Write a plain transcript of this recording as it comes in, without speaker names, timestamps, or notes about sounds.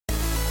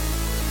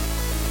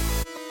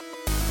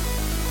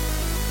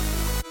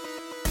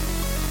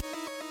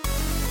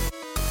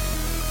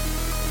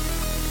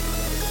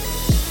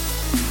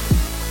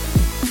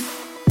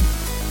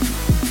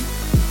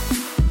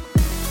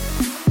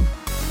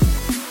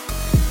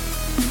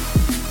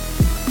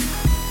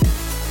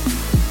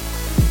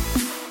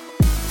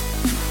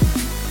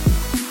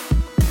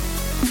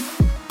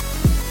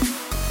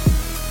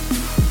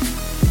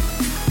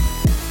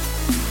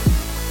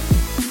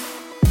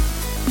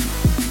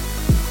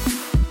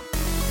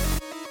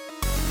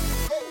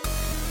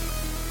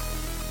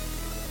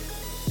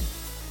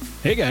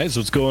Hey guys,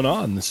 what's going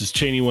on? This is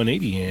Cheney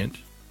 180 and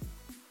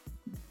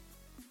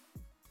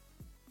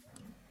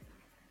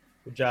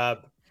Good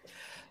job.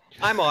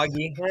 I'm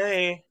Augie.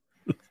 Hey.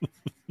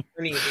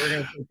 Ernie, we're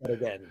going to take that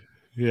again.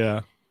 yeah,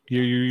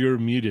 you're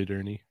muted,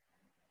 Ernie.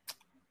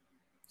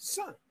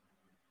 Son.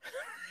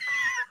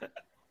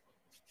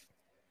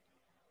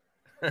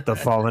 The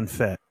Fallen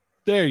Fett.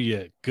 There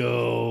you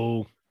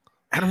go.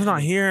 Adam's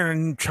not here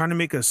and I'm trying to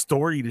make a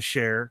story to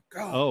share.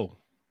 Oh,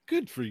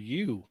 good for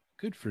you.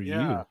 Good for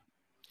Yeah. you.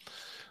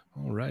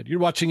 All right. You're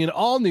watching an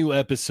all-new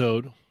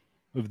episode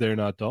of They're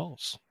Not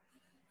Dolls.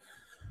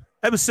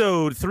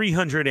 Episode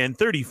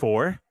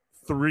 334.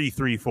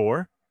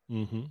 334.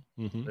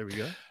 There we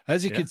go.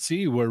 As you can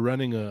see, we're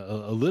running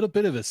a little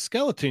bit of a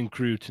skeleton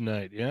crew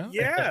tonight, yeah?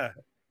 Yeah.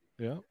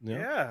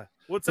 Yeah.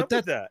 What's But up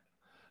with that?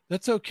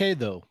 That's okay,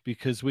 though,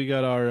 because we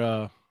got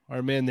our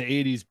man, the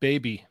 80s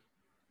baby.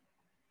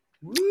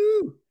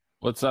 Woo!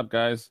 What's up,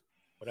 guys?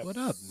 What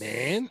up,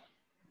 man?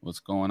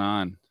 What's going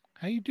on?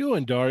 How you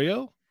doing,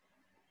 Dario?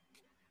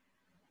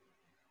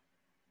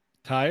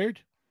 Tired?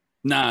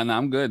 Nah,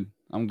 I'm good.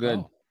 I'm good.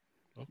 Oh,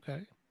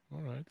 okay.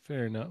 All right.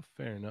 Fair enough.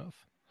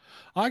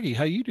 Augie,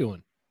 how you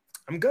doing?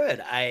 I'm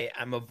good.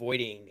 I'm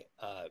avoiding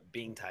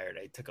being tired.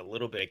 I took a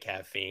little bit of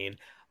caffeine.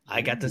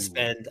 I got to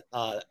spend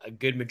a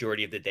good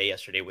majority of the day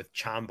yesterday with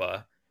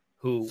Chamba,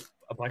 who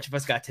a bunch of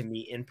us got to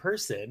meet in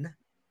person.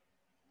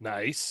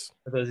 Nice.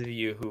 For those of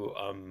you who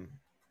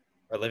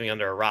are living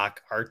under a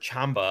rock, our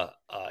Chamba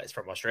is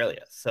from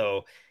Australia.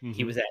 So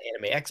he was at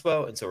Anime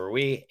Expo, and so were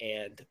we.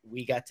 And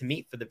we got to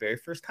meet for the very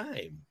first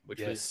time,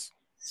 which was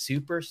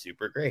super,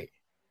 super great.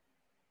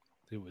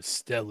 It was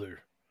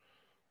stellar.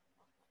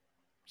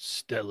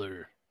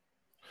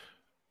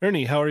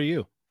 Ernie, how are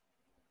you?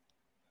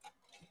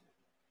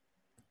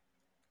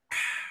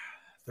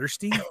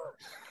 Thirsty.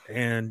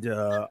 And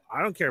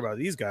I don't care about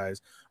these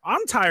guys.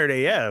 I'm tired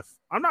AF.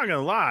 I'm not going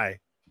to lie.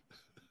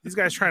 These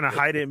guys trying to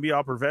hide it and be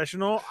all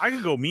professional. I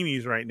could go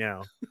Mimi's right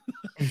now.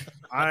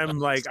 I'm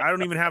like, I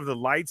don't even have the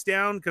lights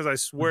down because I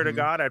swear to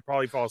God, I'd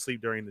probably fall asleep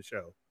during the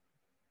show.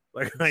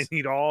 Like, I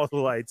need all the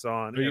lights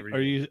on. Are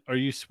you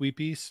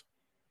sweepies?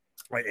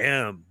 I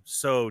am.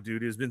 So,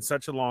 dude, it's been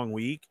such a long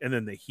week, and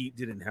then the heat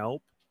didn't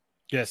help.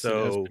 Yes,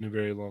 so, it has been a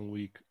very long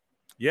week.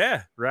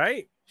 Yeah,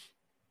 right.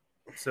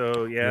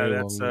 So, yeah,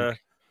 Very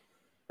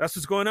that's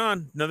what's going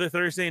on. Another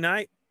Thursday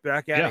night,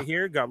 back at it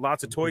here. Got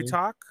lots of toy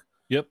talk.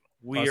 Yep.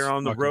 We are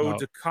on the road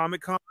to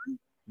Comic-Con.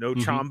 No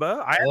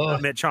Chamba. I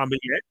haven't met Chamba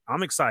yet.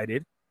 I'm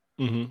excited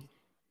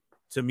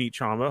to meet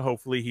Chamba.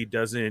 Hopefully he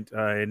doesn't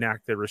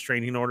enact the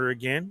restraining order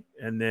again.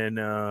 And then,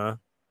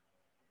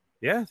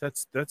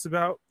 that's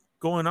about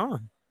going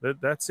on.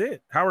 That's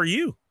it. How are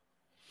you?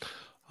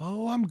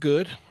 Oh, I'm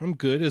good.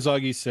 As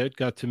Augie said,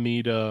 got to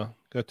meet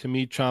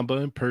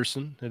Chamba in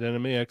person at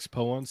Anime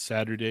Expo on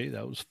Saturday.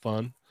 That was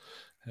fun.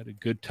 Had a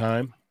good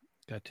time.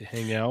 Got to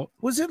hang out.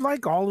 Was it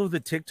like all of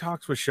the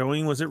TikToks were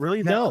showing? Was it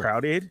really that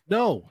crowded?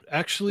 No,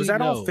 actually, was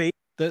that all fake?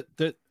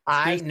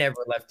 I never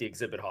left the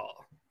exhibit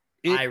hall.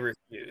 I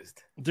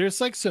refused.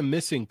 There's like some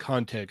missing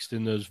context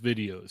in those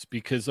videos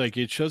because like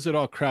it shows it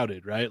all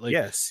crowded, right? Like,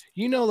 yes,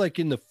 you know, like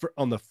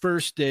on the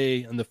first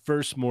day, on the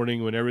first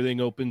morning when everything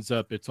opens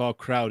up, it's all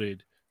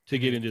crowded to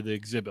get into the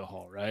exhibit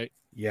hall, right?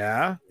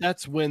 Yeah,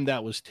 that's when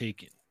that was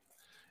taken.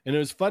 And it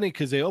was funny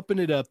because they opened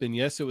it up, and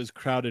yes, it was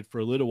crowded for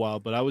a little while,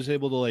 but I was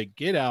able to like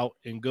get out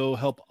and go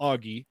help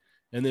Augie,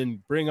 and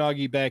then bring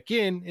Augie back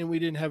in, and we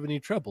didn't have any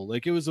trouble.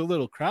 Like it was a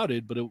little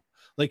crowded, but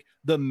like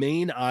the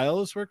main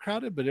aisles were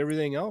crowded, but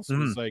everything else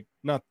was like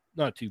not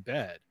too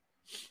bad.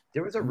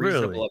 There was a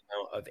reasonable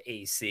amount of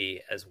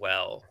AC as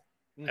well.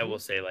 I will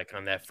say, like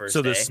on that first day.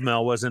 So the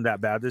smell wasn't that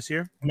bad this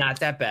year?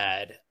 Not that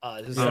bad.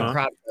 There's some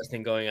crowd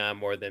testing going on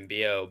more than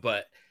BO,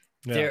 but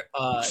there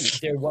was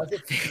a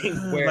thing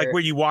where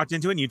you walked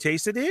into it and you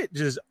tasted it.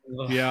 Just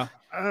I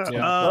hate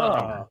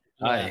hot.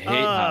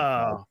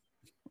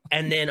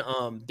 And then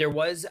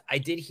I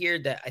did hear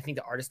that I think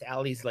the artist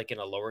alley is like in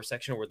a lower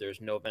section where there's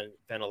no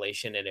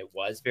ventilation and it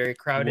was very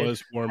crowded. It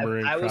was warmer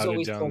and I was crowded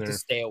always down told there to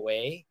stay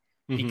away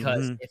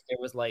because if there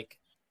was like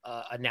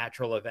a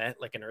natural event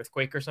like an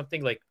earthquake or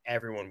something, like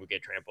everyone would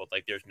get trampled.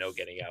 Like there's no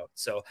getting out.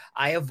 So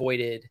I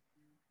avoided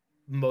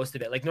most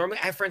of it. Like normally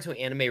I have friends who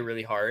anime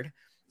really hard.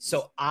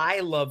 So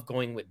I love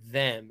going with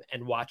them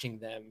and watching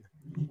them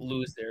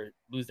lose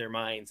their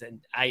minds.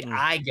 And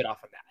I get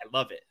off on that. I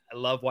love it. I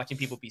love watching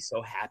people be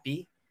so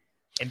happy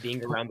and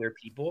being around their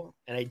people.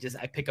 And I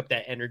pick up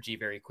that energy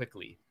very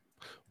quickly.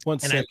 One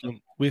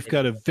second. We've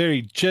got a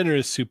very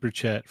generous super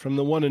chat from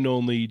the one and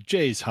only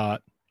Jay's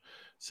Hot.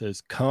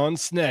 Says Con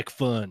Snack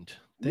Fund.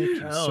 Thank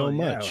you so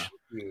much.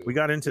 We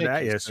got into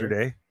that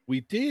yesterday.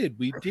 We did.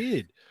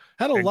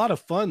 Had a lot of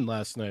fun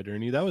last night,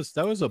 Ernie. That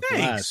was a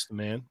blast,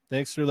 man.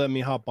 Thanks for letting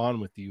me hop on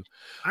with you.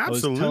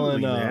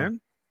 Absolutely, man.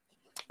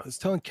 I was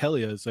telling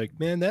Kelly, I was like,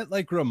 man, that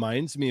like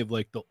reminds me of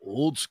like the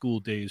old school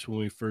days when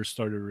we first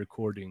started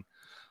recording.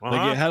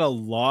 Like it had a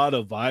lot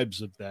of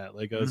vibes of that.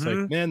 Like I was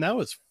like, man, that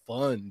was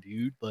fun,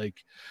 dude.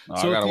 Like,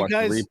 so I gotta watch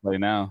the replay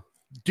now,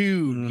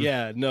 dude.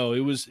 Yeah, no,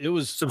 it was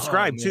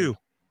subscribe too.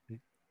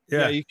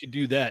 Yeah, you could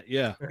do that.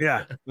 Yeah.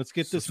 Yeah. Let's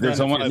get this. Did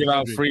someone give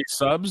out free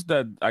subs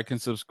that I can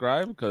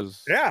subscribe?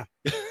 Because I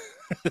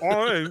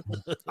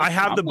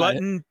have the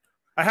button.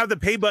 I have the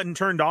pay button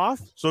turned off.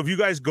 So if you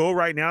guys go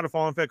right now to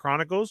Fallen Fett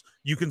Chronicles,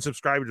 you can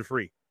subscribe to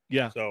free.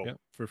 Yeah. So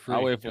for free.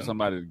 I'll wait for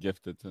somebody to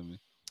gift it to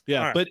me.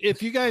 Yeah. Right. But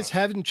if you guys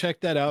haven't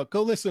checked that out,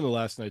 go listen to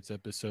last night's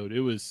episode.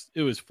 It was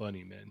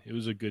funny, man. It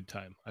was a good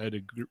time. I had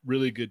a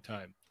really good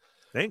time.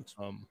 Thanks.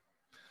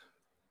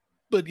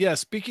 But yeah,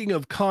 speaking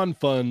of con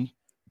fund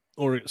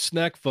or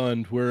snack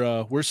fund,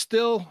 we're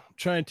still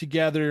trying to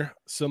gather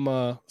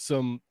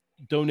some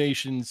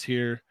donations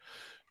here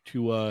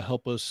to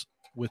help us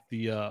with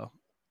the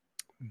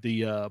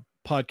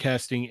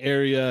podcasting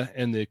area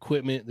and the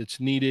equipment that's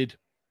needed.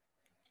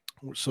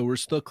 So we're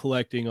still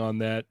collecting on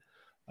that.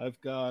 I've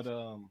got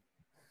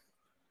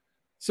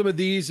some of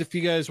these if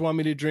you guys want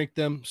me to drink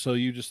them. So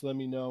you just let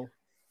me know,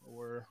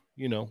 or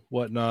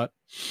whatnot.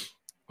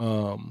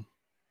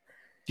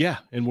 Yeah,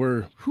 and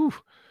we're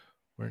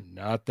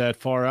not that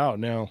far out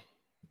now.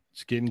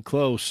 It's getting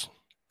close.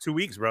 2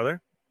 weeks,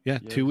 brother. Yeah,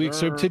 yes, 2 weeks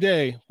from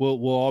today,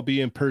 we'll all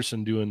be in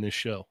person doing this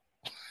show.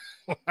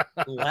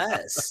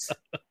 Less.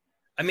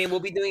 I mean, we'll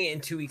be doing it in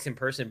 2 weeks in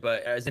person,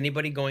 but is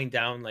anybody going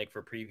down like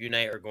for preview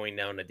night or going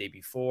down the day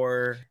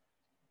before?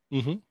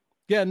 Mm-hmm.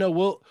 Yeah, no,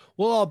 we'll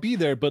all be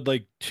there, but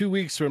like 2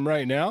 weeks from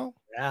right now,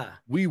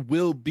 we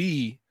will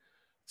be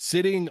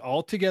sitting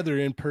all together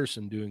in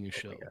person doing a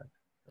show.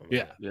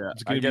 Yeah.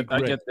 It's gonna be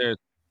great.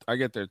 I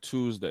get there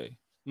Tuesday.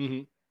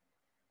 Mm-hmm.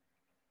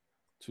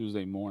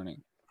 Tuesday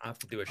morning. I have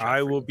to do a shot.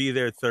 I will be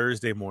there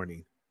Thursday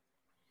morning.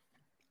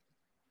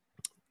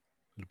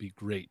 It'll be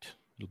great.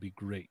 It'll be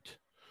great.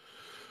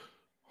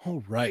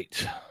 All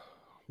right.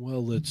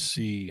 Well, let's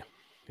see.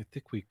 I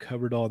think we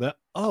covered all that.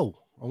 Oh,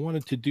 I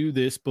wanted to do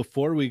this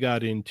before we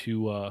got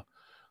into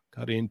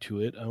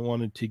it. I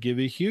wanted to give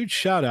a huge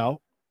shout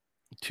out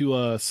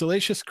to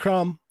Salacious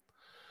Crumb.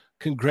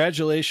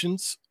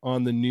 Congratulations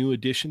on the new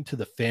addition to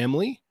the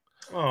family.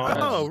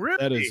 Oh, really?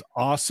 That is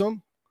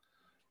awesome.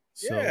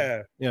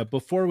 So, yeah.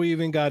 Before we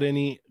even got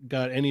any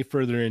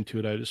further into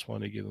it, I just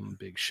want to give him a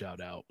big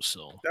shout out.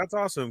 So that's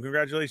awesome.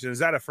 Congratulations. Is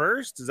that a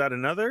first? Is that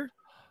another?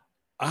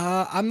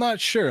 I'm not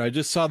sure. I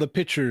just saw the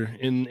picture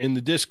in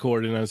the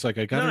Discord, and I was like,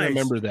 I gotta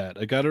remember that.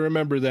 I gotta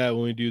remember that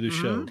when we do the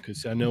show,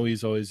 because I know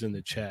he's always in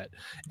the chat.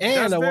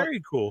 And that's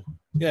very cool.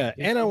 Yeah,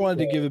 and I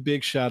wanted to give a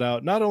big shout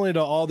out not only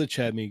to all the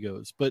Chat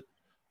Migos, but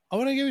I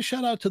want to give a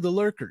shout out to the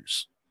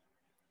lurkers,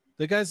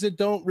 the guys that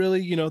don't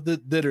really,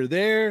 that are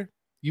there.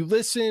 You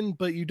listen,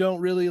 but you don't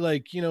really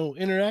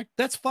interact.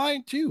 That's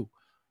fine too.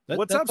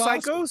 What's up,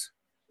 awesome. Psychos?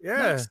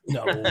 Yeah.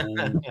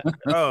 No.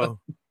 Oh,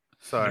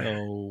 sorry.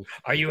 No.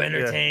 Are you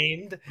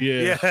entertained?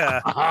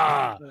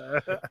 Yeah.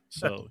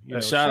 So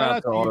shout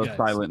out to all the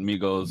silent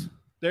Migos.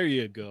 There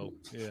you go.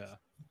 Yeah.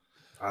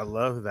 I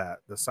love that.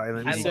 The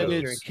silent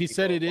Migos. He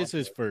said it is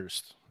his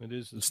first. It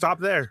is. Stop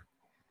there,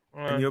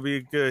 and you'll be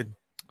good.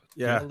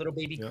 Yeah. A little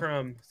baby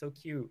Crumb, so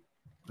cute.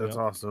 That's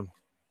awesome.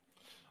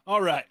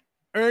 All right,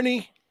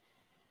 Ernie.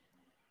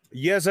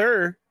 Yes,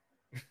 sir.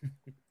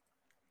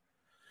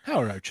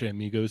 How are our Chat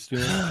Migos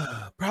doing?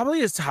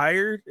 Probably as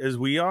tired as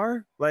we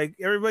are. Like,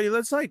 everybody,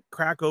 let's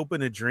crack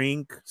open a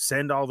drink,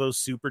 send all those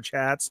super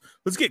chats.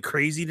 Let's get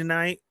crazy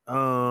tonight.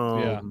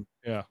 Yeah.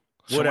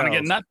 What else?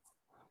 Get nuts?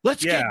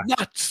 Let's get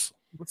nuts.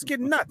 Let's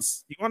get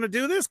nuts. You want to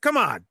do this? Come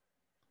on.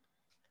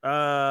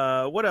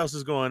 What else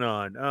is going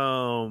on?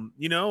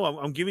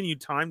 I'm giving you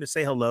time to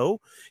say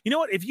hello. You know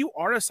what? If you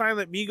are a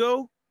silent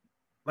Migo,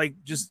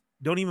 just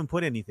don't even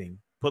put anything.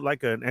 Put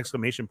an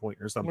exclamation point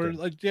or something.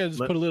 Or just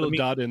put a little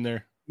dot in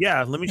there.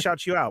 Yeah, let me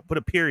shout you out. Put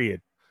a period.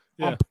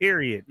 Yeah.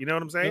 Period. You know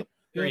what I'm saying?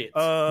 Period.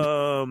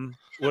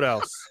 What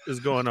else is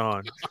going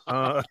on?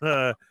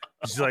 Did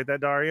you like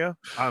that, Dario?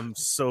 I'm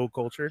so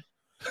cultured.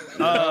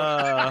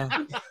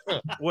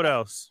 What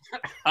else?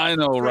 I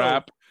know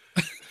rap.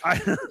 I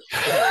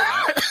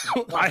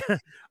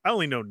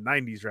only know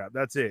 90s rap.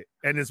 That's it.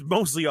 And it's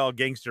mostly all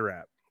gangster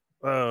rap.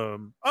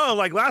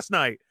 Like last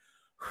night.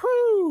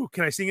 Whew.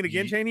 Can I sing it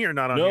again, Cheney, or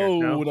not on here?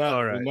 No, not,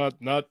 all right.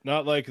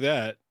 not like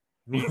that.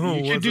 You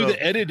can do the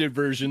edited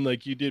version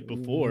like you did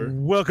before.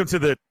 Welcome to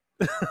the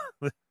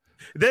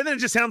then it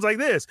just sounds like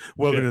this.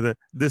 Welcome to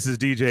this is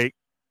DJ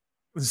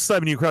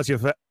slapping you across your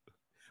fat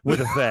with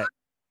a fat.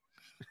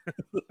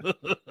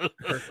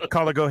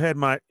 Caller, go ahead,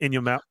 in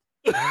your mouth.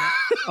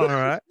 All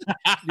right.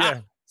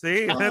 Yeah.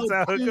 See, that's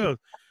how it goes.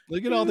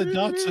 Look at all the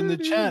dots in the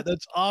chat.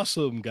 That's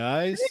awesome,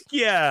 guys.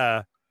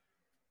 Yeah.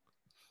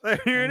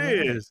 There it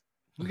is.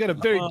 We got a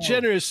very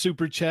generous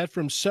super chat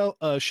from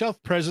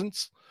Shelf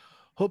Presence.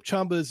 Hope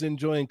Chamba is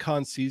enjoying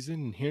con season,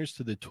 and here's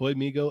to the Toy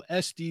Migo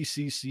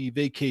SDCC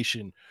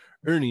vacation.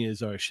 Ernie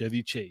is our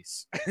Chevy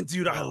Chase.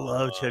 Dude, I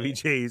love Chevy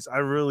Chase. I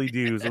really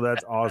do. So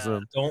that's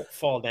awesome. Don't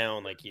fall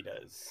down like he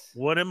does.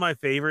 One of my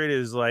favorite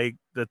is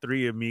the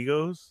Three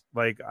Amigos.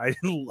 I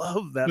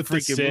love that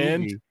freaking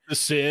movie. The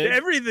sand.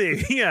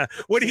 Everything. Yeah.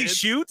 When he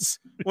shoots,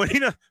 when he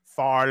does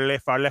farle,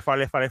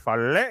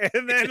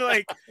 and then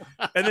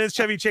and then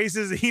Chevy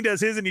chases, he does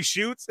his and he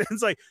shoots. And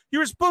it's you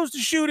were supposed to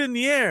shoot in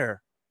the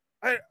air.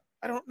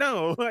 I don't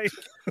know. Like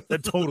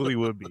that totally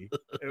would be.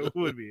 It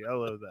would be. I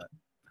love that.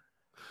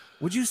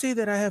 Would you say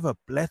that I have a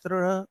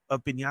plethora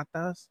of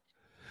piñatas?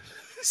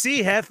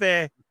 Sí,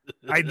 jefe.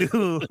 I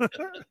do.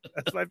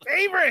 That's my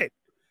favorite.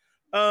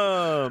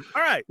 All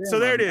right. Damn, So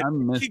there it is. I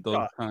missed Keep those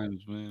talking.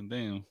 times, man.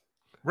 Damn.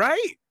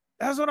 Right?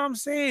 That's what I'm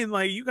saying.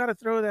 Like you got to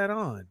throw that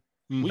on.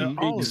 We Mhm.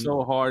 peaked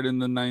so hard in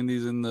the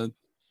 90s and the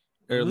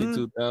early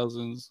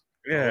 2000s.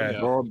 Yeah.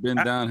 It's all been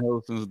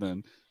downhill since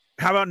then.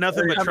 How about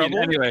Nothing But Trouble?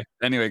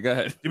 Anyway, go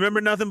ahead. Do you remember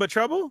Nothing But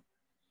Trouble?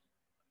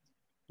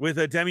 With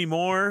a Demi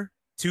Moore,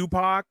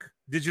 Tupac,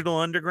 Digital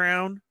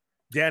Underground,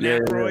 Dan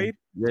Aykroyd.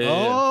 Yeah.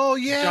 Oh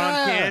yeah,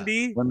 John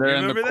Candy. When they're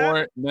in the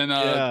court, then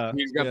Yeah,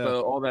 he's got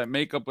all that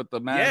makeup with the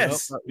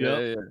mask.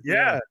 Yes.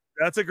 Yeah,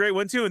 that's a great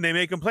one too. And they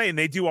make them play, and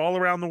they do All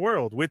Around the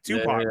World with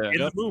Tupac in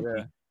the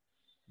movie.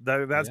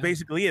 That's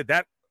basically it.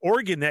 That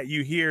organ that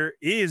you hear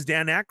is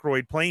Dan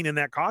Aykroyd playing in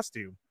that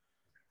costume.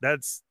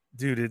 That's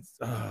dude. It's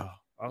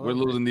we're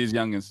losing these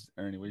youngins,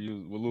 Ernie. We're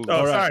losing.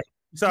 Oh,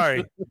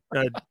 sorry.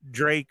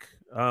 Drake.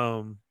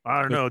 I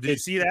don't know. Did you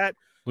see that?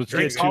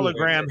 Drake's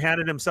hologram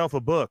handed himself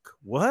a book.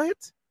 What?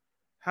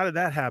 How did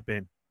that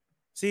happen?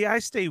 See, I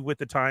stay with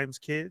the times,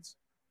 kids.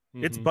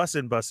 It's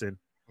bussin'.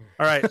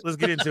 All right, let's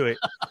get into it.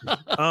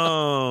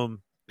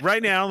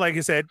 Right now, like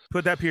I said,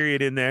 put that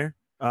period in there.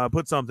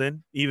 Put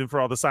something, even for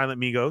all the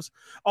silent Migos.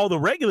 All the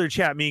regular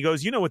chat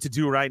Migos, you know what to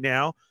do right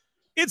now.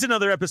 It's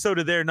another episode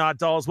of They're Not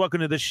Dolls.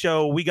 Welcome to the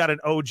show. We got an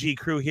OG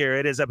crew here.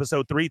 It is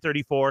episode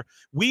 334.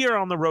 We are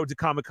on the road to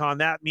Comic-Con.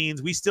 That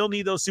means we still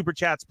need those super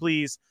chats,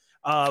 please.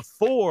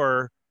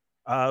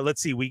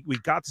 Let's see, we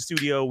got the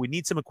studio. We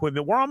need some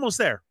equipment. We're almost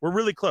there. We're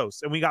really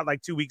close, and we got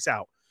like 2 weeks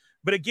out.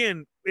 But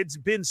again, it's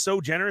been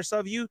so generous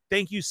of you.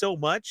 Thank you so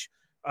much.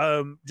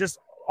 Just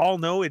all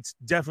know it's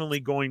definitely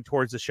going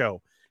towards the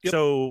show. Yep.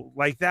 So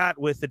like that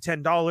with the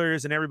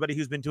 $10 and everybody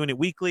who's been doing it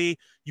weekly,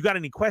 you got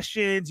any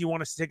questions? You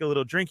want us to take a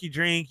little drinky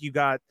drink? You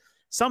got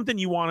something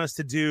you want us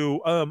to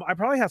do? I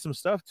probably have some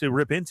stuff to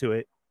rip into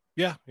it.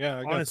 Yeah. I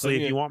got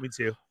honestly, if you want me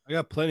to. I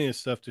got plenty of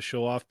stuff to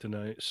show off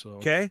tonight. So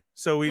okay.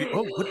 So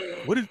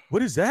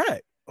what is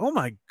that? Oh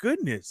my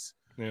goodness.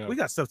 Yeah. We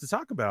got stuff to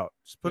talk about.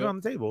 Just put it on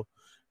the table.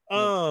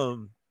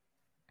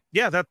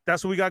 Yep.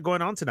 That's what we got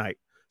going on tonight.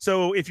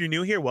 So if you're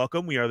new here,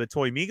 welcome. We are the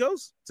Toy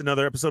Migos. It's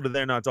another episode of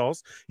They're Not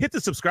Dolls. Hit the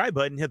subscribe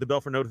button, hit the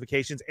bell for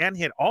notifications, and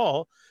hit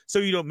all so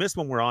you don't miss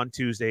when we're on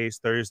Tuesdays,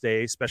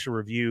 Thursdays, special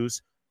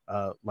reviews,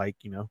 like,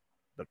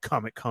 the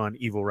Comic-Con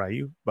Evil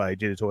Ryu by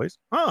Jada Toys.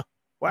 Huh.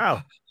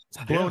 Wow.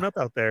 It's blowing up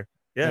out there.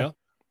 Yeah.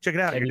 Check it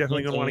out. You're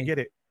definitely going to want to get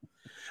it.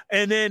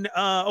 And then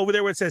over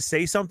there where it says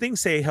say something,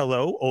 say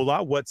hello.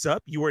 Hola, what's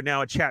up? You are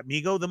now a chat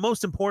Migo. The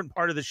most important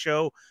part of the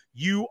show,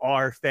 you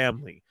are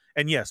family.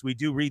 And yes, we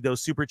do read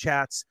those super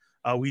chats.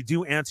 We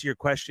do answer your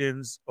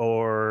questions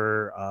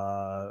or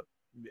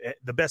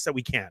the best that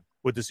we can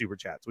with the super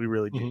chats. We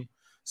really do.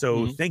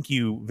 So thank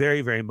you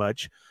very, very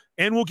much.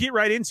 And we'll get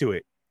right into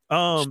it.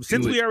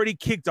 Since we already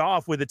kicked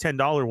off with a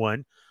 $10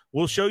 one,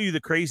 we'll show you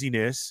the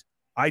craziness.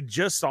 I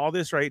just saw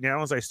this right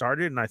now as I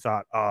started, and I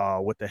thought,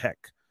 what the heck?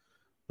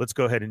 Let's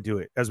go ahead and do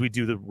it as we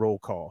do the roll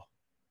call.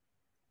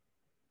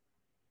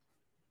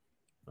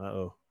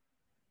 Uh-oh.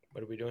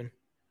 What are we doing?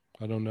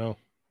 I don't know.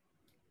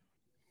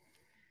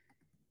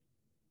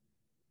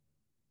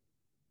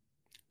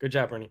 Good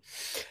job, Bernie.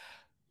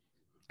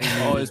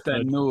 Oh, it's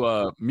that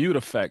new mute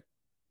effect.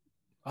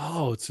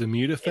 Oh, it's a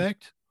mute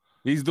effect?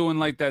 He's doing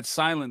like that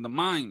silent, the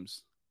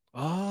mimes.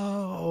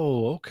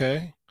 Oh,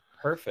 okay.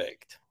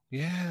 Perfect.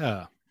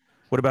 Yeah.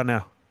 What about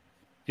now?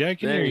 Yeah, I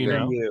can hear you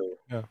now.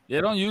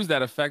 Yeah, don't use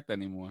that effect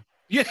anymore.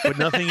 Yeah. But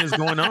nothing is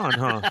going on,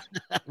 huh?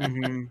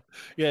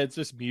 Yeah, it's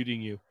just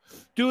muting you.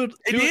 Do it.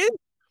 It did?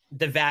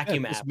 The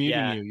vacuum app. It's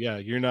muting you. Yeah,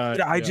 you're not.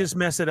 Did I just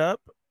mess it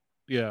up?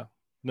 Yeah.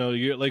 No,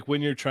 you're like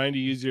when you're trying to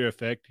use your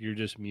effect, you're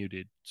just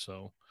muted.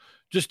 So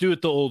just do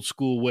it the old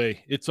school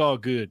way. It's all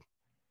good.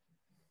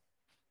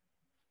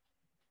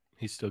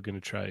 He's still going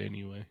to try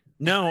anyway.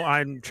 No,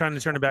 I'm trying to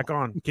turn it back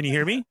on. Can you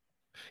hear me?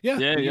 Yeah,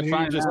 you're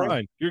fine. Just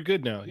fine. You're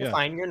good now. You're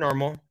fine. You're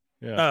normal.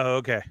 Yeah. Oh,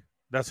 okay.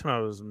 That's what I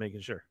was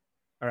making sure.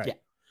 All right. Yeah.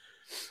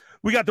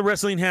 We got the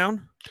Wrestling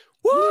Hound.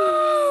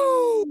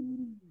 Woo!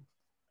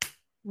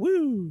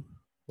 Woo!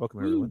 Welcome,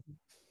 everyone.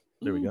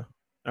 There we go.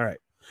 All right.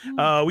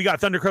 We got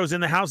Thunder Crows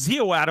in the house.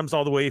 Zio Adams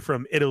all the way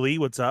from Italy.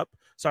 What's up?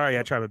 Sorry,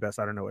 I tried my best.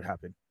 I don't know what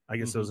happened. I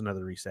guess there was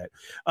another reset.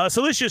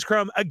 Salicious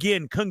Crumb,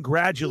 again,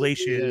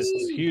 congratulations.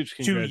 Huge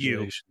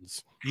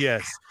congratulations. To you.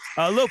 Yes.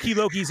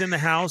 Loki's in the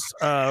house.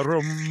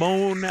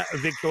 Ramon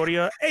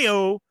Victoria.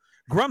 Ayo.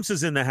 Grumps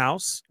is in the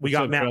house. We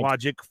got Matt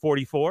Logic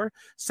 44.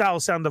 Sal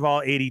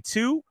Sandoval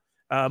 82.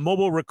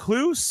 Mobile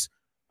Recluse.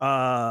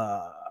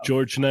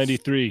 George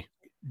 93.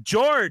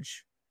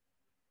 George.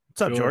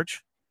 What's up,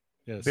 George?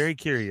 Yes. Very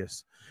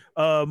curious.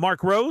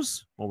 Mark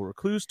Rose, Mobile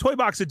Recluse. Toy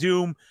Box of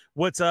Doom.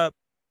 What's up?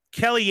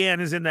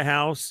 Kellyanne is in the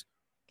house.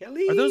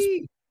 Kelly.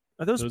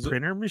 Are those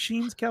printer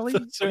machines, Kelly?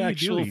 Those are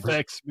actual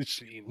fax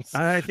machines.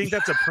 I think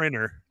that's a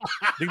printer.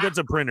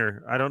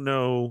 I don't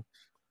know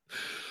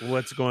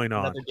what's going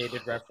on. Another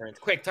dated reference.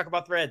 Quick, talk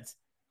about threads.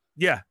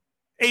 Yeah.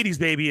 80s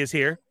Baby is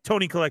here.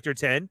 Tony Collector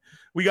 10.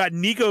 We got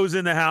Nico's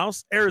in the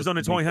house.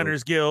 Arizona Toy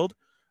Hunters Guild.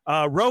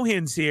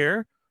 Rohin's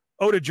here.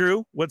 Oda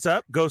Drew, what's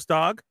up? Ghost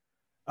Dog.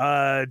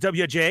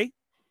 WJ.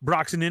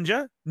 Brox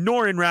Ninja.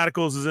 Norin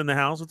Radicals is in the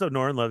house. What's up,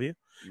 Norin? Love you.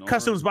 Norin.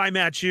 Customs by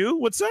Matt Chu.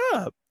 What's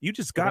up? You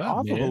just got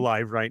off of a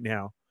live right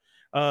now.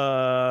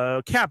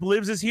 Cap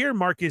Lives is here.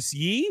 Marcus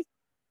Yee.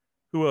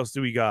 Who else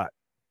do we got?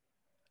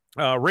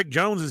 Rick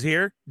Jones is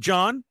here.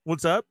 John,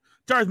 what's up?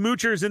 Darth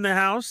Moocher's in the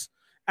house.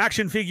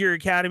 Action Figure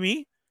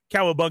Academy.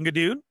 Cowabunga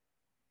Dude.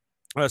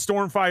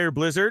 Stormfire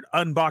Blizzard.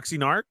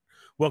 Unboxing Art.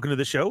 Welcome to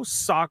the show.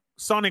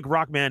 Sonic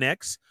Rockman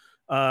X.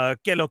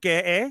 Que lo que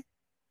e?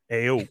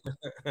 Ayo.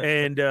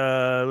 And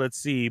let's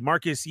see.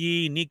 Marcus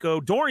Yee,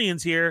 Nico.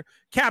 Dorian's here.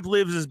 Cap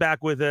Lives is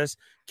back with us.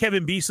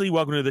 Kevin Beasley,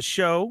 welcome to the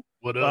show.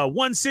 What up?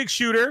 1-6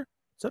 Shooter.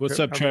 What's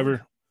up,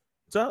 Trevor?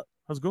 What's up?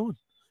 How's it going?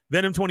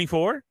 Venom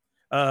 24.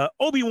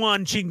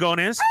 Obi-Wan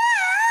Chingones.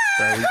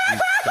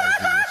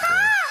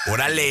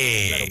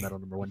 Orale. Metal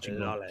number 1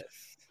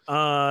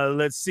 Chingones.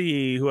 Let's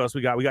see who else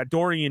we got. We got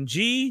Dorian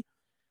G.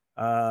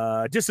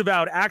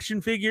 Disavowed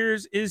Action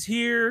Figures is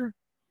here.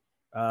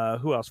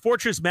 Who else?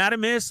 Fortress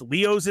Madamus.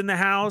 Leo's in the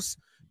house.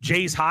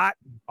 Jay's Hot,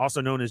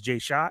 also known as Jay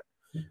Shot.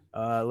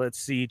 Let's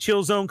see.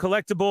 Chill Zone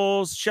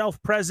Collectibles.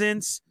 Shelf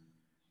Presents.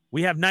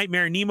 We have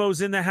Nightmare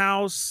Nemo's in the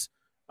house.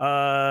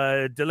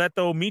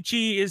 Deleto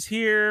Michi is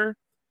here.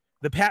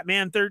 The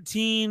Patman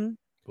 13.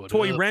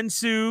 Toy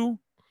Rensu.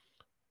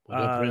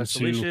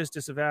 Delicious,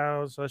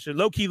 Disavows.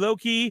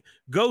 Loki.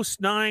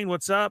 Ghost 9.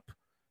 What's up?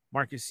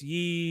 Marcus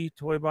Yee.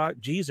 Toybot.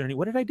 Geez, Ernie.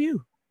 What did I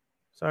do?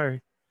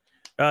 Sorry.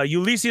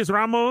 Ulysses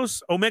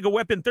Ramos. Omega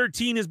Weapon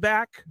 13 is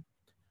back.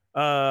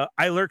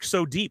 I Lurk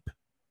So Deep.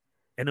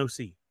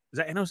 NOC. Is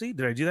that NOC?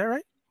 Did I do that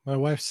right? My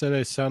wife said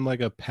I sound like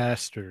a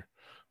pastor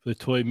for the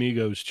Toy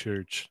Migos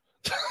church.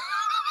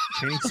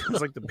 Change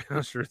sounds like the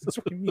pastor.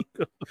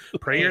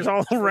 Prayers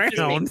all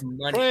around.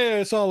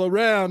 Prayers all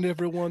around,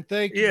 everyone.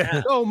 Thank you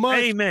so much.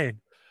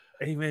 Amen.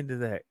 Amen to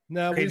that.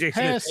 Now, KJ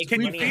Smith.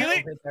 Can you feel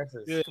it?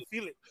 Yeah.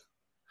 Feel it.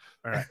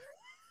 All right.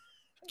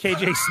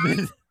 KJ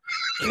Smith.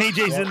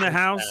 KJ's in the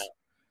house.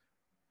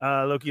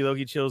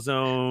 Loki, Chill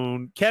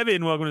Zone.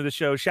 Kevin, welcome to the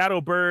show.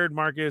 Shadow Bird,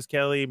 Marcus,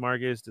 Kelly,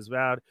 Marcus,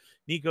 Disavowed,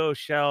 Nico,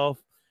 Shelf.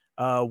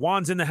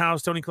 Juan's in the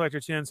house. Tony Collector,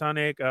 Chin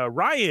Sonic.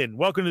 Ryan,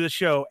 welcome to the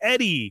show.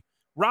 Eddie,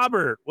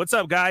 Robert, what's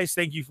up, guys?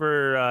 Thank you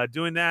for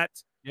doing that.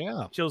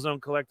 Yeah. Chill Zone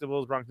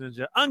Collectibles, Bronx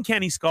Ninja,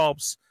 Uncanny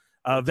Sculpts,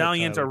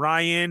 Valiant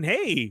Orion.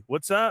 Hey,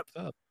 what's up?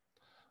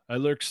 I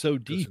Lurk So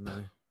Deep.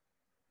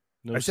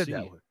 No I said C.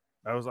 That one.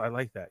 I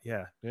like that.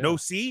 Yeah. No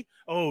C?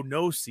 Oh,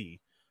 no C.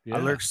 Yeah. I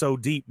Lurk So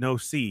Deep, no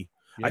C.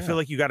 Yeah. I feel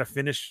like you got to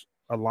finish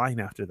a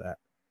line after that.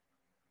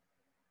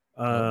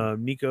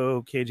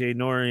 Nico, KJ,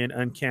 Norian,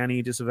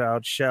 Uncanny,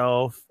 Disavowed,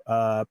 Shelf,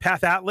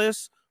 Path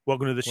Atlas,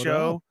 welcome to the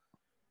show. Up?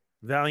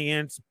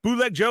 Valiant,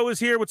 Bootleg Joe is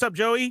here. What's up,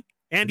 Joey?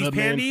 Andy's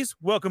Pandies,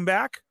 welcome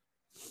back.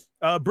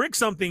 Brick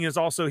Something is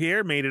also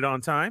here, made it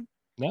on time.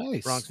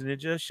 Nice. Bronx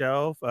Ninja,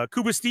 Shelf.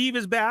 Kuba Steve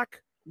is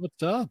back.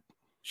 What's up?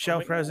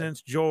 Shelf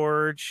Presence,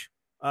 George.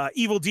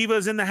 Evil Diva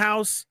is in the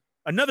house.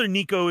 Another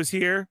Nico is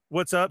here.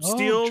 What's up,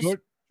 Steels?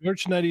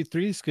 George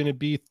 93 is going to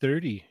be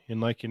 30 in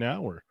like an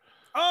hour.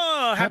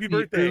 Oh, happy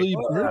birthday.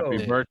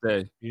 Happy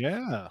birthday.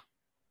 Yeah.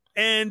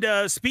 And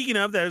speaking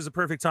of, that is a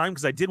perfect time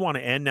because I did want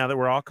to end now that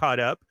we're all caught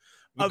up.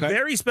 Okay. A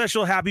very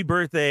special happy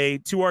birthday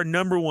to our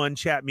number one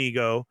chat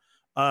migo,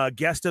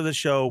 guest of the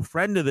show,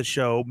 friend of the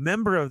show,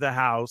 member of the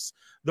house,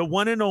 the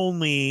one and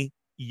only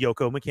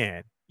Yoko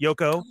McCann.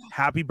 Yoko,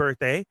 happy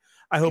birthday.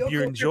 I hope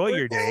you enjoy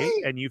your day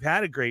and you've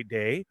had a great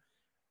day.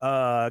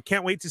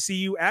 Can't wait to see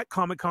you at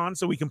Comic-Con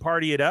so we can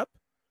party it up.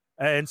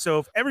 And so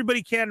if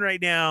everybody can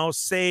right now,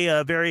 say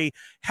a very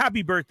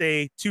happy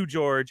birthday to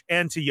George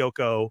and to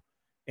Yoko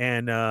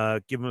and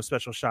give them a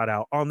special shout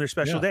out on their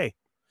special day.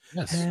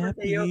 Yes.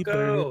 Happy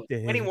Yoko.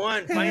 Birthday.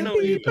 21,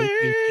 finally.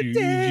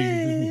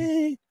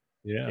 Birthday.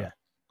 Yeah.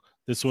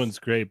 This one's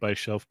great by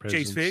Shelf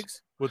Presence. Chase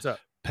Figs, what's up?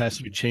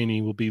 Pastor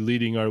Cheney will be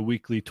leading our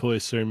weekly toy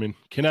sermon.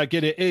 Can I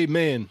get an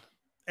amen?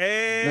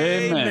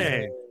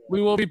 Amen.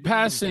 We will be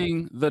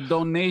passing the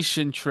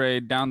donation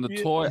tray down the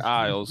toy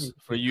aisles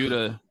for you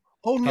to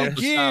only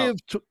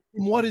give to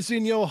what is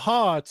in your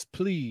hearts,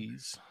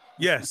 please.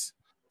 Yes.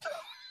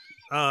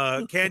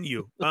 Can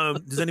you?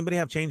 Does anybody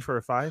have change for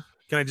a 5?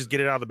 Can I just get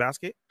it out of the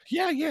basket?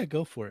 Yeah,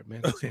 go for it,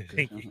 man. Okay,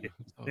 thank you.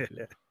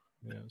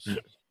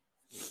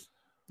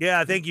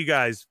 Yeah, thank you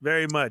guys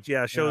very much.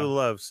 Yeah, show the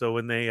love. So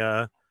when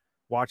they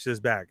watch this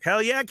back,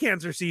 hell yeah,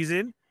 cancer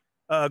season.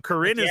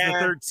 Corinne is the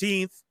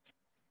 13th,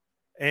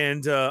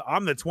 and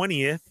I'm the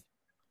 20th.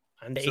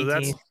 I'm the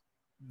 18th.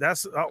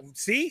 That's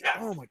see.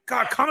 Oh my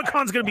God,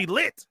 Comic-Con's gonna be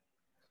lit.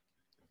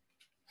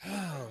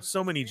 Oh,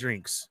 so many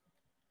drinks.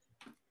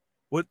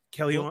 What,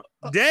 Kelly?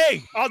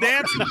 Day, I'll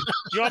dance.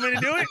 You want me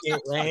to do it?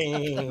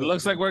 It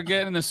looks like we're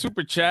getting a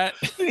super chat.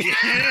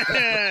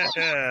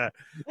 Yeah.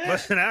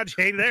 Busting out,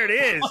 Cheney. There it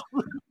is.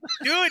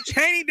 Do it,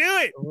 Cheney. Do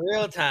it.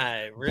 Real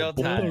time. Right.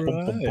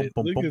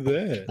 Look at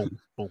that.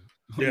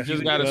 We Yeah.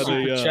 just got a Got a,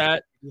 super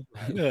chat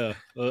Yeah,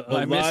 by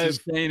a live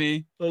Mrs.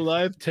 Staney.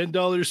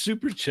 $10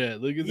 super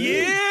chat. Look at that.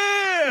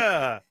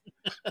 Yeah.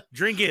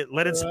 Drink it.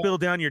 Let it spill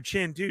down your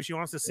chin too. She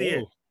wants to see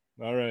it.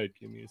 All right,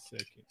 give me a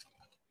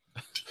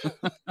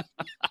second.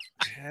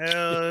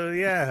 Hell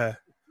yeah.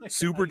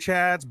 Super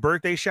chats,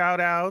 birthday shout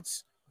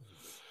outs.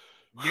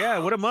 Yeah,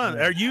 what a month.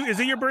 Is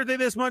it your birthday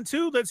this month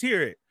too? Let's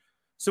hear it.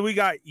 So we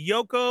got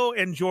Yoko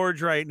and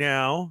George right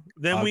now.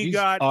 Then we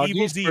got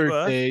Evil Augie's Diva.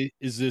 birthday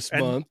is this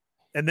month.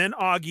 And then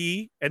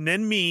Augie. And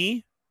then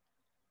me.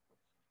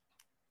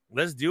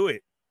 Let's do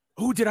it.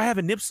 Oh, did I have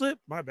a nip slip?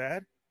 My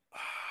bad.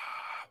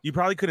 You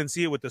probably couldn't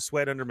see it with the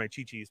sweat under my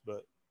chi-chis,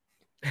 but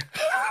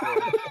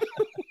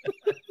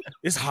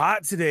it's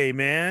hot today,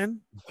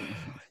 man.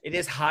 It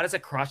is hot as a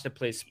crotch that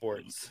plays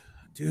sports.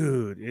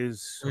 Dude, it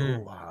is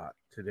so hot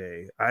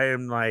today. I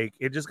am like,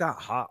 it just got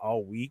hot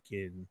all week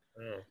and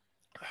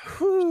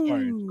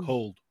Sorry, it's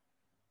cold.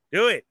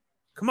 do it.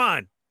 Come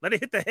on. Let it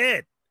hit the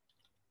head.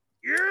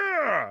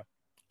 Yeah.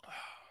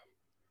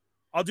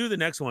 I'll do the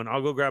next one.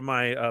 I'll go grab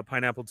my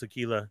pineapple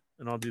tequila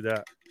and I'll do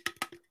that.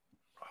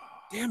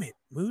 Damn it,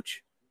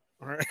 Mooch.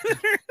 All right.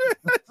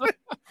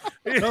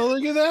 Oh,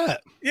 look at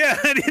that. Yeah,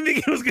 I didn't think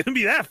it was going to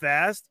be that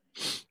fast.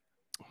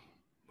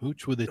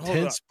 Mooch with a Hold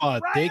 10 up.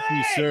 spot. Thank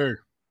you, sir.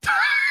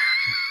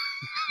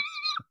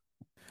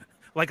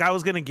 Like I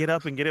was going to get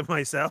up and get it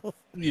myself.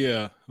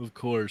 Yeah, of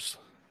course.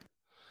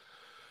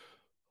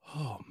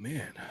 Oh,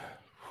 man.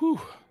 Whew.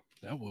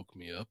 That woke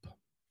me up.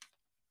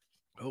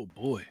 Oh,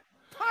 boy.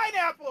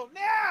 Pineapple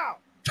now.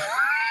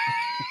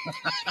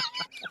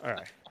 All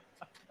right.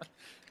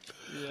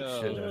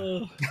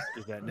 Yeah.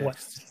 Is that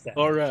next?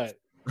 All right.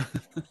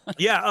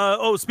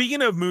 Yeah.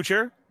 Speaking of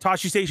Moocher,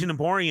 Tashi Station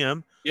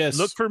Emporium. Yes.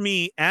 Look for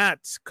me at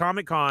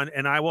Comic-Con,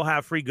 and I will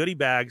have free goodie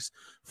bags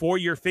for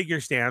your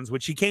figure stands,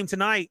 which he came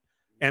tonight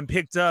and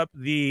picked up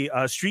the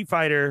Street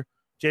Fighter,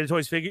 Jada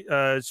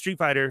Toys Street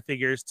Fighter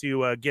figures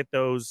to get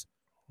those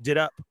did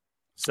up.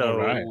 So, All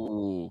right.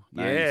 Ooh,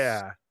 nice.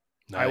 yeah.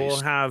 I will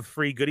have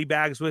free goodie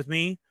bags with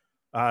me.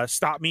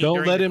 Stop me Don't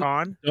during let the him-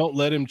 con. Don't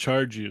let him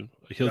charge you.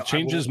 He'll No, I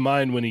change his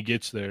mind when he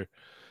gets there.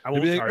 I He'll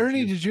won't be like, charge Ernie,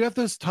 you. did you have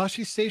those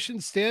Tashi Station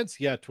stands?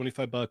 Yeah,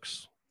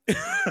 $25.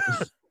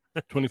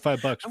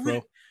 $25,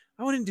 bro.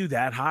 I wouldn't do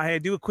that high. I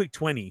do a quick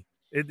 20.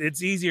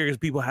 It's easier because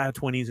people have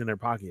 20s in their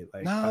pocket.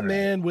 Like, Nah, all right.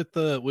 man, with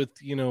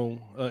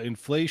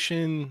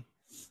inflation,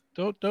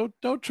 don't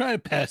try to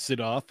pass it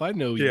off. I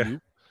know Yeah.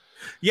 you.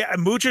 Yeah,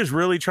 and Moocher's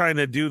really trying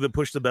to do the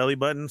push the belly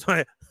button.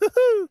 So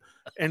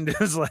and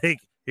just like,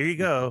 here you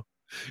go.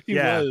 He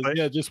Yeah, was. but-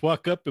 Yeah, just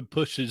walk up and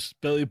push his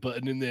belly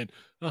button, and then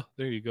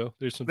there you go.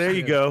 There's some. There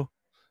you sand. go.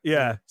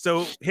 Yeah.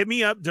 So hit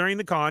me up during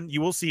the con.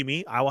 You will see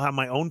me. I will have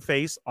my own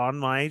face on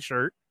my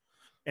shirt.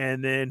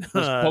 And then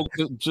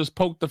Just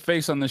poke the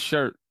face on the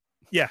shirt.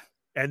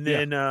 and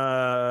then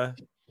I'll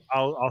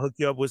hook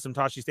you up with some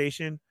Tashi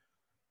Station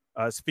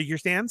figure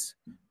stands.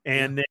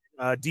 And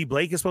then D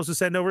Blake is supposed to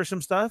send over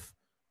some stuff.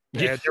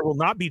 Yeah. And there will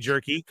not be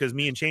jerky because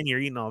me and Cheney are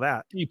eating all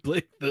that. He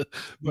played the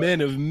man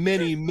of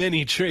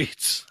many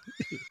traits.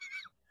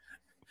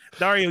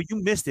 Dario, you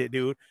missed it,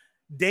 dude.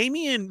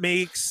 Damien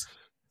makes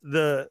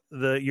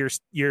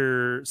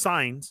your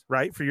signs,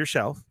 right, for your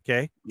shelf.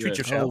 Okay. Treat Yeah.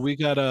 yourself. Oh, we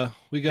got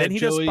Then he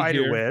does Joey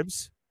spider here.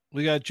 webs.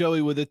 We got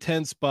Joey with a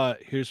 10 spot.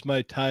 Here's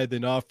my tithe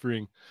and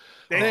offering.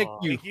 Thank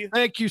you.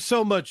 Thank you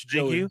so much, Thank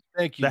Joey. you.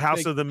 Thank you. The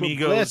House Thank of the you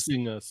for Migos.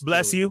 blessing us.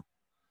 Bless Joey. you.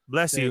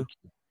 Bless you.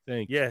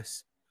 Thank you.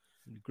 Yes.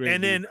 Greatly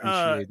And then,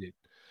 appreciate it.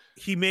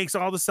 He makes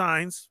all the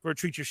signs for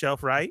treat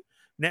yourself, right?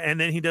 And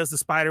then he does the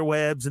spider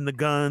webs and the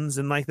guns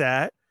and like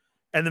that.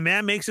 And the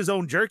man makes his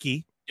own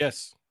jerky.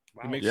 Yes.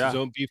 He makes Yeah. his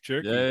own beef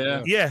jerky.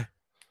 Yeah. Yeah.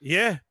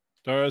 Yeah.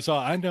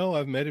 I know.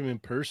 I've met him in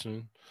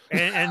person.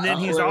 And then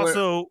he's Wait.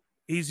 also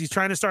he's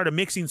trying to start a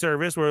mixing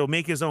service where he'll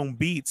make his own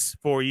beats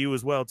for you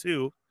as well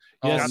too.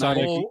 Yes, Got the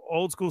Sonic. whole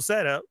old school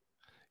setup.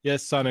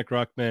 Yes, Sonic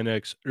Rockman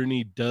X.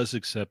 Ernie does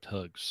accept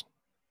hugs.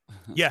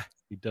 Yeah.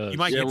 He does. You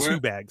might Yeah, get we're- 2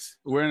 bags.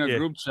 We're in a Yeah.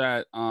 group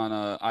chat on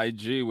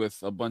IG with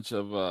a bunch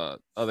of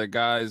other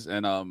guys,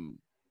 and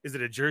Is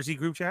it a Jersey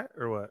group chat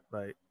or what?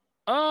 Like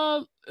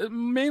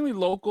mainly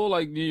local,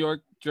 like New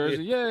York,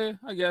 Jersey. Yeah,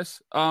 I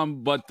guess.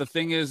 But the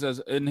thing is, as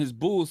in his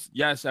booth,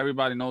 yes,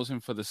 everybody knows him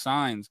for the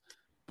signs,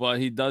 but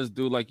he does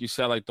do, like you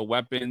said, like the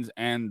weapons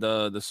and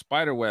the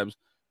spider webs,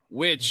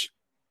 which,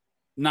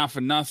 not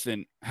for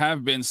nothing,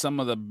 have been some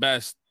of the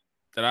best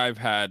that I've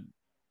had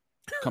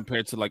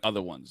compared to like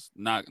other ones.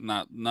 No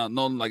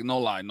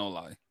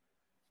lie.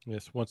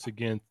 Yes, once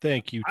again,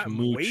 thank you to I'm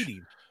Mooch.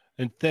 waiting.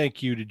 And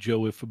thank you to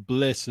Joey for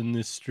blessing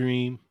this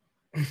stream.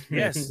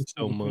 Yes.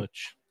 So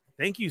much.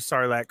 Thank you,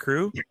 Sarlacc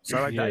crew.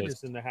 Sarlacc Yes.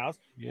 Digest in the house.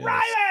 Yes.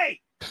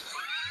 Riley!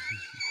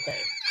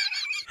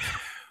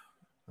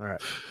 All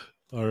right.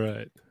 All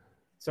right.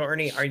 So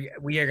Ernie,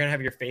 we are gonna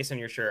have your face on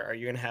your shirt? Are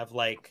you gonna have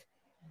like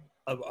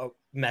a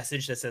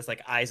message that says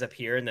like eyes up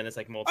here and then it's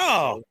like multiple?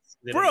 Oh,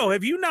 clothes? Bro,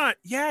 have you not?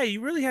 Yeah,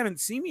 you really haven't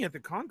seen me at the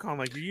con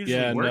like you're usually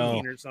Yeah,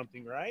 working no. or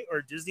something, right?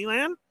 Or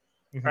Disneyland.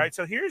 Mhm. All right,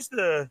 so here's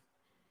the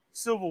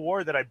Civil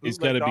War that I He's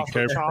gotta bootlegged be off of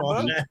careful.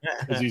 Chamba.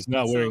 Because he's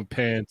not So- wearing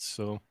pants.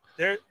 So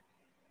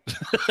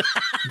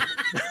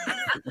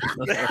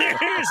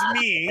There's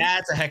me.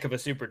 That's a heck of a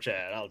super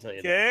chat. I'll tell you.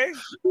 Okay.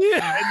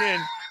 Yeah.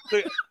 And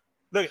then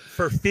look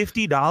for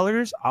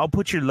 $50, I'll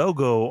put your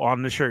logo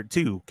on the shirt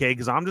too. Okay,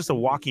 because I'm just a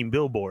walking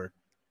billboard.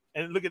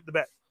 And look at the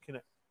back.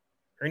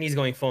 Ernie's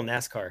going full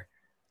NASCAR.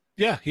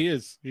 Yeah, he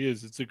is. He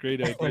is. It's a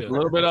great idea. A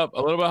little bit up,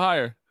 a little bit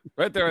higher.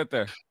 Right there, right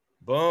there.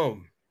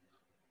 Boom.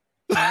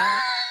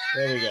 There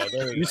we go.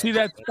 You see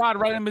that spot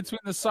right in between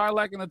the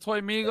Sarlacc and the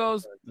Toy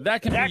Migos?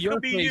 That can be your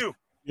face. You.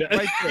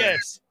 Right there.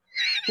 Yes.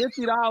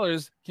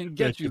 $50 can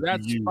get you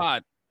that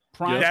spot.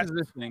 Prime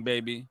positioning,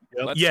 baby.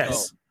 Yep.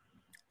 Yes. Go.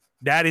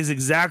 That is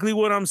exactly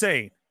what I'm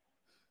saying.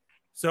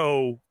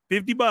 So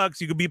 $50,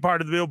 you could be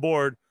part of the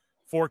billboard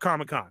for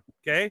Comic-Con.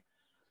 Okay.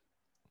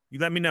 You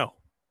let me know.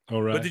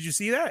 All right. But did you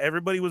see that?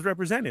 Everybody was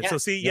represented. Yeah, So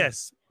see,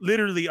 yes,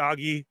 literally,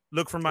 Augie,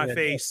 look for my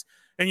face.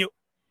 And you.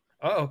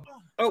 Oh.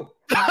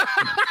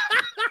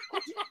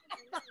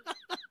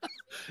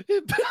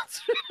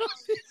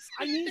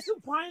 I need some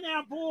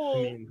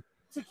pineapple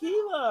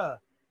tequila.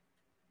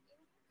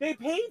 They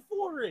paid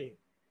for it.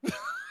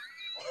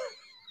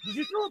 Did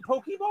you throw a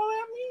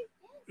Pokeball at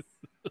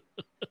me?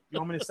 You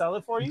want me to sell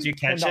it for you? Did you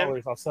catch him?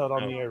 $10. I'll sell it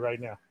on the air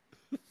right now.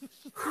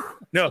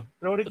 No,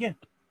 throw it again.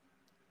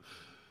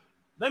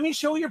 Let me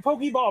show your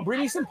Pokeball. Bring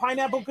me some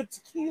pineapple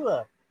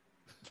tequila.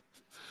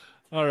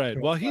 All right.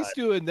 While he's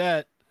doing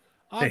that,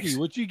 Augie, Thanks.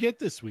 what'd you get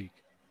this week?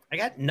 I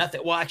got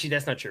nothing. Well, actually,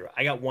 that's not true.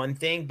 I got one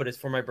thing, but it's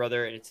for my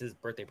brother, and it's his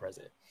birthday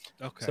present.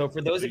 Okay. So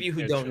for those of you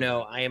who can't don't show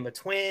know, I am a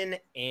twin,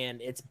 and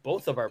it's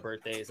both of our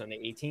birthdays on the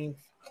 18th.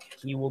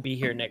 He will be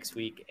here next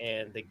week,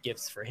 and the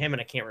gifts for him,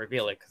 and I can't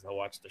reveal it because I'll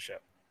watch the show.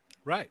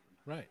 Right.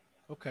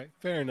 Okay.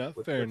 Fair enough.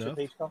 Fair enough.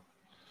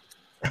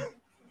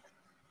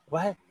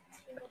 What?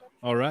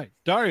 All right.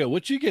 Dario,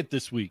 what'd you get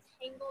this week?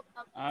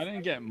 I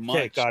didn't get much.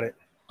 Okay, got it.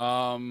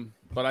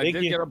 But I Thank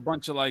did you. get a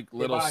bunch of like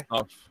little Bye.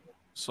 stuff.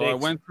 So Thanks. I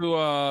went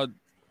to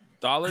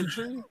Dollar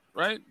Tree,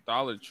 right?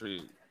 Dollar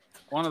Tree,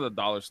 one of the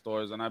dollar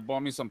stores, and I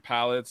bought me some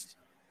pallets.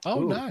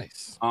 Oh,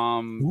 nice.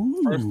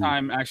 First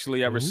time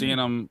actually ever seeing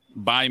them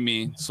by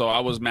me, so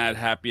I was mad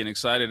happy and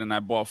excited, and I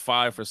bought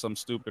 5 for some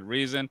stupid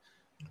reason.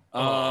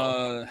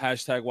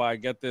 Hashtag why I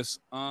get this.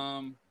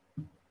 And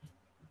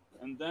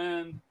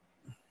then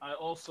I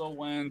also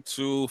went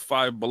to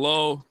Five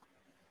Below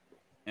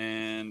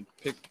and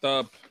picked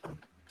up.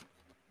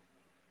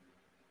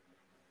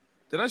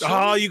 Did I show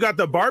Oh, this? you got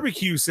the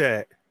barbecue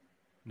set.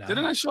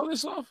 Didn't I show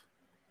this off?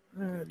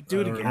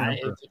 Do it again.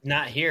 It's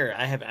not here.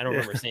 I don't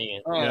remember seeing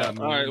it. Oh, Yeah,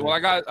 all right. Well,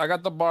 I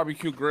got the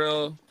barbecue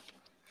grill.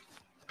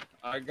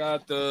 I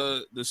got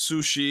the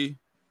sushi.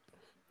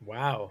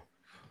 Wow.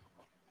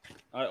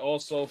 I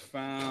also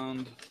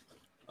found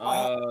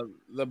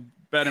the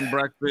bed and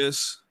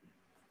breakfast.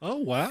 Oh,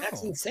 wow.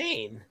 That's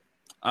insane.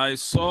 I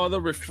saw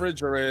the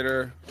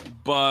refrigerator,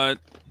 but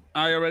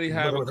I already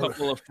have a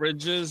couple of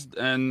fridges,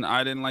 and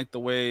I didn't like the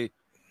way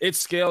it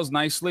scales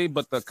nicely,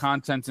 but the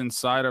contents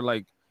inside are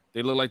like,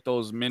 they look like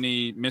those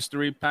mini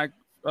mystery pack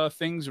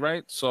things,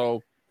 right?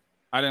 So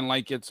I didn't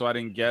like it, so I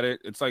didn't get it.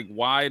 It's like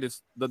wide.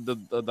 It's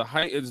the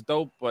height is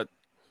dope, but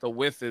the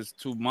width is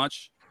too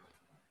much.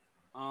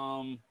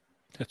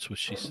 That's what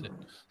she said.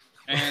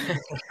 And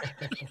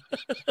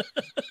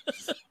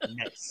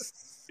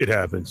Nice. It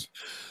happens.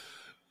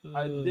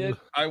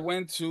 I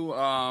went to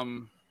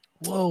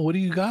Whoa, what do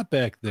you got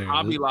back there?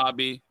 Hobby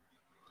Lobby,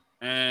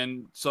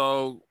 and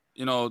so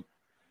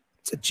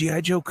It's a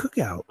G.I. Joe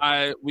cookout.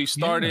 we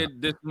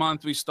started this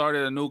month. We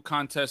started a new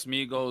Contest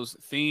Migos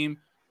theme.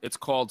 It's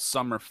called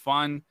Summer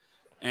Fun,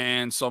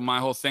 and so my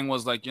whole thing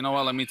was like, you know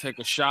what? Let me take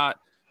a shot.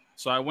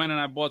 So I went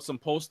and I bought some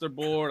poster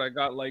board. I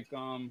got like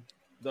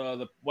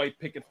the white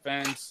picket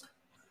fence.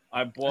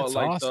 I bought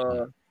That's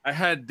awesome. I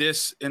had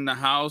this in the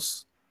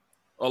house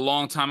a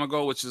long time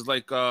ago, which is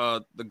like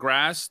the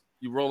grass.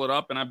 You roll it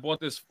up, and I bought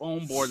this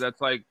foam board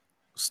that's like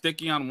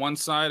sticky on one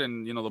side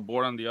and the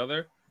board on the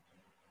other.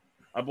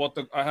 I bought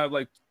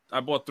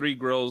 3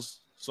 grills,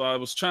 so I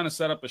was trying to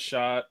set up a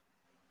shot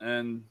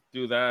and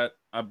do that.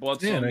 I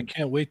bought Man, some. I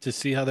can't wait to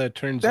see how that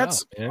turns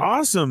That's out. Man.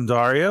 awesome,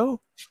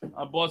 Dario.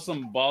 I bought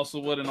some balsa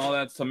wood and all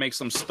that to make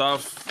some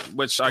stuff,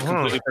 which I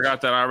completely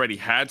forgot that I already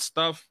had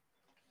stuff.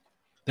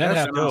 That And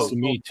I happens to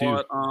me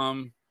too.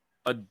 bought,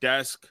 a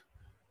desk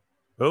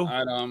Oh,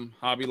 at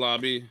Hobby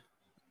Lobby.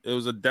 It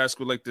was a desk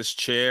with like this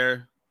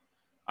chair.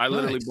 I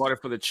literally Nice. bought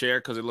it for the chair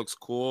because it looks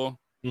cool.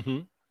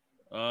 Mm-hmm.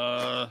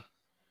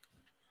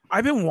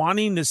 I've been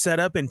wanting to set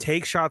up and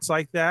take shots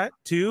like that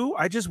too.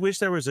 I just wish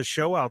there was a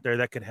show out there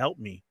that could help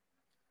me.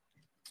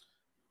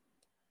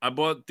 I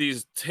bought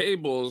these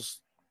tables,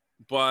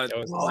 but That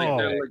was like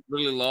they're like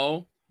really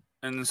low,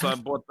 and so I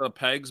bought the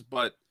pegs.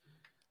 But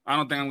I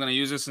don't think I'm gonna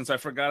use it since I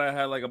forgot I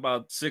had like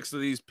about 6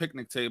 of these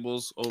picnic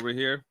tables over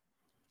here,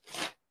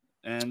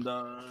 and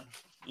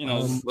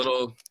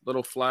little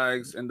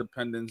flags,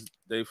 Independence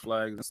Day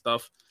flags and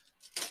stuff.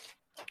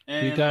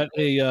 And You got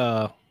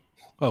a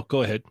oh,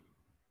 go ahead.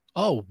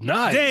 Oh,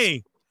 nice.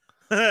 Dang,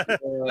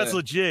 that's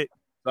legit.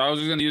 So I was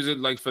just gonna use it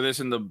like for this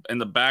in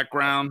the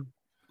background.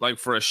 like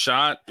for a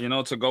shot, you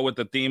know, to go with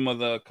the theme of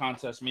the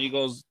Contest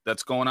Migos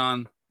that's going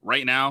on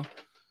right now.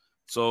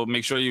 So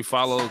make sure you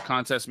follow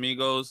Contest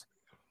Migos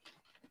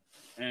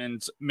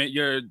and make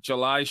your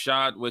July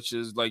shot, which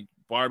is like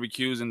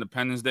barbecues,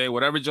 Independence Day,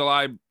 whatever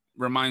July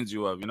reminds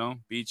you of, you know,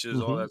 beaches,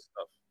 all that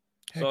stuff.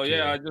 Heck So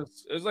yeah.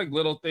 it's like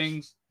little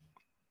things.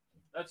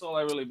 That's all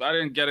I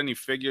didn't get any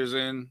figures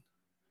in.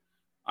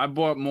 I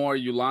bought more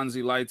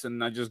Ulanzi lights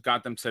and I just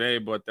got them today,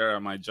 but they're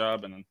at my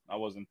job and I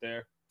wasn't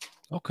there.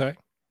 Okay.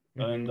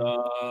 And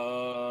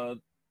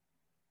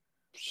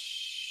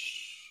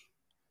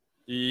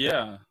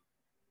yeah.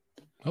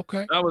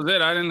 Okay. That was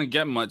it. I didn't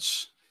get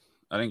much.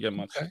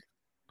 Okay.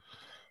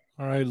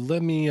 All right,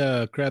 let me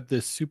grab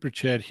this super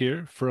chat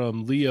here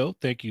from Leo.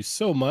 Thank you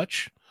so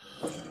much.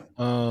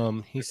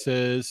 He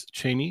says,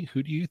 Cheney,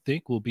 who do you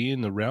think will be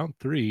in the round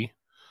 3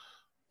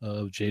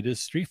 of Jada's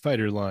Street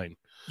Fighter line?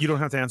 You don't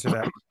have to answer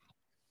that.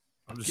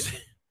 I'm just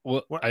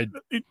well,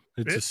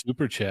 it's a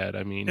super chat.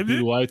 I mean, who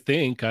do I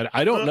think?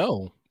 I don't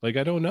know. Like,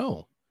 I don't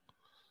know.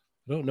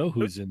 I don't know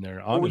who's in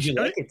there. Honestly. What would you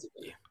like it to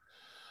be?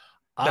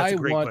 That's a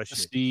great want question.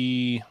 to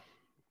see.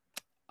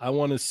 I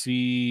want to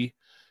see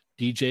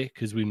DJ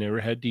because we never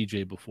had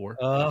DJ before.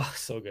 Oh,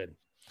 so good.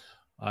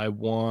 I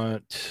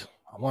want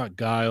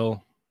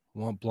Guile. I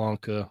want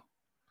Blanca.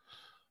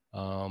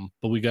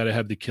 But we got to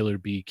have the Killer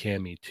Bee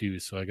Cammy too,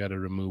 so I got to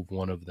remove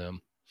one of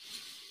them.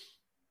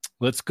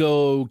 Let's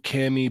go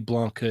Cammy,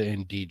 Blanca,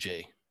 and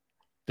DJ.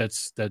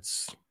 That's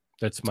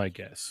my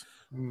guess.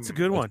 It's a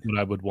good one. What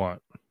I would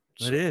want.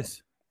 It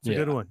is. It's a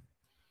good one.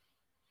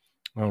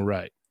 All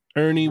right,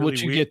 Ernie, Really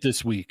what you weird. get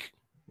this week?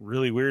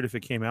 Really weird if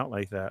it came out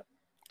like that.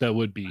 That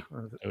would be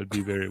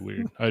very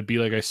weird. I'd be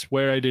like, I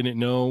swear I didn't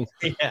know.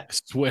 Yeah. I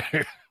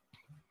swear.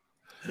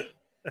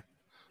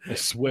 I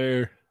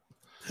swear.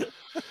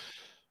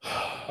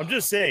 I'm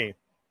just saying.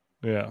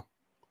 Yeah.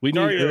 We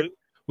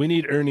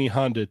need Ernie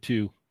Honda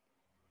too.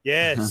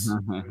 Yes.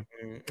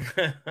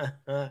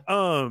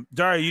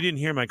 Dario, you didn't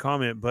hear my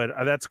comment, but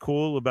that's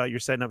cool about your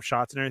setting up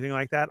shots and everything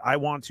like that. I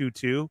want to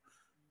too,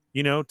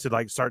 you know, to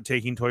like start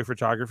taking toy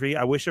photography.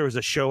 I wish there was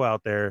a show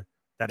out there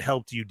that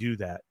helped you do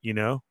that, you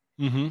know?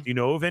 Mm-hmm. Do you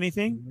know of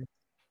anything?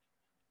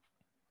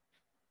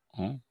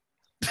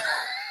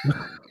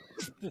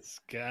 This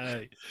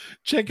guy.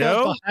 Check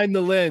out Behind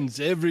the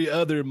Lens every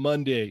other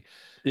Monday.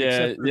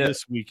 Except for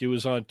this week. It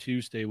was on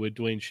Tuesday with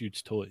Dwayne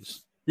Shoots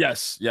Toys.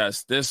 Yes.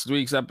 This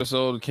week's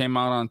episode came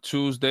out on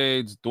Tuesday.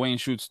 It's Dwayne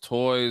Shoots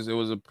Toys. It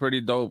was a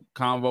pretty dope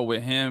convo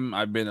with him.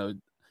 I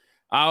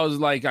was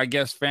like, I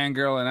guess,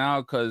 fangirling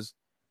out because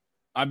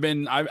I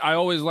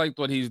always liked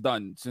what he's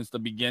done since the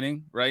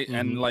beginning, right? Mm-hmm.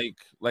 And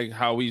like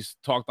how he's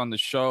talked on the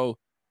show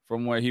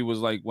from where he was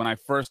like when I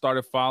first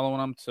started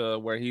following him to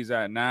where he's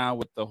at now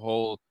with the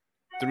whole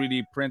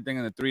 3D printing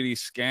and the 3D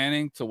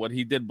scanning to what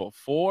he did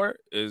before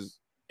is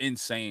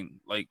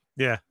insane. Like,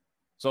 yeah.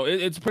 So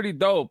it's pretty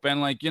dope. And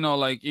like, you know,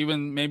 like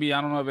even maybe,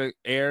 I don't know if it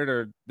aired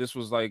or this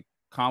was like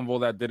convo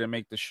that didn't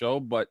make the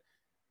show, but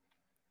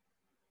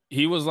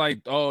he was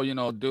like, oh, you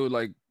know, dude,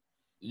 like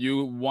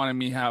you wanted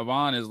me have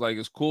on is like,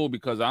 it's cool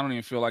because I don't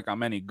even feel like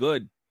I'm any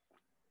good,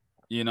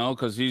 you know,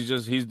 because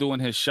he's doing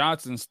his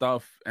shots and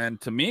stuff.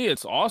 And to me,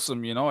 it's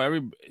awesome. You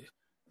know,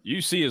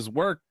 you see his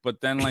work, but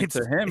then like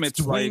to him,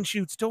 it's Dwayne like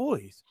Shoots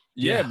Toys.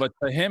 Yeah, but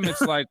to him,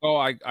 it's like, oh,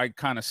 I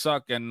kind of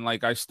suck. And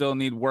like, I still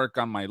need work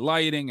on my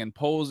lighting and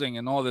posing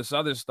and all this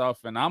other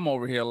stuff. And I'm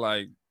over here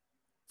like,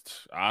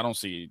 I don't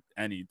see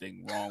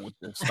anything wrong with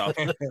this stuff.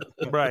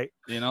 Right.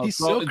 You know, he's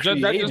so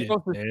creative,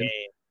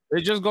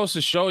 it just goes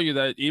to show you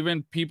that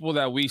even people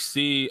that we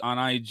see on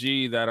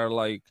IG that are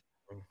like,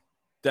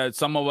 that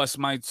some of us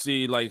might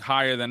see like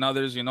higher than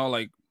others, you know,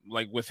 like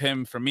with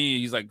him, for me,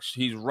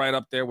 he's right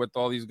up there with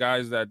all these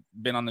guys that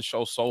been on the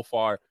show so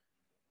far.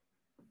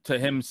 To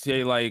him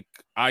say like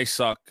I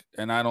suck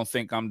and I don't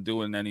think I'm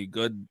doing any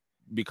good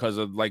because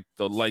of like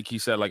he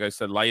said, like I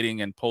said,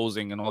 lighting and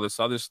posing and all this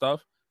other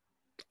stuff.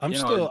 I'm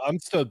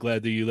still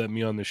glad that you let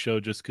me on the show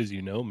just because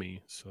you know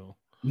me. So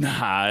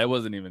nah, it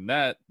wasn't even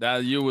that.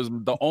 That you was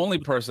the only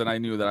person I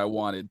knew that I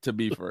wanted to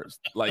be first.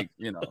 Like,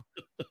 you know,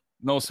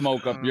 no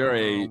smoke up your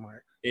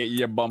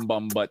your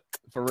bum, but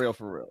for real.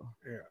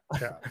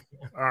 Yeah.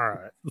 All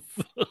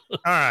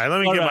right.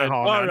 Let me get my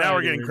haul now. Now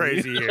we're getting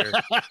crazy here.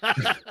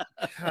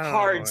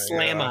 Hard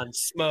slam on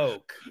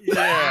smoke.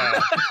 Yeah.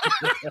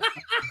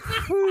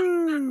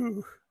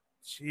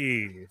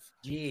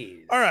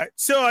 Jeez. All right.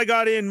 So I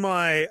got in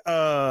my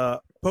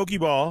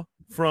Pokeball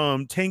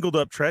from Tangled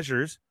Up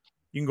Treasures.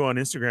 You can go on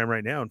Instagram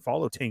right now and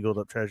follow Tangled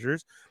Up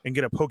Treasures and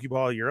get a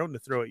Pokeball of your own to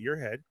throw at your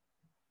head.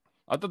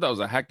 I thought that was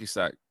a hacky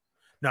sack.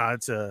 No,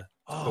 it's a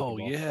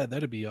Pokeball. Yeah,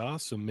 that'd be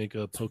awesome. Make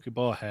a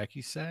Pokeball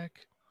hacky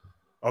sack.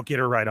 I'll get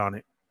her right on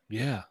it.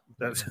 Yeah.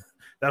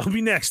 That'll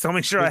be next. I'll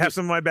make sure I have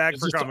some in my bag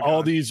for Comic-Con.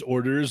 All these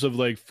orders of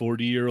like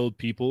 40-year-old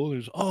people.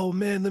 There's, oh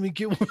man, let me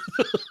get one.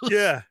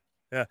 Yeah.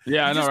 I know.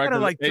 You just gotta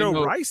right?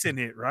 throw rice in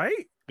it,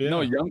 right? Yeah. No,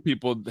 young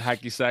people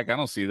hacky sack. I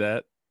don't see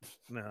that.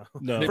 No.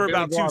 They For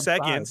about 2 outside.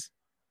 seconds.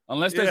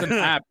 Unless there's an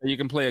app that you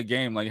can play a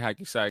game like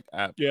hacky sack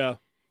app. Yeah.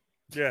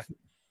 Yeah.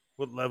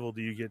 What level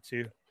do you get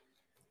to?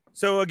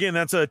 So again,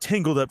 that's a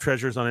Tangled Up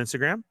Treasures on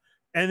Instagram.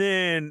 And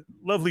then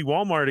lovely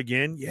Walmart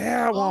again.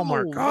 Yeah,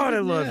 Walmart. Oh, God, what I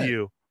is love that?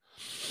 you.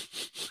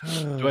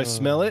 Do I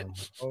smell it?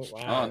 Oh Oh,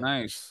 wow.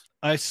 nice.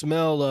 I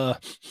smell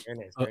Very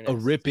nice, a very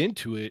nice. rip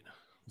into it.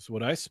 That's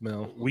what I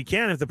smell. We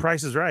can if the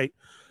price is right.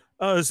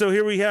 So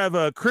here we have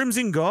a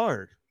Crimson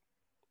Guard.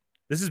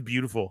 This is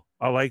beautiful.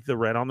 I like the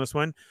red on this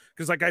one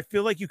because, like, I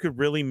feel like you could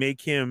really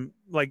make him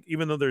like,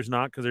 even though there's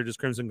not because they're just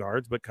Crimson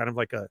Guards, but kind of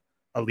like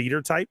a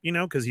leader type, you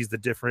know, because he's the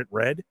different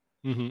red.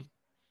 Mm-hmm.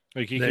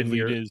 Like he Then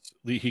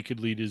could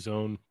lead his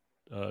own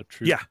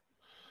troop.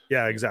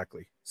 Yeah,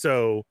 exactly.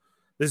 So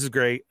this is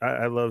great.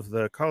 I love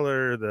the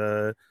color.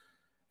 The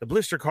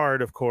blister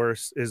card, of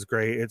course, is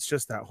great. It's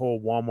just that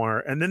whole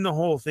Walmart, and then the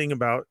whole thing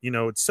about, you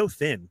know, it's so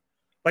thin.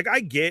 Like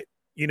I get,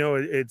 you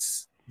know,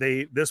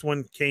 this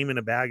one came in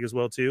a bag as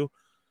well too,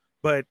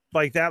 but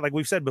like that, like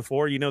we've said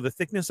before, you know, the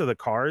thickness of the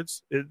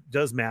cards, it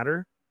does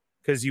matter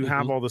because you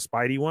have all the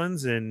Spidey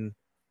ones, and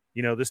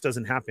you know this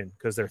doesn't happen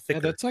because they're thicker.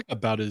 Yeah, that's like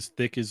about as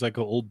thick as like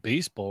an old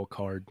baseball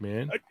card,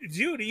 man.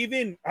 Dude,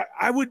 even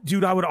I would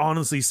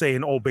honestly say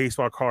an old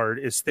baseball card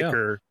is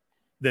thicker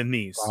than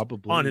these.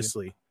 Probably,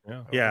 honestly.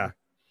 Yeah.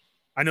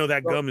 I know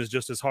that gum is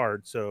just as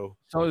hard. So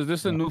is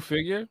this a new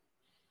figure?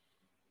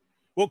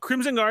 Well,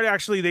 Crimson Guard,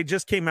 actually, they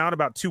just came out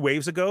about 2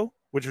 waves ago,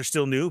 which are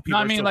still new. People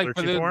No, I mean, like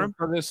for them.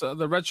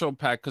 the retro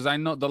pack, because I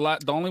know the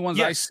only ones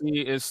I see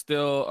is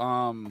still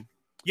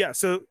yeah.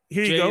 So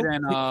here Jade you go.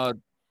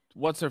 And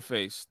what's her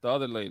face? The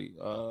other lady,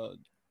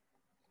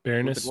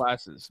 Baroness, with the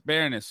glasses,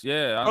 Baroness.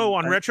 Yeah.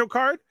 On retro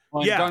card.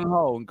 Yeah.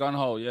 Gung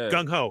Ho. Yeah.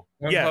 Gung Ho.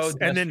 Gung Yes. Ho,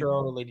 And then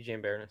Lady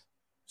Jane Baroness.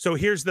 So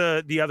here's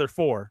the other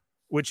 4,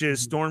 which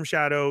is Storm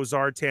Shadow,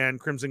 Zartan,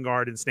 Crimson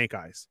Guard, and Snake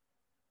Eyes.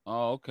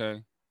 Oh,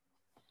 okay.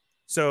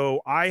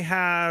 So I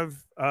have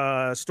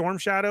Storm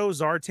Shadow,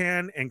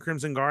 Zartan, and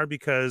Crimson Guard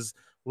because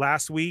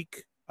last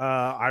week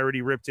I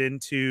already ripped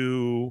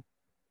into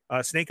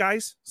Snake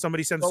Eyes.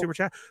 Somebody sent a super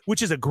chat,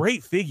 which is a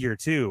great figure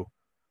too.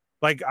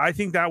 Like I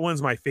think that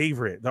one's my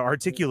favorite. The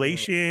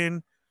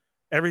articulation,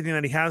 everything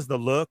that he has, the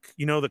look,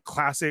 you know, the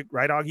classic,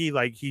 right, Augie?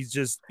 Like he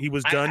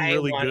was done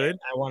really good.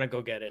 I want to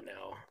go get it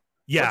now.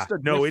 Yeah, what's the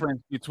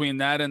difference between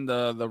that and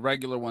the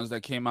regular ones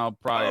that came out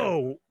prior?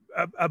 Oh,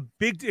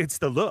 it's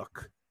the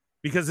look.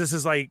 Because this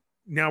is like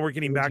now we're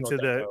getting back to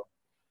there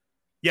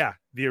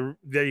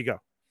you go.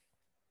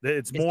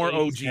 It's more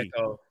OG.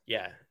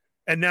 Yeah.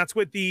 And that's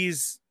what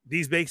these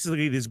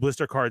basically these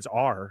blister cards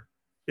are,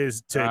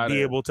 is to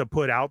be able to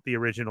put out the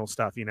original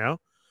stuff, you know.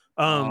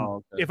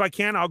 If I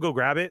can, I'll go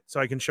grab it so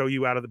I can show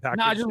you out of the package.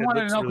 No, I just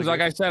wanted to know because, like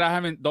I said,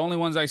 the only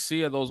ones I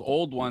see are those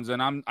old ones, and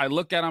I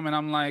look at them and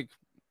I'm like,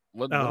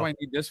 what do I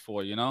need this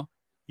for, you know?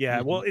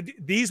 Yeah, well,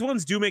 these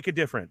ones do make a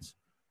difference.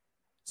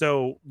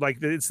 So like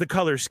it's the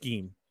color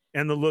scheme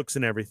and the looks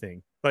and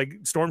everything. Like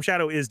Storm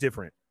Shadow is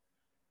different.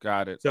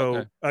 Got it.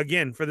 So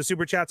again, for the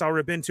super chats, I'll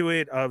rip into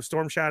it of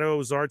Storm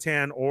Shadow,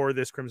 Zartan, or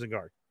this Crimson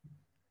Guard.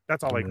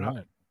 That's all I got.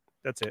 Right.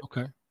 That's it.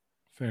 Okay,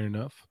 fair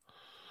enough.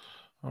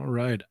 All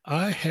right,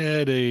 I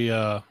had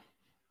a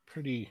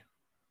pretty.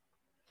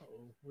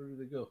 Where did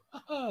they go?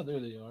 There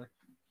they are.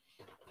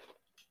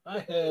 I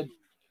had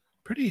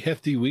pretty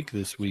hefty week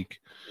this week.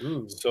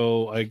 Ooh.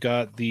 So I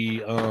got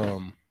the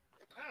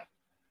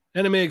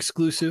anime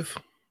exclusive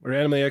or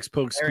Anime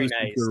Expo exclusive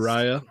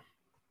Uriah.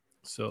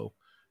 So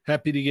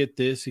happy to get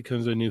this. He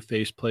comes with new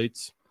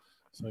faceplates.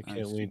 So I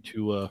can't wait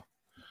to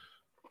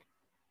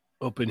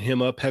open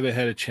him up. Haven't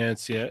had a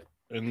chance yet.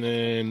 And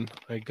then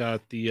I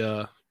got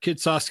the Kid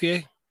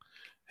Sasuke.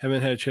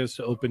 Haven't had a chance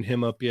to open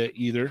him up yet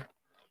either.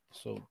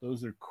 So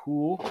those are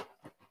cool.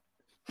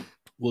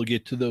 We'll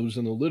get to those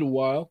in a little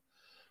while.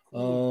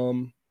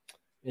 And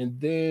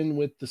then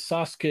with the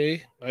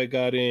Sasuke, I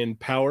got in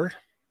Power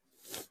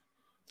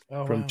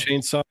from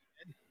Chainsaw.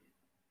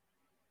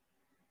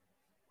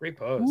 Great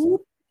pose.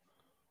 Whoop.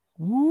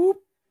 Whoop.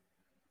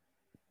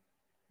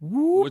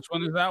 Whoop. Which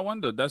one is that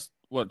one? That's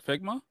what,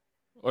 Figma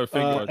or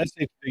Figure I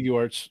say Figure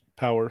Arts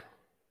Power.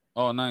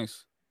 Oh,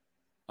 nice.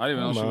 I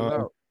didn't even know she was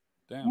out.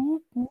 Damn.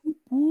 Whoop, whoop,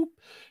 whoop.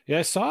 Yeah,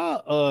 I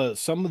saw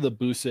some of the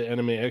booths at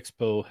Anime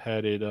Expo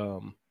had it.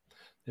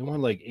 They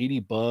wanted like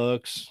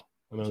 $80,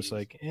 and I was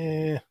like,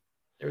 eh.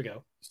 There we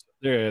go.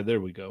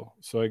 There we go.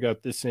 So I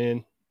got this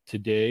in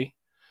today.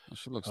 Oh,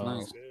 she looks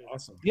nice.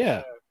 Awesome.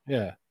 Yeah.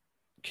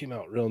 Came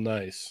out real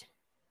nice.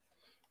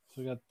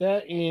 So I got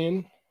that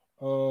in.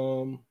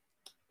 And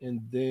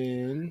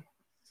then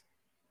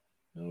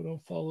no,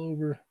 don't fall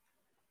over.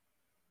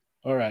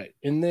 All right.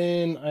 And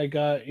then I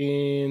got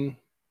in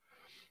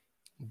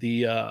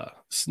the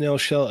Snail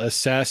Shell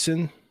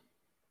Assassin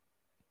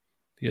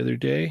the other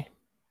day.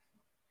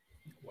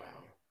 Wow.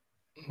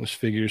 This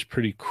figure is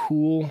pretty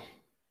cool.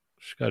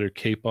 She's got her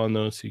cape on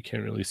though, so you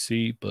can't really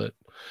see, but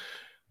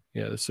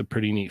yeah, that's a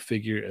pretty neat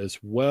figure as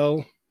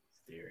well.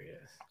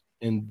 Serious.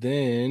 And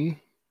then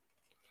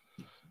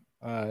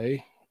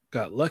I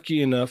got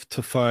lucky enough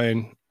to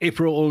find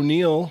April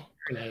O'Neil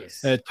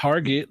at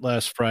Target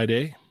last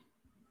Friday.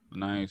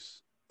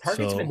 Nice.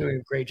 Target's been doing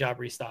a great job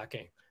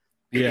restocking.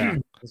 Yeah.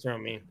 That's what I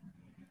mean.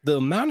 The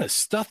amount of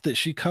stuff that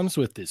she comes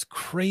with is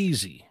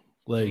crazy.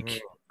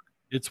 Like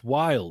it's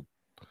wild.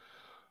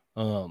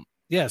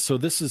 Yeah, so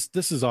this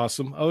is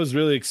awesome. I was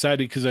really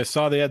excited because I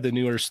saw they had the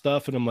newer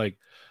stuff, and I'm like,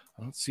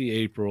 I don't see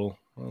April.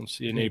 I don't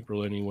see an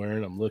April anywhere,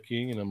 and I'm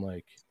looking, and I'm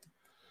like,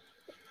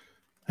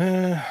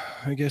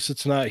 I guess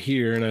it's not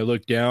here. And I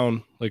looked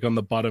down, like on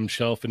the bottom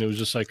shelf, and it was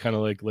just like kind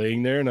of like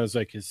laying there, and I was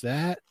like, is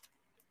that?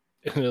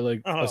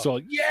 And I saw,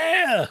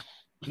 yeah,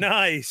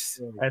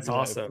 nice. That's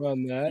awesome.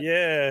 On that.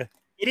 Yeah,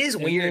 it is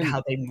weird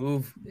how they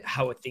move,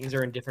 how things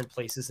are in different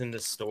places in the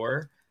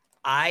store.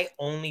 I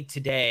only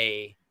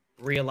today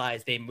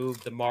realized they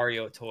moved the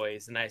Mario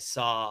toys, and I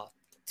saw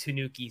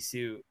Tanuki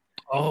suit.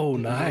 Oh,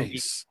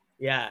 nice.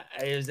 Yeah,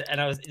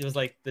 it was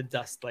like the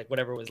dust, like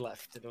whatever was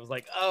left, and it was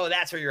like, oh,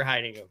 that's where you're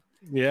hiding them.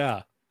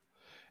 Yeah,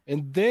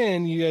 and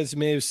then you guys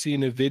may have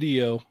seen a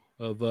video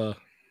of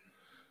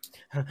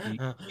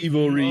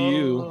Evil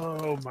Ryu.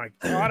 Oh my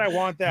god, I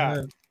want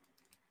that.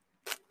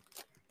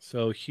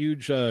 So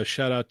huge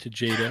shout out to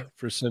Jada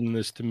for sending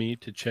this to me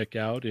to check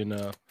out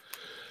and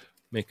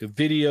make a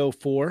video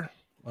for.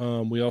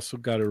 We also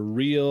got a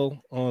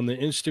reel on the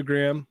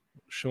Instagram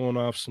showing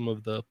off some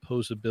of the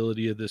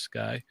posability of this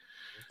guy.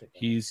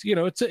 He's,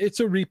 it's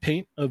a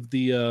repaint of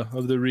the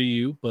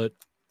Ryu, but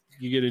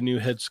you get a new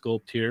head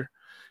sculpt here.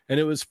 And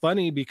it was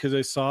funny because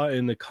I saw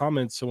in the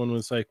comments someone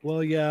was like,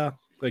 well, yeah,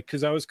 like,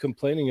 because I was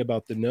complaining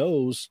about the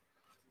nose,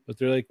 but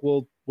they're like,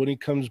 well, when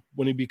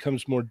he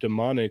becomes more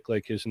demonic,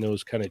 like his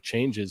nose kind of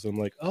changes. I'm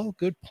like, oh,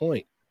 good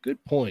point.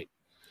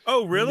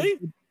 Oh, really?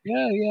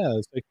 Yeah.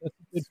 It's like, that's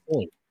a good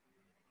point.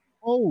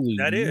 Holy,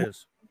 that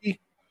is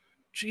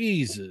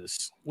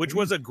Jesus. Which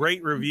was a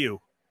great review.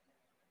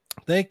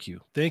 Thank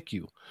you.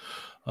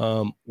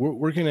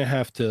 We're gonna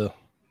have to,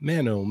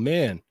 man, oh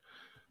man.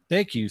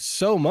 Thank you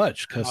so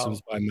much,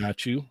 Customs by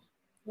Matthew.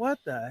 What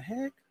the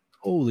heck?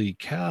 Holy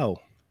cow.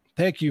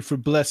 Thank you for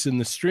blessing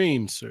the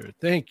stream, sir.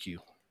 Thank you.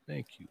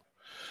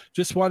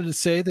 Just wanted to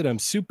say that I'm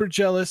super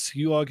jealous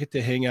you all get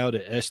to hang out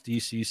at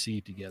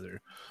SDCC together.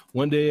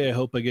 One day, I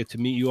hope I get to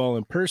meet you all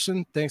in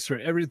person. Thanks for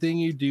everything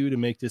you do to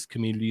make this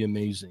community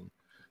amazing.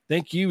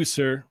 Thank you,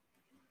 sir.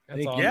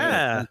 That's awesome.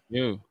 Yeah. Thank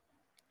you.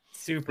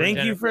 Super. Thank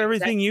you for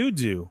everything you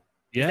do.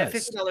 Yes.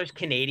 Is that $50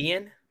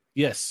 Canadian?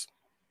 Yes.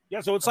 Yeah,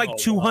 so it's like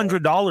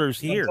 $200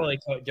 here. I'm totally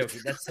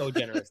joking. That's so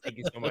generous. Thank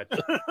you so much.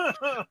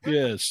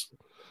 Yes.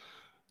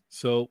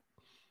 So,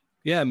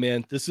 yeah,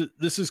 man, this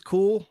is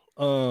cool.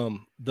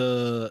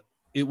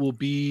 It will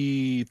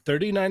be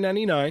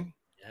 $39.99,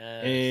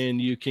 and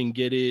you can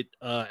get it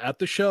at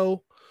the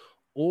show,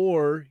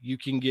 or you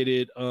can get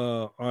it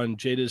on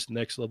Jada's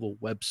Next Level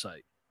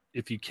website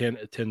if you can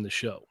attend the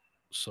show.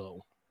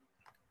 So,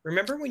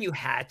 remember when you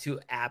had to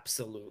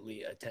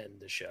absolutely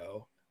attend the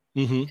show?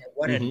 Mm-hmm.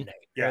 What a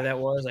nightmare that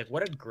was! Like,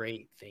 what a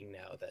great thing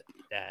now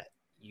that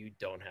you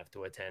don't have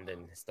to attend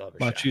and still have a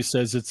Machu shot.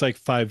 says it's like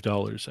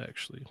 $5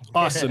 actually.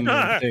 Awesome,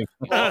 man.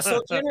 Also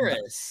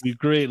generous. We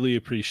greatly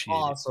appreciate it.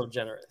 Also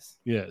generous.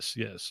 Yes,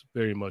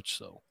 very much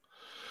so.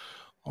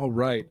 All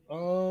right.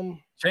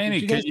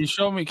 Cheney, can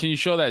you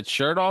show that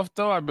shirt off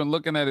though? I've been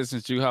looking at it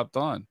since you hopped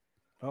on.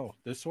 Oh,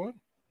 this one?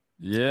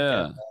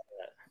 Yeah.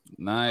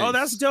 Nice. Oh,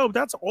 that's dope.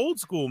 That's old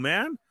school,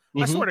 man.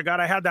 I swear to God,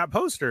 I had that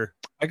poster.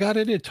 I got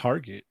it at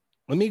Target.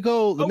 Let me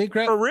grab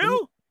for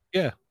real?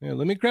 Yeah.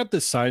 Let me grab the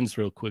signs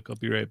real quick. I'll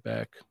be right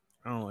back.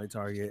 I don't like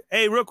Target.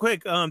 Hey, real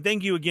quick.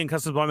 Thank you again,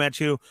 Customs by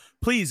Matthew.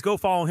 Please go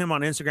follow him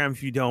on Instagram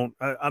if you don't.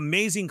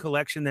 Amazing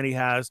collection that he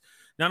has.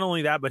 Not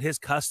only that, but his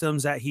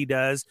customs that he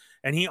does.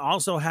 And he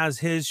also has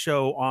his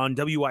show on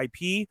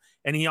WIP.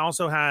 And he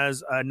also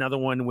has another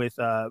one with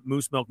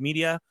Moose Milk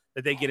Media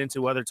that they get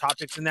into other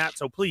topics in that.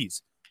 So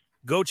please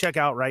go check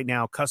out right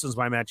now, Customs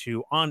by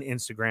Matthew on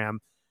Instagram.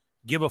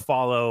 Give a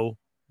follow,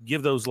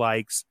 give those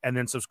likes, and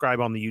then subscribe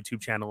on the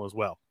YouTube channel as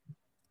well.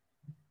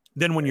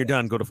 Then when you're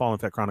done, go to Fallen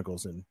Fett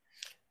Chronicles and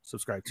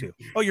subscribe too.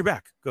 Oh, you're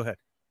back. Go ahead.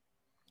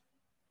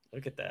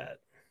 Look at that.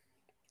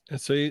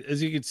 And so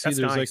as you can see,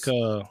 there's nice.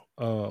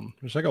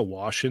 Like a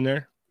wash in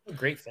there.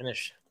 Great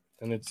finish.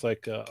 And it's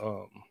like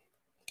a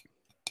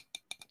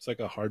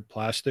hard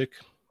plastic.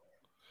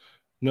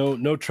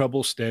 No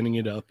trouble standing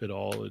it up at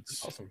all.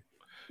 It's awesome.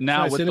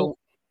 Now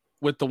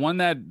with the one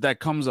that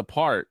comes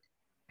apart,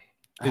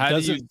 it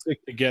doesn't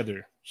stick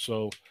together.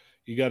 So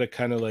you got to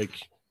kind of like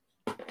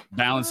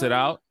balance it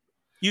out.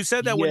 You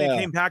said that when it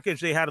came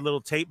packaged, they had a little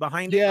tape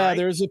behind it. Yeah, right?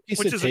 there's a piece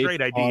of tape. Which is a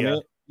great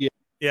idea.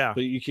 Yeah.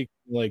 But you could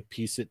like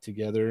piece it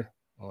together.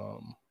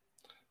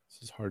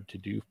 This is hard to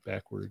do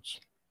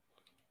backwards.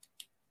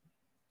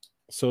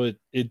 So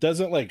it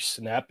doesn't like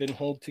snap and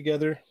hold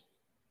together.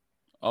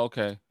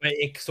 Okay. But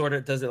it sort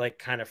of does it like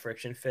kind of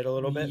friction fit a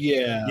little bit.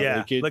 Yeah.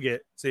 Like look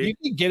at see. You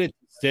can get it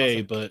to stay,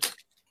 awesome. But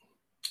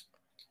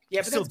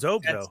yeah, but still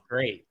dope that's though.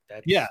 Great.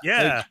 Yeah.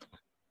 Like,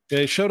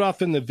 they showed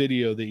off in the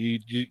video that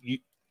you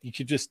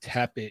could just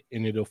tap it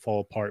and it'll fall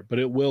apart, but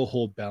it will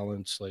hold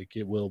balance. Like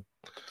it will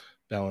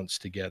balance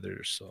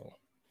together. So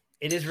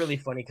it is really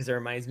funny because it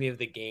reminds me of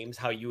the games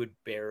how you would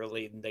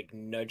barely like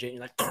nudge it. And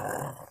you're like,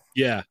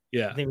 yeah.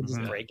 They would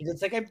just break it.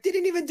 It's like I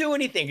didn't even do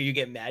anything. Or you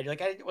get mad. You're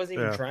like I wasn't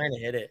even trying to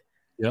hit it.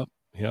 Yep.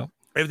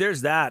 If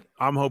there's that,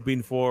 I'm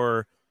hoping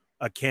for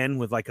a Ken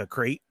with like a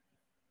crate.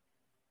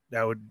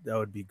 That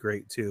would be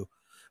great too.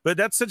 But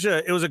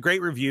it was a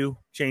great review,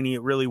 Cheney.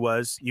 It really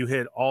was. You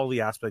hit all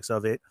the aspects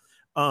of it.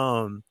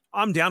 I'm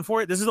down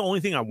for it. This is the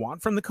only thing I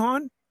want from the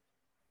con.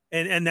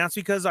 And that's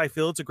because I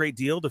feel it's a great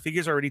deal. The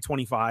figure's already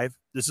 25.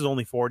 This is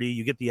only 40.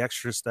 You get the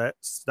extra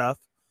stuff,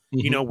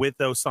 with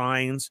those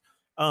signs,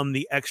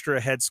 the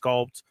extra head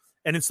sculpt.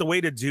 And it's the way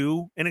to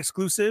do an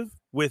exclusive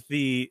with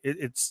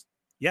it's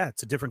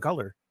a different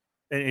color.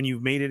 And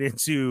you've made it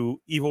into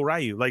Evil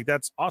Ryu. Like,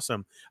 that's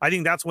awesome. I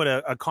think that's what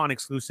a con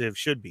exclusive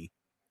should be.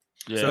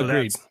 Yeah,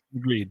 so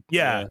agreed.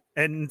 Yeah.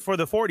 And for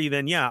the 40,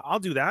 then I'll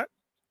do that.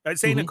 I'd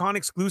say a con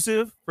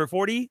exclusive for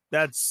 40,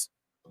 that's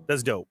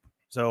dope.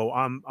 So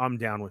I'm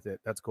down with it.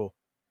 That's cool.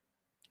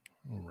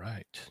 All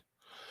right.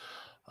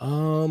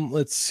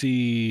 Let's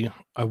see.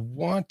 I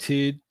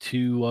wanted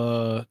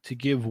to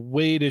give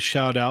Wade a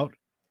shout out.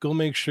 Go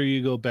make sure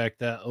you go back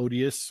that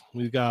Odious.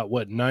 We've got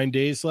 9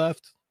 days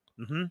left.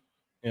 Mm-hmm.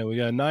 Yeah, we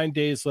got 9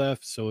 days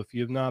left. So if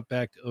you have not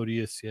backed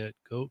Odious yet,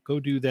 go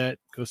do that.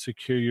 Go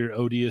secure your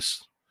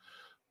Odious.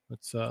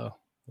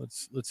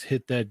 Let's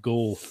hit that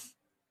goal.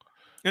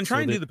 And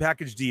try and do the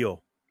package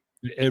deal.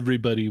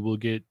 Everybody will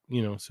get,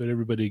 so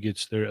everybody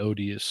gets their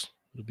Odious.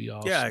 It'll be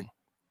awesome. Yeah.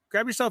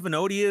 Grab yourself an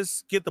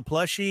Odious, get the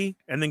plushie,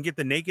 and then get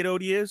the naked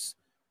Odious,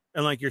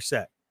 and like you're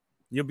set.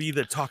 You'll be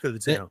the talk of the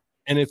town.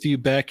 And if you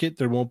back it,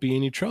 there won't be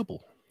any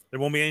trouble. There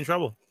won't be any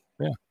trouble.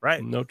 Yeah.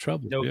 Right. No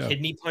trouble. No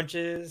kidney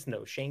punches,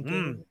 no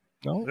shanking.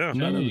 No, Yeah.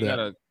 none of You that. got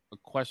a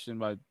question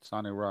by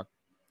Sonic Rock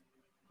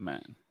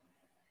Man.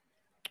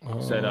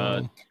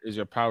 Said, is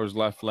your Power's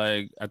left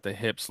leg at the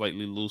hip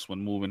slightly loose when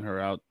moving her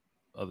out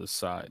other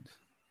side?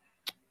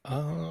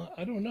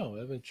 I don't know. I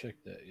haven't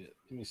checked that yet.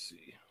 Let me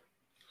see.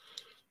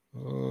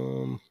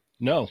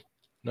 No,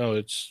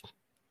 it's.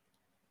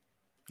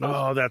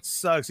 Oh, that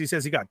sucks. He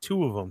says he got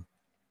 2 of them.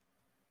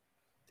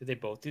 Did they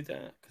both do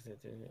that?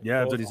 Yeah,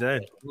 that's what he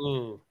said.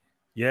 Ooh.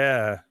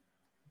 Yeah.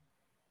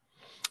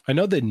 I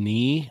know the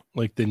knee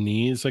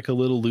is like a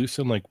little loose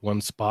in like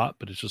one spot,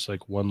 but it's just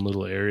like one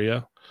little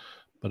area.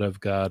 But I've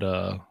got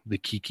the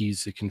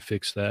Kikis that can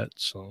fix that.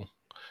 So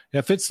yeah,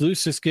 if it's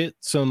loose, just get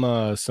some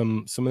of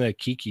that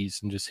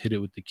Kikis and just hit it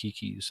with the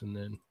Kikis, and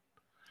then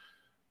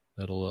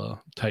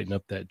that'll tighten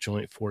up that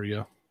joint for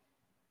you.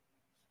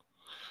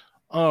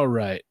 All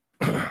right.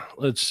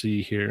 Let's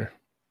see here.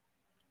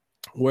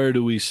 Where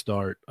do we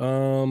start?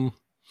 Yeah,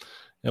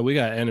 we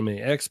got Anime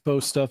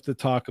Expo stuff to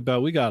talk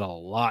about. We got a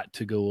lot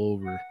to go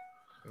over.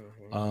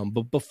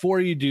 But before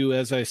you do,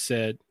 as I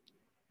said,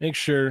 make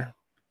sure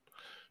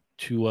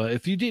to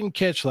if you didn't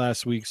catch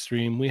last week's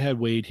stream, we had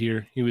Wade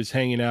here. He was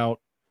hanging out.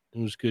 It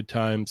was good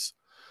times,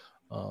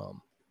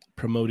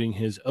 promoting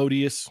his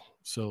Odious.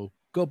 So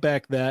go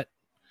back that,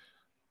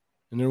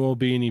 and there won't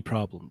be any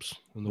problems.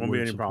 Won't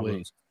be any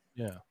problems.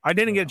 Wade. Yeah, I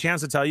didn't get a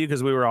chance to tell you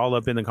because we were all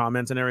up in the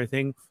comments and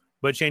everything.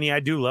 But Cheney, I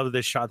do love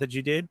this shot that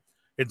you did.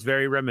 It's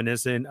very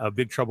reminiscent of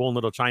Big Trouble in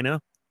Little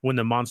China when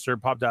the monster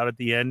popped out at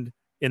the end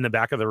in the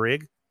back of the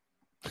rig.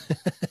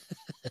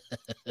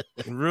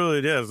 It really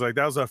is. Like,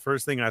 that was the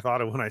first thing I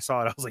thought of when I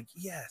saw it. I was like,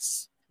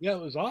 yes. Yeah,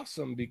 it was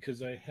awesome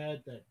because I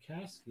had that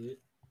casket.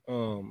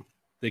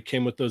 They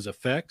came with those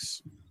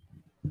effects.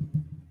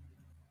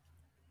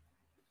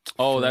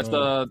 Oh, that's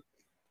the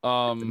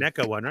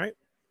NECA one, right?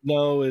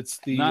 No, it's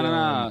the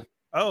no.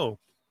 Oh,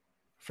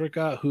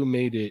 forgot who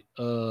made it.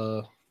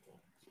 I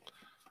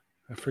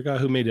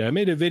forgot who made it. I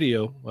made a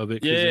video of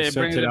it. Yeah, it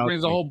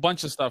brings a whole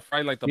bunch of stuff,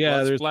 right? Like the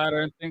blood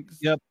splatter and things.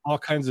 Yep, all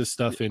kinds of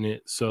stuff in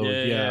it. So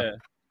yeah.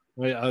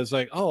 I was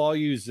like, oh, I'll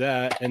use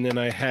that. And then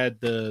I had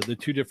the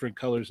 2 different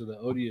colors of the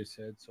Odious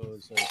head. So I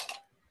was like,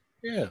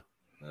 yeah,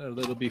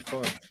 that'll be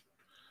fun.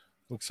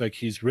 Looks like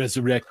he's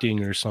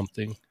resurrecting or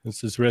something.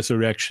 It's his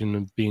resurrection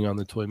of being on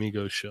the Toy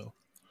Migos show.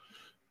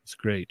 It's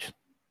great.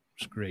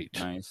 It's great.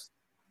 Nice.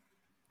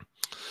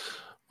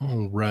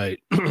 All right.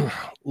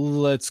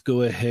 Let's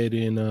go ahead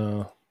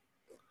and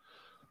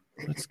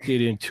let's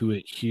get into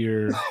it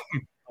here.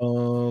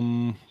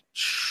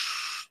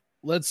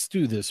 Let's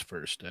do this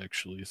first,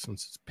 actually,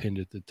 since it's pinned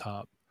at the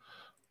top.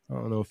 I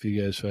don't know if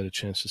you guys have had a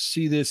chance to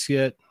see this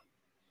yet,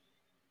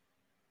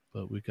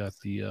 but we got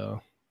the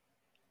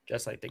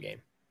just like the game,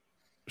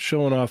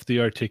 showing off the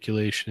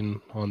articulation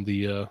on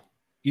the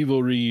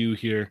Evil Ryu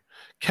here.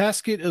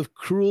 Casket of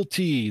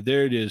Cruelty.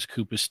 There it is,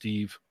 Koopa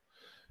Steve.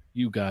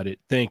 You got it.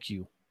 Thank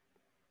you.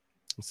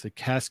 It's the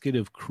Casket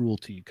of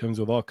Cruelty. It comes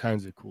with all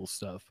kinds of cool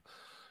stuff.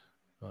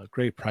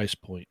 Great price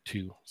point,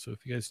 too. So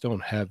if you guys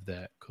don't have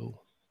that, go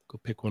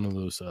pick one of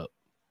those up.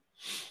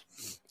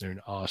 They're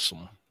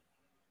awesome.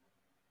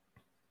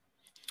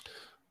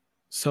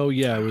 So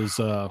yeah, it was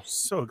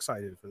so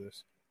excited for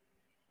this.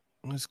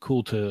 It's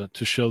cool to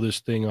show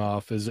this thing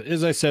off.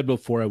 As I said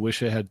before, I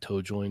wish I had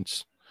toe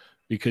joints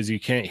because you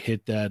can't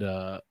hit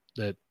that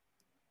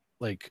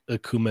like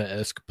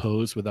Akuma-esque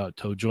pose without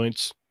toe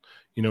joints.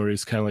 You know, where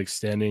he's kind of like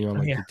standing on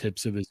the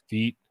tips of his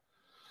feet.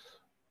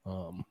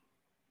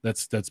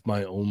 That's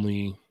my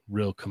only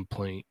real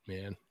complaint,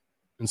 man.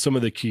 And some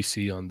of the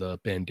Kisi on the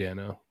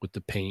bandana with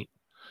the paint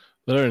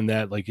But other than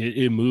that, like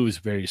it moves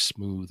very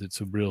smooth.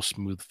 It's a real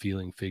smooth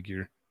feeling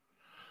figure.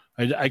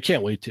 I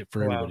can't wait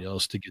for everybody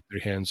else to get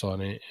their hands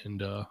on it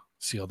and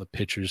see all the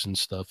pictures and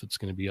stuff. It's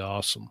going to be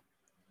awesome.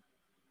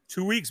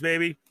 2 weeks,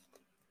 baby.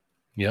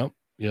 Yep.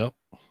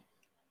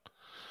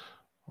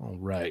 All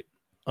right.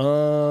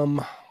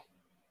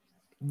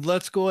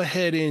 Let's go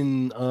ahead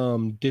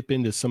and dip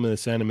into some of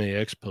this Anime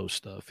Expo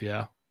stuff.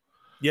 Yeah.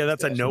 Yeah,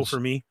 that's a no for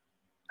me.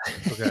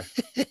 Okay.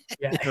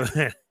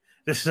 Yeah.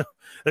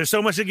 There's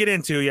so much to get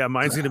into. Yeah,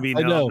 mine's going to be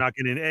no. I'm not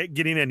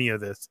getting any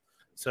of this.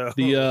 So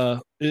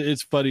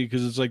it's funny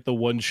because it's like the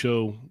one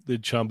show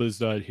that Chamba's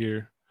not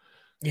here.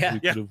 Yeah. We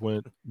could have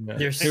went. Yeah.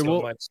 There's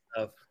so much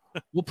stuff.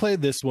 We'll play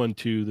this one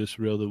too. This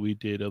reel that we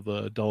did of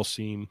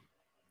Dulcine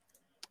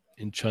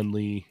and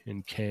Chun-Li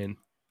and Ken.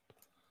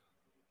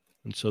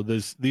 And so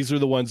these are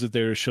the ones that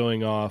they're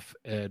showing off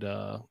at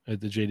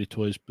the Jaded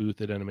Toys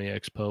booth at Anime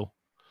Expo.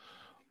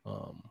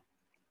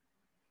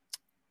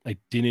 I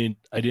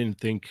didn't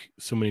think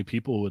so many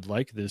people would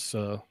like this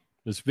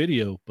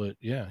video, but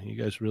yeah, you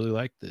guys really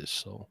like this,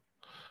 so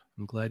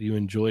I'm glad you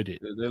enjoyed it.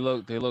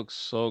 They look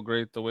so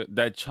great. The way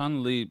that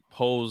Chun-Li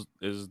pose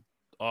is,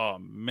 oh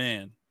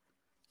man.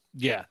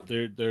 Yeah,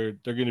 they're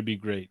gonna be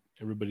great.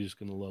 Everybody's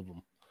gonna love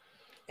them.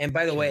 And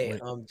by the way,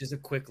 just a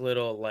quick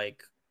little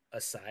like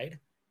aside.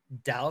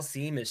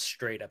 Dalsim is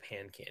straight up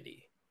hand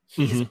candy.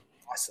 He's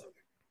awesome.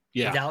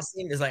 Yeah.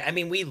 Dalsim is like, I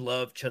mean, we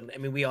love Chun. I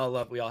mean, we all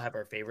have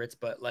our favorites,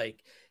 but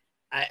like,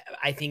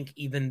 I think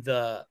even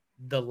the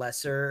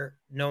lesser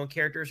known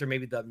characters, or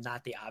maybe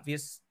not the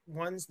obvious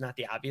ones, not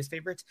the obvious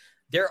favorites,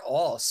 they're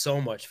all so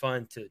much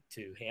fun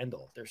to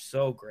handle. They're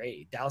so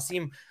great.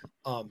 Dalsim,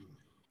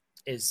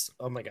 is,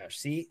 oh my gosh,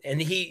 see, and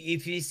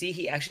if you see,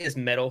 he actually has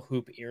metal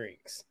hoop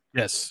earrings.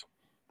 Yes.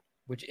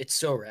 Which it's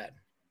so rad.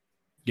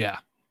 Yeah.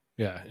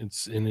 Yeah,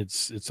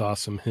 it's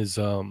awesome. His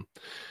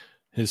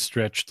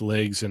stretched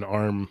legs and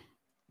arm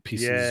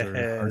pieces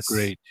are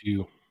great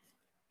too.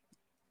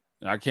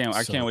 I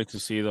can't wait to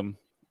see them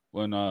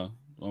when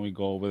we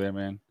go over there,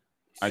 man.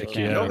 I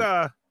can't.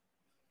 Yoga.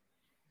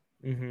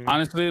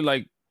 Honestly,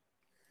 like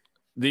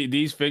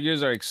these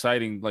figures are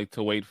exciting, like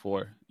to wait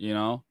for, you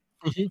know.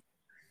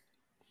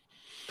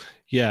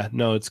 Yeah,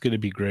 no, it's gonna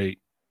be great.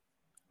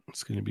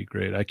 It's gonna be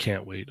great. I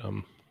can't wait.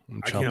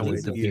 I can't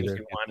wait to get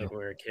it. When we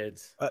were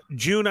kids.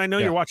 June, I know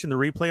you're watching the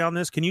replay on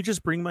this. Can you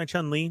just bring my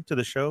Chun-Li to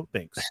the show?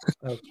 Thanks.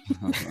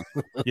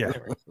 Yeah.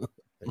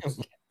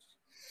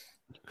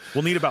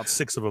 We'll need about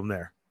 6 of them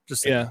there.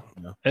 Just you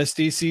know.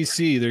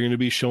 SDCC, they're going to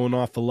be showing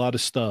off a lot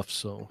of stuff,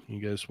 so you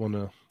guys want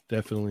to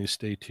definitely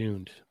stay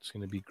tuned. It's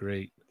going to be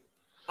great.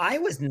 I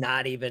was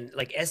not even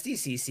like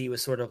SDCC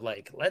was sort of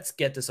like, let's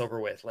get this over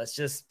with. Let's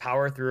just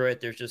power through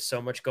it. There's just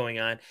so much going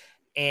on.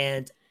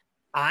 And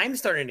I'm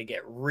starting to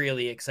get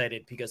really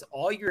excited because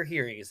all you're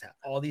hearing is that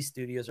all these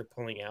studios are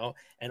pulling out,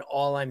 and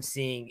all I'm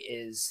seeing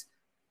is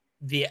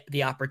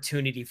the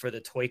opportunity for the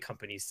toy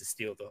companies to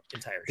steal the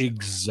entire show.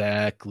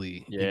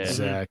 Exactly. Yeah.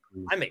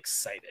 Exactly. I'm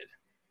excited.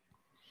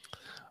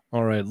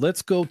 All right,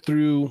 let's go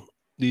through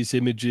these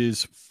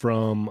images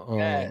from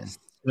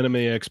Anime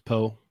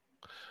Expo.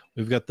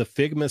 We've got the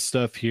Figma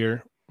stuff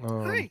here.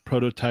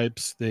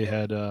 Prototypes. They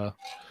had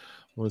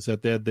what was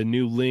that? They had the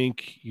new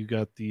Link. You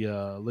got the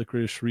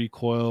Licorice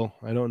Recoil.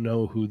 I don't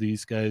know who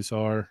these guys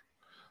are.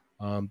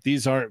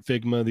 These aren't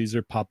Figma. These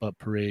are Pop-Up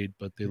Parade,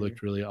 but they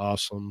looked really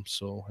awesome.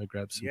 So I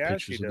grabbed some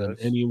pictures of them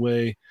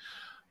anyway.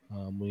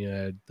 We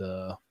had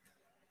the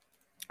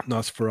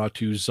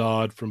Nosferatu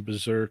Zod from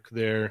Berserk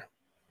there.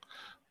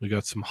 We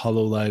got some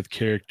HoloLive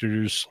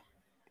characters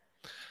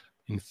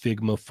in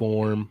Figma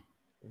form.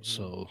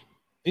 So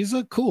these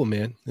look cool,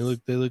 man. They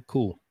look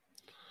cool.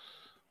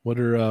 What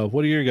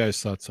are your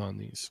guys' thoughts on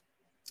these?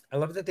 I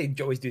love that they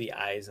always do the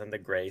eyes on the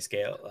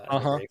grayscale.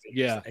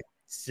 Yeah.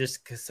 It's just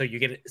so you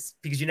get it,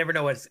 because you never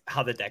know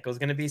how the deco is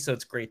going to be. So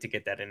it's great to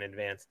get that in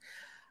advance.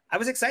 I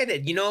was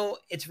excited. You know,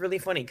 it's really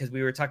funny because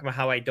we were talking about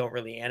how I don't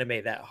really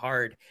animate that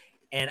hard.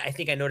 And I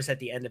think I noticed at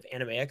the end of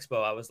Anime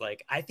Expo, I was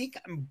like, I think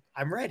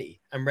I'm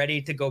ready. I'm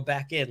ready to go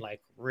back in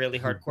like really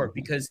hardcore,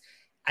 because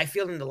I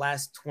feel in the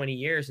last 20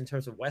 years in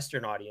terms of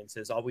Western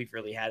audiences, all we've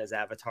really had is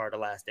Avatar, The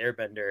Last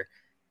Airbender,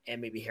 and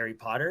maybe Harry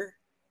Potter,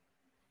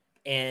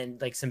 and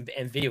like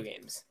and video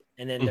games.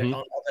 And then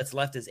all that's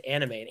left is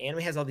anime. And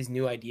anime has all these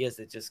new ideas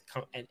that just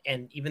come,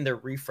 and even their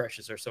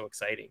refreshes are so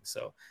exciting.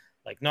 So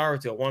like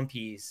Naruto, One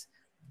Piece,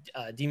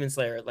 Demon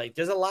Slayer, like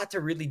there's a lot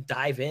to really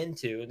dive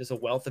into. And there's a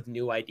wealth of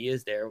new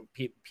ideas there.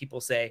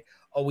 People say,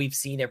 oh, we've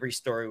seen every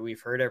story.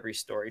 We've heard every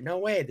story. No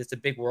way. There's a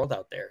big world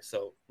out there.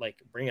 So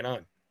like, bring it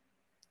on.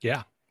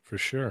 Yeah, for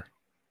sure.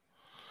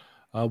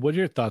 What are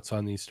your thoughts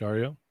on these,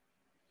 Dario?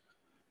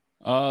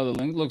 The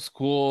Link looks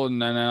cool,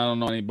 and then I don't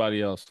know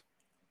anybody else.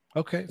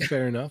 Okay,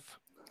 fair enough.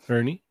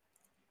 Ernie?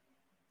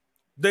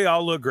 They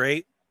all look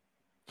great.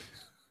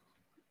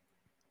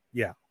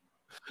 Yeah.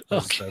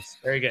 That's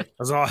very good.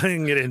 That's all I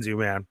can get into,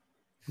 man.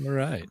 All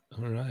right.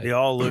 They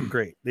all look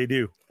great. They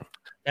do.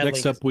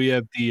 Next up, we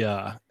have the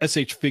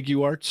SH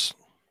Figuarts.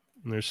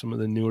 And there's some of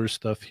the newer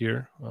stuff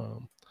here. I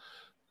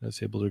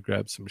was able to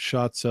grab some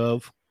shots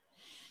of.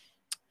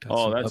 Got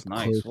Oh, some that's up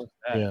nice. close- What's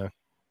that? Yeah,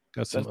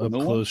 got some That's the up new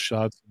one? close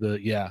shots.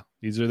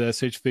 These are the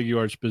SH Figure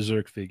Arts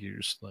Berserk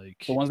figures.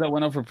 Like, The ones that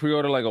went up for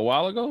pre-order like a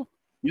while ago?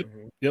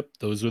 yep,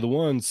 those are the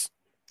ones.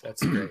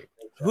 That's great.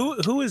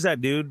 Who is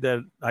that dude that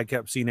I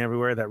kept seeing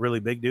everywhere? That really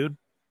big dude?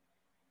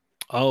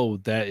 Oh,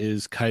 that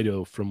is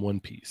Kaido from One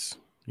Piece.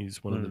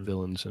 He's one of the Hmm.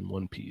 villains in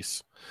One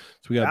Piece.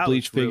 So we got That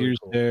Bleach looks really figures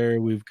cool.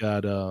 there. We've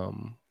got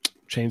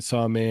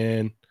Chainsaw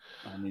Man,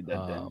 I need that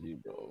Um,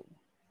 Denji, bro.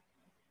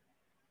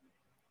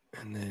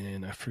 and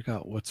then I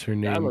forgot what's her That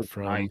name looks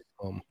from. nice.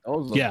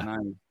 Those look yeah,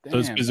 nice.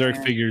 those Damn, Berserk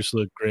man. figures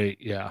look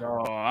great. Yeah.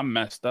 Oh, I'm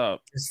messed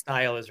up. His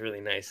style is really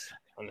nice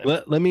on them.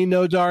 Let me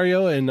know,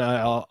 Dario, and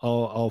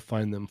I'll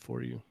find them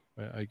for you.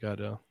 I got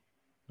a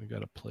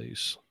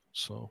place,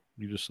 so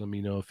you just let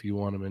me know if you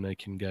want them, and I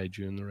can guide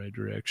you in the right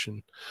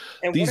direction.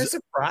 And These- what a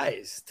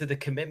surprise to the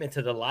commitment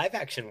to the live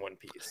action One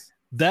Piece.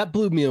 That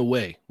blew me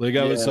away. Like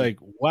I was Yeah. like,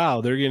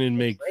 wow, they're gonna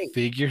make great.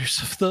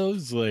 figures of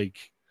those.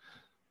 Like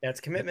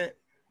That's commitment.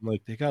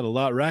 they got a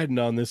lot riding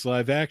on this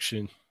live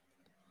action.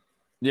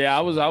 Yeah,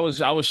 I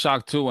was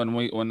shocked too when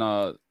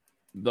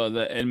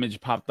the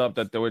image popped up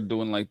that they were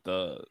doing like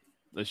the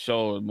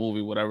show or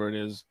movie, whatever it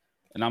is.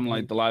 And I'm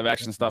like the live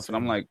action stuff, and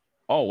I'm like,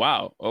 oh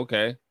wow,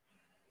 okay.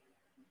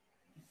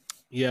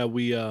 Yeah,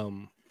 we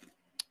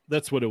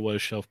that's what it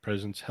was. Shelf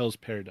presence, Hell's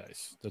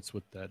Paradise. That's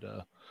what that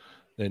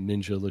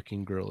ninja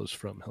looking girl is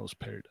from. Hell's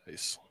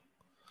Paradise.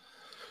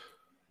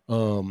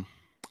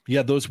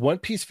 Yeah, those One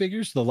Piece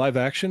figures, the live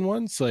action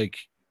ones, like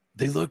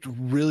they looked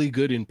really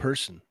good in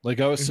person. Like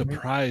I was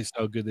surprised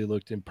how good they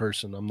looked in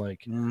person. I'm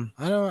like,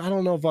 I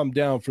don't know if I'm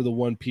down for the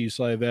One Piece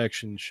live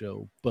action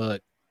show,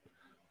 but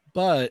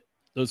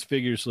those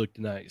figures looked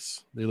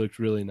nice. They looked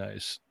really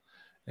nice.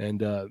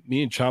 And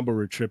me and Chamba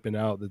were tripping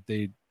out that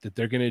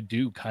they're gonna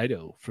do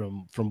Kaido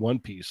from One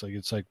Piece. Like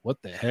it's like,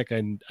 what the heck?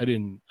 I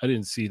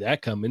didn't see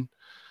that coming.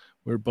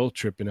 We're both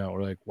tripping out.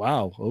 We're like,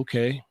 wow,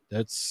 okay,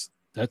 that's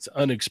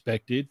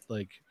unexpected.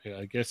 Like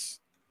I guess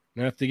I'm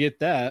gonna have to get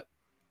that.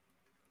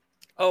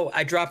 Oh,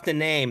 I dropped the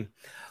name.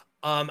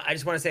 I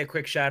just want to say a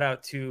quick shout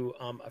out to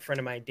a friend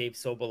of mine, Dave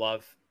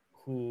Sobolov,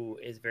 who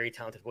is a very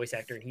talented voice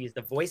actor, and he is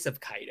the voice of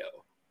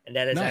Kaido. And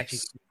that has actually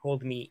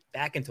pulled me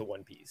back into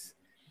One Piece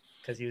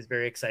because he was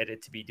very excited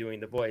to be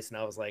doing the voice. And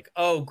I was like,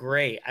 oh,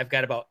 great. I've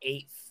got about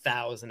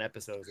 8,000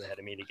 episodes ahead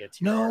of me to get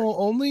to. No,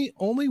 only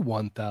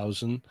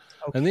 1,000.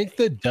 Okay. I think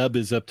the dub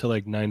is up to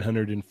like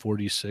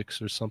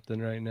 946 or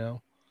something right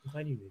now. I'm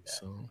glad you knew that.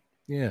 So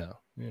yeah.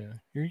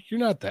 You're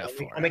not that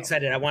far. I'm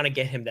excited. I want to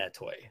get him that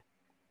toy.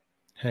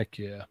 Heck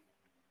yeah.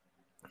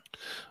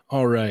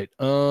 All right.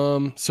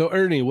 So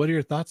Ernie, what are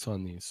your thoughts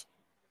on these?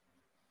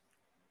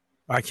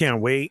 I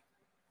can't wait.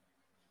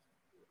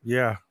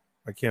 Yeah,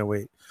 I can't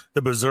wait.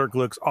 The Berserk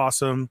looks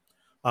awesome.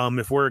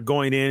 If we're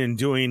going in and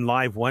doing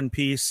live One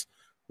Piece,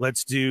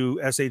 let's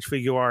do SH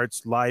Figure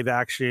Arts live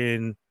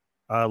action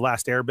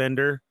Last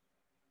Airbender,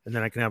 and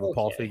then I can have a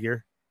Paul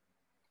figure.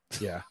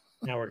 Yeah.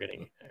 Now we're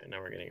getting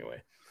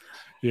away.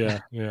 Yeah.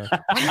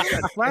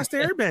 Last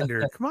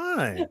Airbender. Come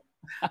on.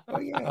 Oh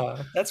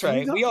yeah, that's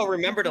right. We all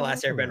remember the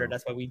Last Airbender.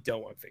 That's why we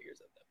don't want figures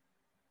of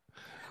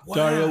them. Wow.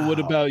 Dario, what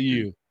about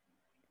you?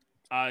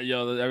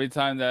 Yo, every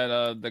time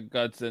that the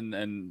Guts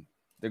and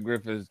the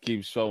Griffiths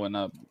keep showing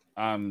up,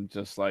 I'm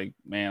just like,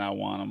 man, I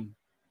want them.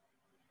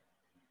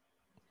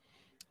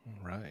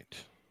 All right.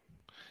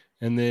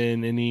 And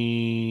then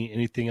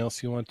anything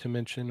else you want to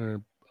mention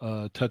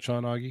or touch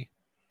on, Augie?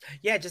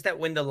 Yeah, just that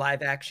when the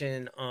live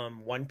action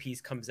One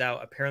Piece comes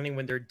out, apparently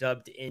when they're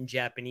dubbed in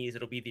Japanese,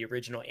 it'll be the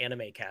original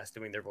anime cast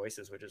doing their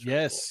voices, which is really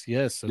cool.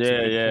 Yes. That's a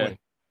good point.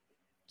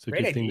 It's a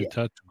Great good thing to idea.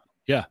 touch on.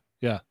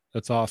 Yeah.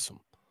 That's awesome.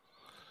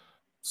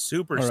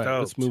 Super All stoked. right,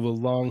 let's move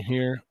along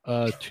here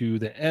to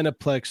the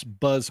Aniplex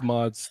Buzz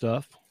Mod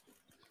stuff.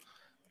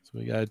 So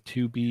we got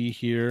 2B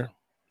here.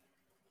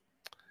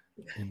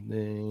 And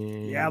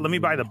then Yeah, let me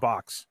buy the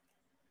box.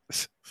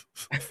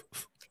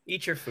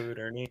 Eat your food,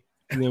 Ernie.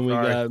 And then we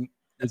Sorry. got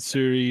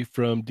Mitsuri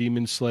from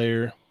Demon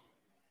Slayer.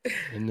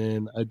 And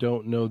then I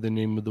don't know the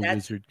name of the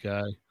wizard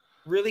guy.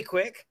 Really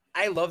quick,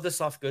 I love the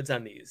soft goods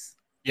on these.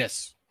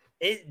 Yes.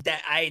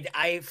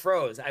 I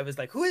froze. I was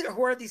like, who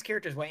are these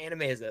characters? What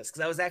anime is this?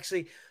 Because I was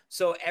actually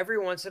so every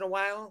once in a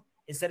while,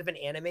 instead of an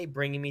anime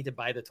bringing me to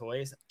buy the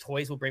toys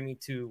will bring me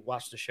to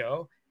watch the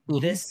show.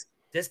 Mhm.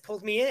 This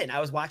pulled me in. I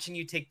was watching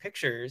you take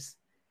pictures,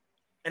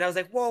 and I was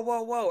like,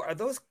 whoa, are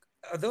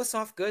those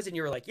soft goods? And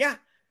you were like, yeah.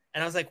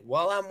 And I was like,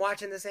 well, I'm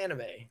watching this anime.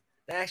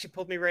 That actually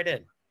pulled me right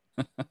in.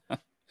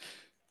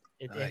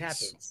 It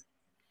happens.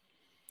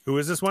 Who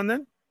is this one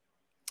then?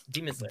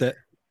 Demon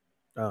Slayer.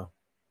 Oh.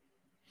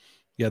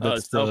 Yeah,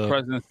 that's the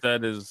president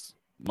said is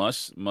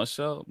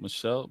Michelle.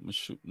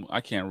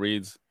 I can't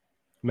read.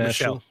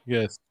 Michelle.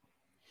 Yes.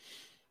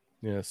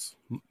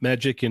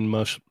 Magic and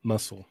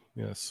muscle.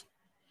 Yes.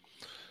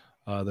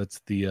 That's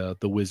the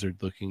wizard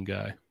looking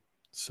guy.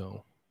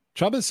 So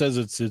Chaba says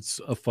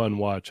it's a fun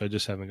watch. I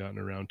just haven't gotten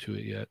around to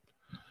it yet.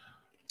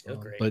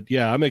 Great. But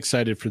yeah, I'm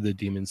excited for the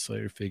Demon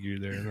Slayer figure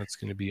there, and that's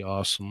going to be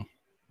awesome.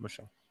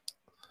 Michelle.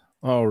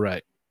 All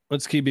right,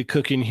 let's keep it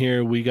cooking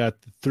here. We got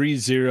the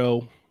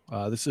 3-0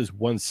 This is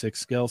 1/6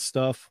 scale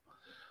stuff.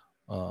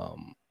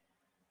 And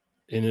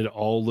it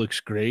all looks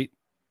great.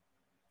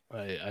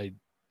 I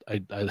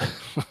I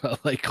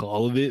like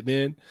all of it,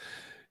 man.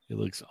 It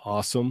looks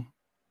awesome.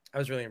 I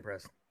was really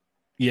impressed.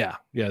 Yeah,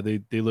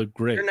 they look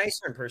great. They're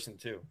nicer in person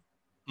too.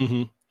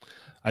 Mm-hmm.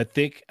 I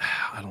think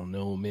I don't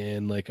know,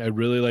 man. Like I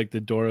really like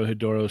the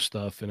Dorohedoro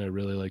stuff, and I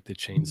really like the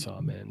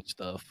Chainsaw Man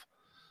stuff,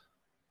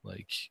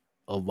 like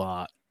a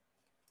lot.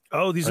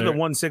 Oh, these are the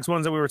 1/6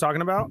 ones that we were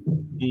talking about.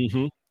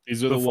 Mm-hmm.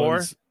 These are the Before?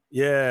 ones.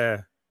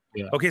 Yeah.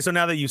 Yeah. Okay, so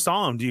now that you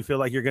saw them, do you feel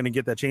like you're going to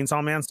get that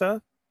Chainsaw Man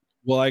stuff?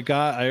 Well, I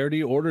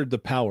already ordered the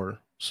power,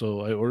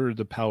 so I ordered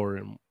the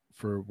power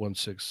for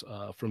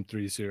 1/6 from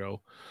 3-0.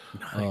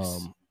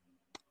 Nice.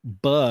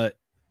 But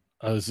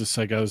I was just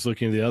like, I was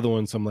looking at the other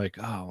ones. I'm like,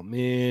 oh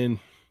man.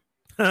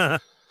 I'm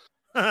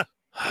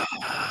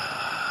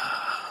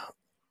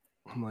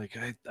like,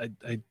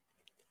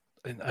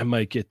 I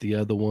might get the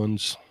other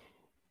ones,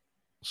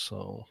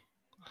 so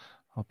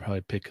I'll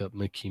probably pick up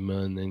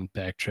Makima and then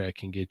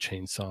backtrack and get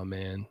Chainsaw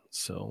Man.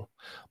 So,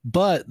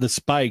 but the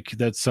Spike,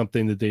 that's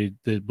something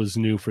that was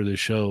new for the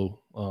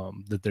show,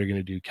 that they're going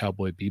to do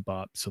Cowboy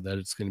Bebop, so that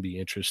it's going to be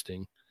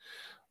interesting.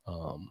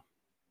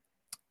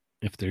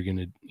 If they're going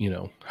to, you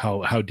know,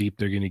 how deep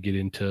they're going to get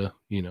into,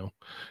 you know,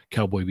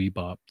 Cowboy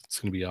Bebop, it's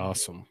going to be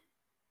awesome.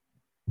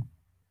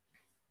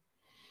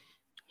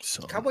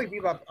 So Cowboy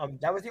Bebop,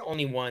 that was the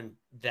only one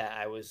that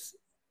I was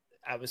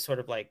sort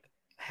of like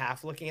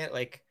half looking at,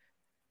 like,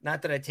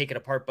 not that I take it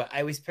apart, but I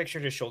always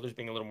pictured his shoulders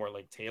being a little more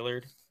like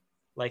tailored,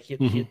 like it's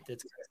kind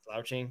of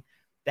slouching.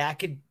 It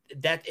could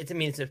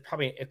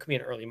be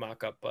an early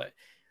mock-up, but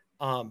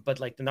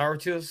like the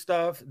Naruto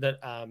stuff,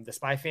 the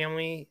Spy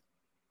Family,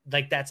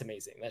 like that's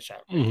amazing. That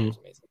shot right there is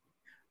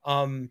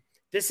amazing.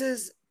 This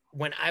is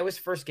when I was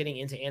first getting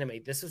into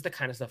anime. This was the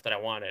kind of stuff that I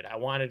wanted. I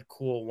wanted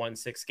cool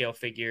 1/6 scale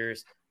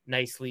figures,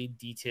 nicely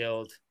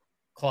detailed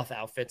cloth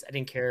outfits. I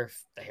didn't care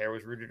if the hair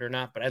was rooted or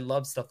not, but I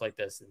loved stuff like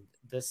this, and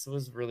this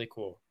was really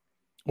cool.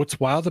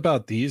 What's wild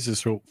about these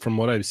is, from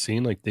what I've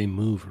seen, like they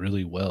move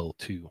really well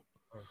too.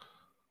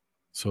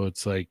 So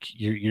it's like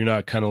you're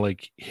not kind of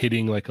like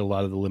hitting like a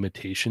lot of the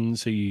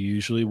limitations that you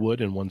usually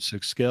would in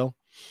 1/6 scale,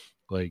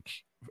 like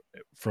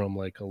from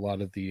like a lot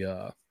of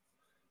the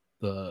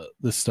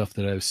stuff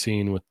that I've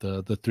seen with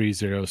the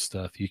 3-0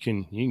 stuff. You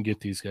can get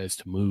these guys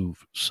to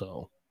move,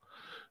 so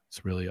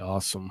it's really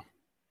awesome.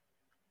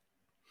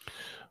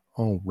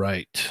 All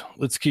right,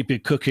 let's keep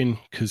it cooking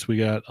because we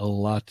got a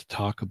lot to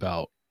talk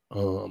about.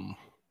 Let's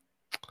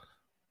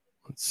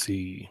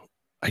see.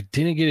 I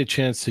didn't get a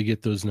chance to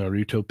get those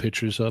Naruto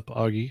pictures up,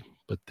 Augie,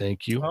 but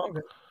thank you. Oh,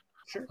 okay.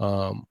 Sure.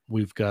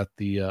 We've got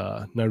the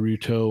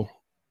Naruto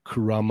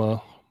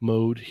Kurama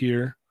mode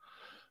here.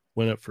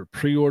 Went up for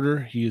pre-order.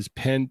 He is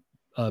P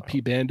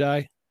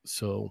Bandai,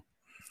 so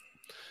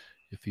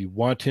if you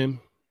want him,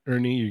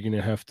 Ernie, you're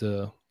gonna have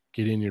to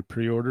get in your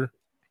pre-order.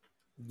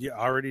 Yeah,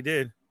 I already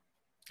did.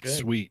 Good.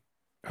 Sweet.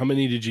 How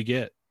many did you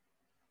get?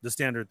 The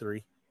standard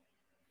 3.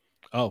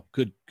 Oh,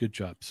 good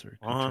job, sir.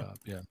 Good job.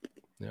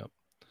 Yeah.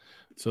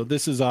 So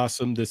this is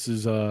awesome. This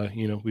is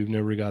you know, we've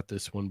never got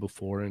this one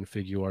before in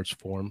Figure Arts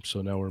form,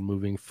 so now we're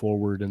moving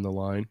forward in the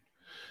line.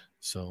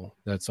 So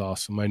that's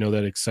awesome. I know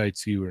that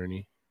excites you,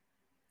 Ernie.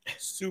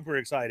 Super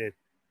excited.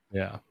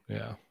 Yeah.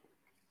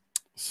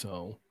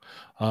 So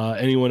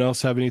anyone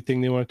else have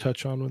anything they want to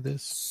touch on with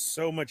this?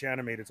 So much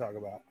anime to talk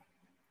about.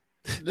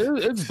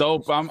 It's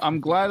dope. I'm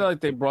glad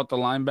like they brought the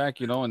line back,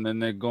 you know, and then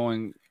they're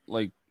going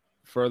like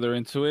further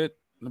into it.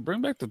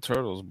 Bring back the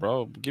turtles,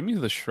 bro. Give me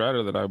the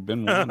shredder that I've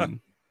been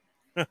wanting.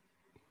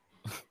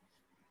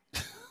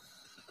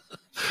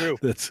 True.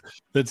 That's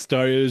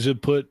Dario's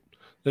input.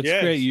 That's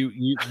Yes.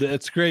 great.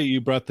 That's great.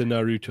 You brought the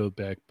Naruto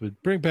back, but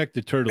bring back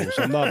the turtles.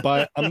 I'm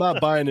not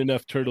buying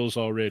enough turtles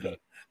already.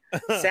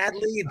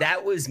 Sadly,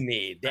 that was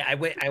me. I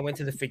went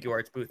to the Figure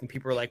Arts booth and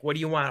people were like, "What do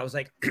you want?" I was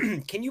like,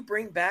 "Can you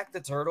bring back the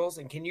turtles?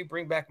 And can you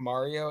bring back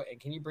Mario? And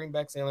can you bring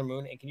back Sailor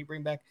Moon? And can you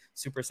bring back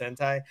Super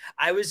Sentai?"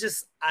 I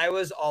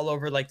was all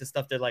over like the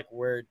stuff that like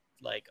we're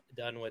like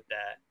done with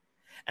that.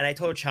 And I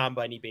told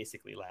Chamba, and he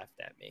basically laughed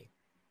at me,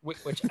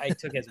 which I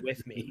took as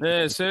with me.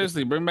 Yeah,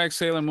 seriously, bring back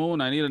Sailor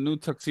Moon. I need a new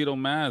tuxedo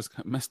mask.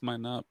 I messed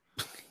mine up.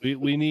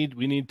 We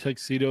need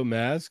tuxedo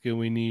mask, and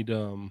we need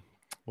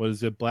what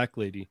is it, Black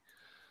Lady.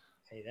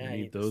 Hey, we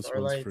need those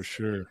ones for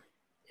sure.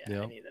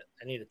 Yeah,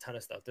 I need a ton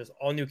of stuff. There's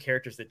all new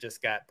characters that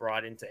just got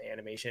brought into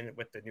animation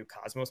with the new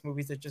Cosmos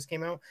movies that just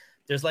came out.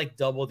 There's like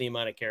double the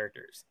amount of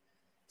characters,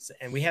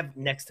 and we have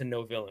next to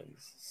no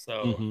villains.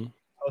 So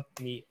hook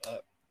me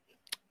up.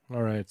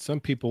 All right,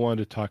 some people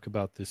wanted to talk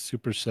about this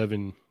Super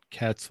 7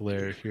 Cat's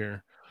Lair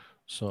here.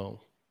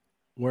 So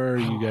where are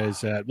you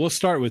guys at? We'll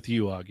start with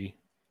you, Augie.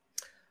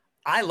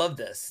 I love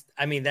this.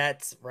 I mean,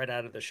 that's right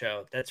out of the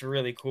show. That's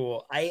really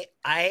cool.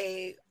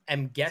 I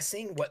am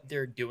guessing what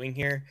they're doing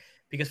here,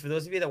 because for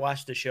those of you that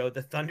watch the show,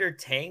 the Thunder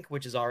tank,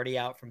 which is already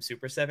out from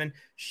Super 7,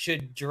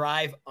 should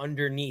drive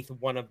underneath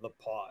one of the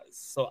paws.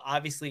 So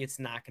obviously it's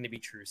not going to be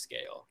true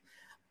scale.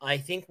 I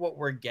think what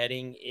we're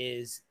getting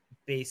is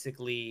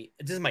basically,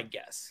 this is my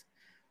guess,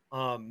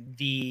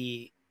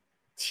 the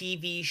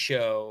TV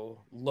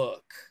show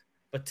look,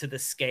 but to the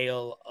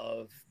scale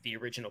of the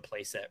original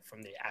playset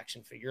from the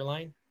action figure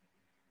line.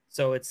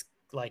 So it's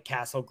like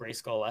Castle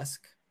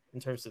Grayskull-esque in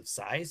terms of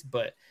size,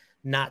 but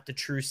not the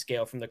true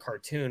scale from the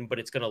cartoon, but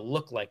it's going to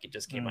look like it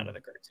just came out of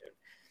the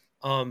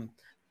cartoon.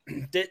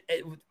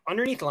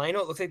 Underneath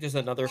Lino, it looks like there's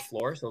another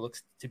floor, so it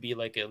looks to be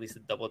like at least a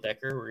double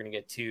decker. We're going to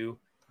get 2.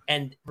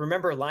 And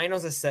remember,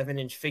 Lino's a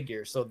 7-inch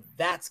figure, so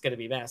that's going to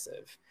be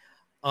massive.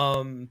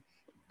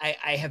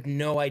 I have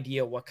no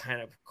idea what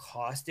kind of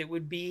cost it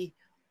would be.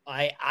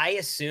 I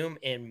assume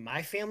in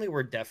my family,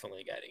 we're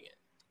definitely getting it.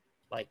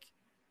 Like,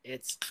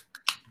 it's,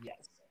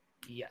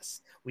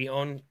 yes. We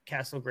own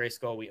Castle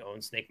Grayskull. We own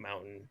Snake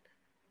Mountain.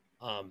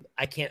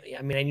 I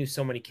knew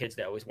so many kids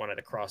that always wanted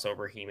to cross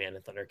over He-Man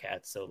and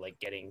Thundercats. So like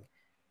getting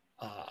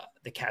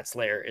the Cat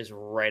Slayer is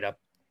right up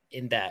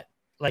in that.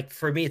 Like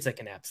for me, it's like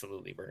an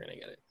absolutely, we're going to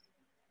get it.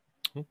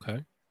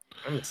 Okay.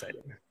 I'm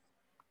excited.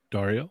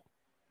 Dario?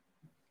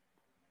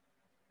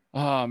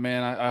 Oh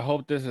man, I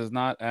hope this is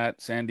not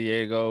at San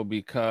Diego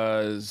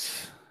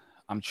because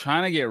I'm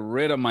trying to get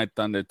rid of my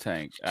Thunder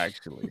Tank,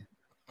 actually.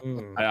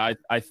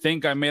 I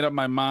think I made up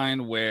my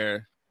mind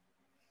where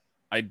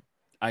I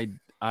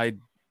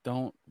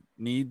don't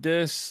need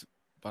this,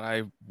 but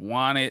I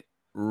want it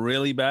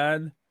really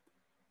bad.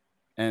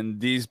 And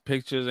these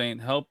pictures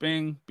ain't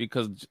helping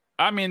because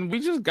I mean, we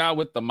just got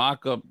with the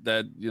mock-up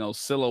that,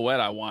 silhouette.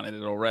 I wanted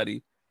it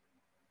already.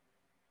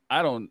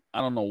 I don't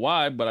know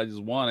why, but I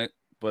just want it.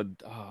 But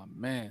oh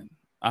man,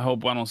 I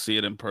hope I don't see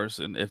it in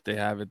person if they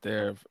have it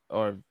there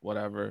or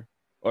whatever,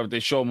 or if they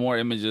show more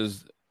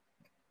images,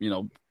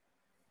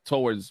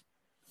 towards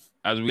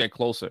as we get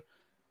closer.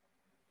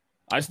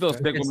 I still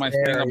stick with my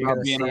thing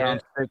about being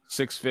around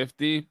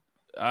 650.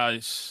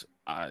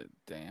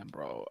 Damn,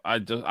 bro. I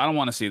don't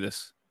want to see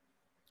this.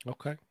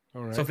 Okay.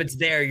 All right. So if it's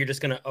there, you're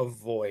just gonna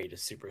avoid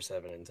Super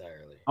 7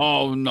 entirely.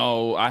 Oh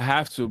no, I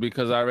have to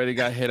because I already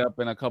got hit up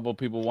and a couple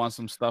people want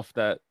some stuff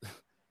that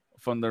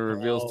from the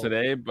reveals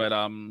today, but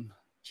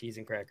cheese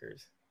and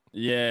crackers.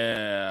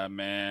 Yeah,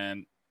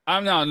 man.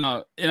 I'm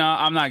not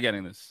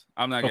getting this.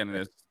 I'm not getting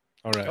this.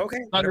 All right. Okay.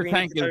 Thunder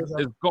Tank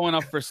is going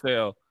up for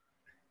sale.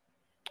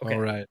 Okay. All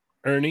right.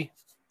 Ernie?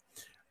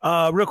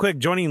 Real quick,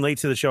 joining late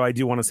to the show, I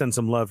do want to send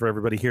some love for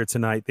everybody here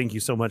tonight. Thank you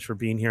so much for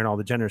being here and all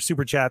the generous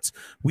super chats.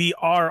 We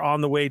are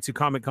on the way to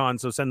Comic-Con,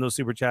 so send those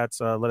super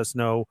chats. Let us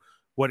know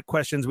what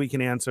questions we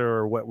can answer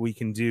or what we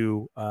can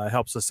do.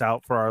 Helps us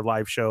out for our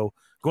live show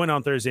going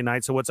on Thursday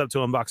night. So what's up to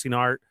Unboxing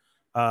Art?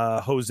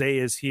 Jose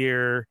is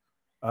here.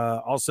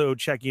 Also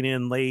checking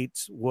in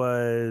late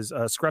was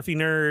Scruffy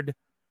Nerd.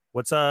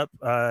 What's up?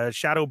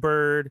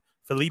 Shadowbird.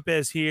 Felipe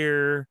is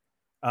here.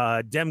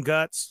 Dem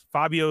Guts.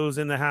 Fabio's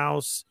in the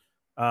house.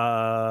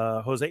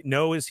 Jose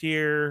No is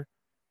here.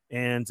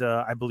 And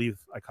I believe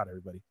I caught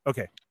everybody.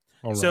 Okay.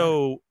 All right.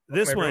 So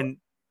this one,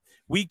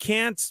 we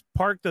can't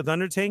park the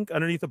Thunder Tank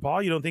underneath the paw.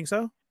 You don't think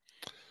so?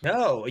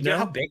 No. You know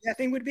how big that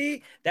thing would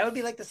be? That would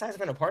be like the size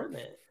of an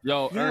apartment.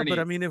 Yo, yeah, Ernie, but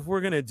I mean, if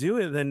we're gonna do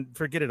it, then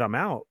forget it. I'm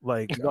out.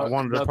 Like, I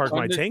wanted to park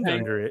my tank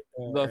under it.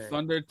 The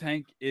Thunder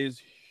Tank is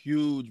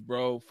huge,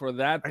 bro. For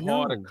that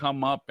paw to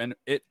come up and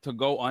it to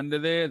go under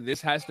there,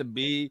 this has to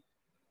be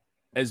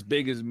as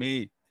big as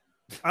me.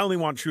 I only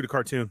want true to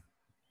cartoon.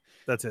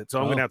 That's it. So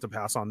I'm gonna have to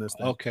pass on this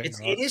thing. Okay.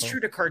 It is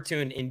true to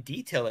cartoon in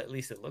detail. At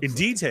least it looks in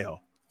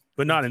detail,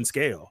 but not in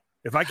scale.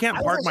 If I can't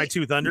park my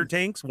 2 Thunder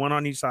Tanks, one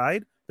on each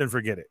side, then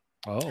forget it.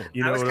 Oh,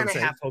 you know I was kind of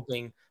half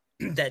hoping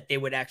that they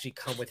would actually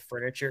come with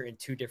furniture in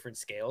 2 different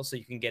scales, so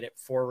you can get it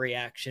for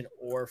reaction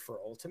or for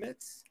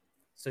ultimates.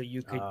 So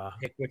you could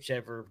pick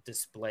whichever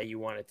display you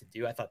wanted to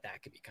do. I thought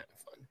that could be kind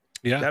of fun.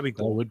 Yeah, that'd be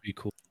cool. That would be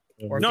cool.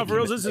 No, for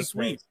real, this is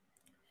sweet.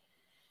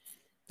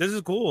 This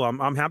is cool.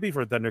 I'm happy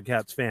for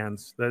Thundercats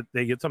fans that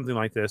they get something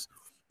like this.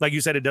 Like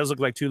you said, it does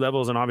look like 2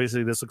 levels, and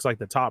obviously this looks like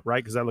the top,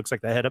 right? Because that looks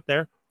like the head up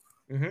there.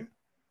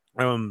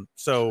 Mm-hmm.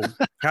 So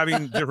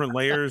having different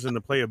layers and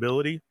the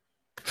playability.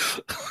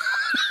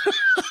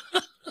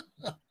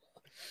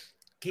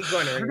 Keep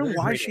going. I don't know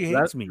why she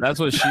hates me. That's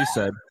what she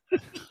said.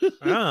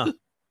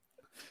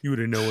 You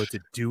wouldn't know what to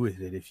do with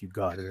it if you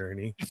got it,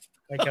 Ernie.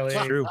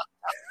 It's true.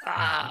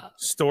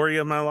 Story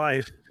of my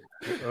life.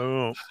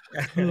 Oh.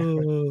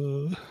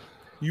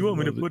 You want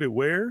me to put it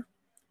where?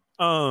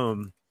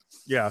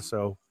 Yeah,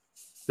 so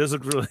this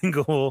looks really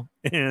cool,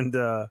 and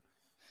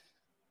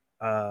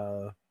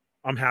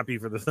I'm happy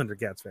for the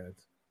Thundercats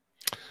fans.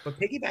 But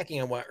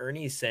piggybacking on what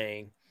Ernie's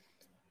saying,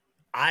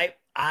 I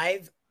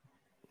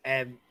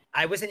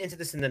wasn't into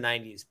this in the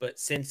 90s, but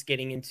since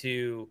getting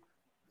into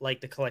like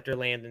the collector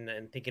land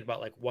and thinking about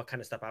like what kind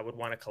of stuff I would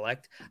want to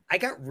collect, I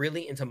got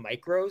really into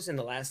micros in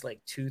the last like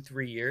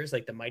 2-3 years,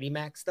 like the Mighty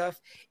Max stuff.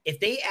 If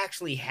they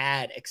actually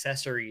had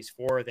accessories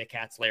for the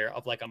Cat Slayer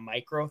of like a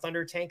micro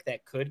Thunder Tank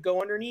that could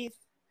go underneath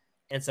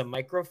and some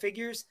micro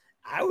figures,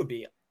 that would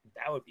be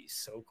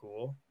so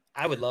cool.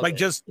 I would love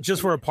like it.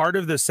 just for a part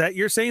of the set.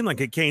 You're saying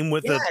like it came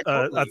with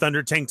a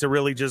Thunder Tank to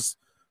really just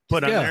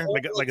put on there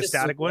like a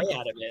static one.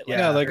 Out of it.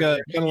 Yeah, like a.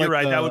 You're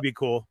right. That would be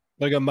cool.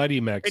 Like a Mighty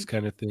Max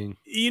kind of thing.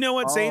 You know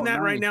what? Saying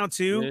that right now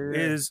too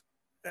is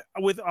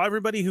with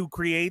everybody who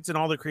creates and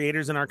all the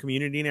creators in our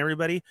community and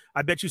everybody,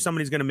 I bet you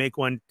somebody's going to make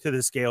one to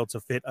the scale to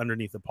fit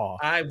underneath the paw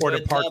or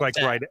to park like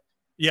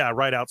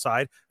right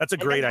outside. That's a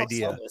great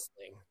idea.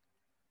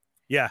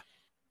 Yeah.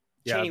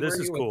 Cheney, This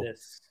is cool.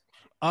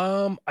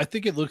 I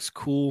think it looks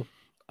cool.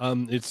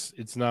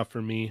 It's not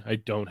for me. I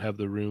don't have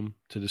the room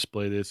to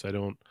display this.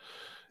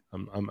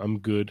 I'm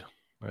good.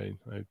 I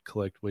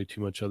collect way too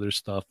much other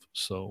stuff.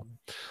 So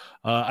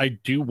I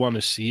do want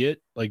to see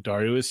it. Like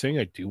Dario was saying,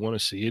 I do want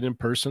to see it in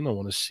person. I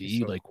want to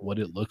see what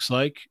it looks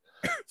like.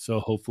 So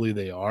hopefully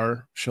they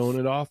are showing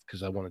it off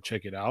because I want to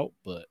check it out.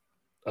 But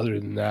other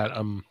than that,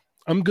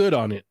 I'm good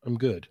on it. I'm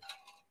good.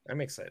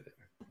 I'm excited.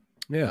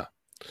 Yeah.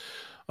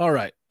 All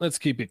right. Let's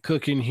keep it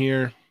cooking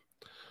here.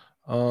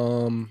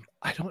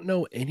 I don't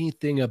know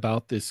anything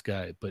about this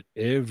guy, but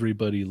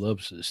everybody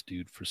loves this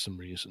dude for some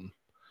reason.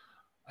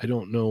 I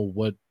don't know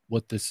what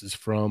this is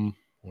from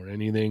or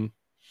anything.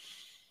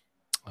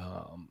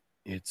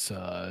 It's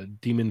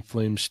Demon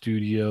Flame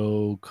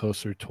Studio,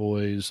 Coaster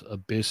Toys,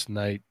 Abyss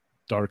Knight,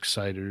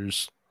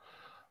 Darksiders,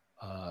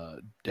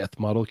 Death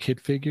Model Kit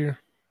figure.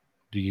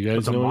 Do you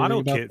guys know model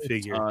about kit this?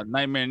 figure?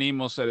 Nightmare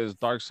Nemo said it's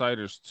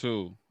Darksiders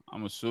 2.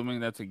 I'm assuming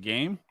that's a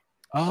game.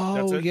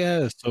 Oh,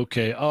 yes.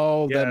 Okay.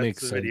 Oh, Yeah, that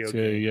makes sense.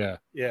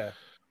 Yeah.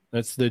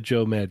 That's the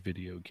Joe Mad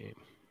video game.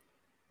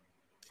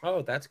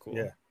 Oh, that's cool.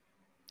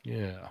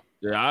 Yeah.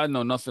 I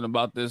know nothing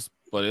about this,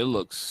 but it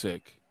looks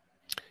sick.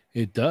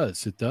 It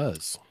does.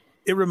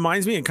 It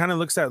reminds me, it kind of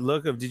looks that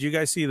look of, did you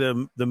guys see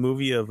the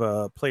movie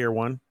of Player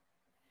One,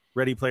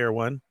 Ready Player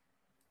One?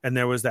 And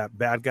there was that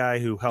bad guy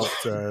who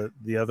helped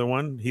the other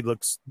one. He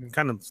looks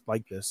kind of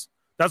like this.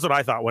 That's what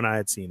I thought when I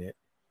had seen it.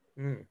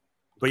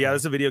 But yeah,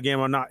 this is a video game.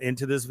 I'm not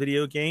into this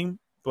video game,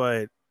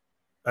 but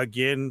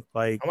again,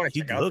 like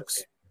he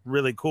looks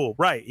really cool.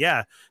 Right.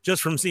 Yeah.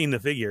 Just from seeing the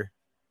figure.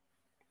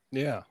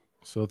 Yeah.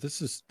 So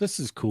this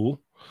is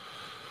cool.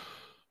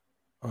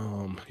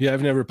 Yeah,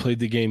 I've never played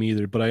the game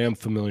either, but I am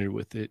familiar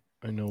with it.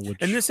 I know what.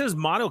 And this is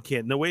model kit,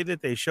 and the way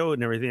that they show it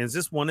and everything. Is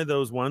this one of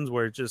those ones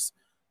where it just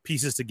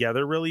pieces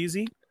together real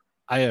easy?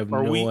 I have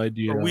no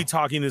idea. Are we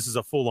talking this is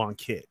a full-on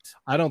kit?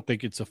 I don't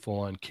think it's a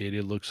full-on kit.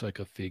 It looks like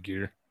a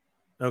figure.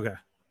 Okay.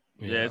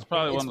 Yeah, it's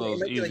probably one of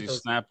those easy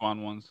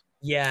snap-on ones.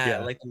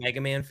 Yeah, like the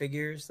Mega Man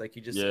figures. Like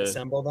you just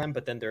assemble them,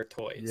 but then they're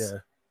toys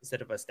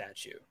instead of a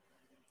statue.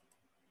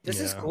 This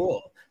is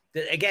cool.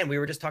 Again, we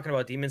were just talking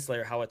about Demon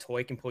Slayer, how a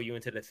toy can pull you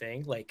into the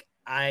thing.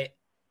 I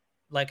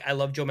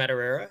love Joe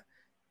Madureira,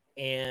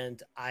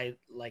 and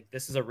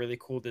this is a really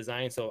cool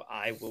design. So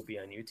I will be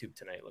on YouTube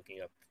tonight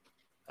looking up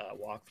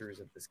walkthroughs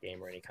of this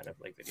game or any kind of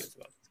videos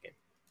about this game.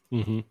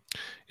 Mm-hmm.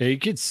 Yeah, you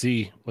can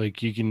see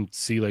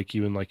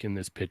even in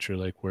this picture,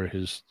 where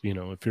his,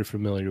 if you're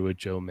familiar with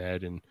Joe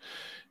Mad and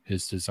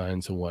his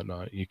designs and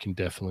whatnot, you can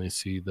definitely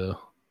see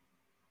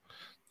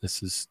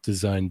this is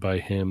designed by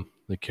him.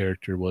 The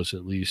character was,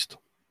 at least.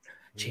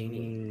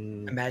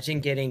 Cheney,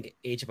 imagine getting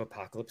Age of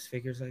Apocalypse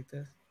figures like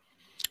this.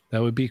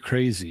 That would be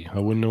crazy. I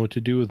wouldn't know what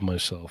to do with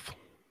myself.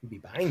 You'd be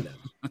buying them.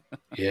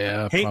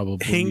 Yeah,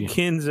 probably.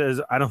 Hankins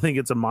says, I don't think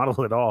it's a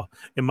model at all.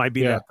 It might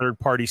be that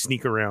third-party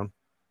sneak around.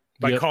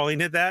 By calling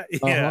it that?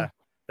 Yeah,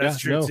 that's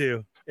true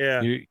too.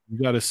 Yeah. You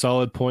got a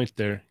solid point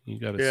there. You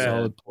got a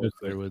solid point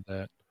there with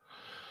that.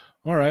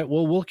 All right.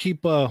 Well, we'll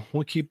keep more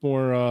we'll keep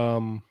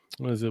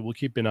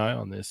an eye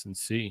on this and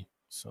see.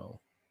 So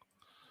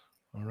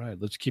all right,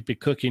 let's keep it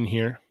cooking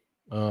here.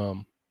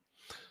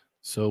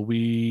 So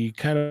we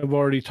kind of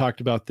already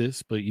talked about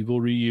this, but Evil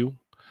Ryu.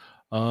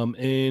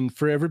 And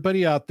for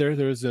everybody out there,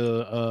 there's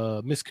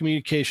a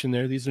miscommunication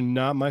there. These are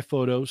not my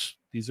photos.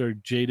 These are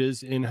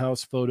Jada's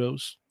in-house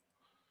photos.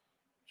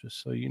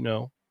 Just so you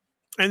know.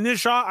 And this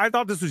shot, I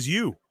thought this was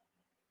you.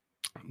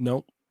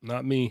 Nope,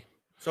 not me.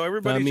 So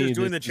everybody's just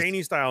doing the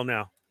Cheney style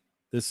now.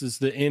 This is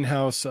the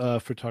in-house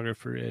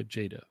photographer at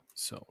Jada.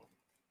 So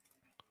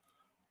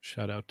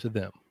shout out to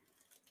them.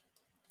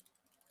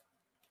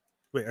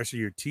 Wait, so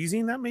you're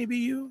teasing that maybe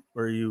you?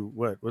 Or you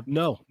what?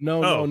 No.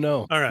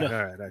 All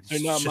right. They're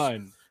not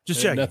mine.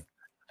 Just checking.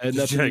 I had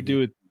nothing to do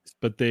with this,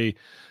 but they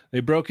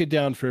broke it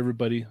down for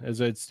everybody,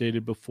 as I'd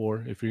stated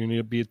before. If you're going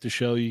to be at the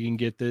show, you can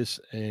get this.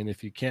 And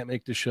if you can't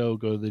make the show,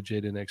 go to the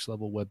Jada Next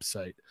Level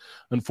website.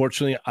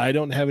 Unfortunately, I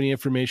don't have any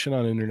information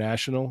on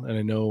international, and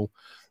I know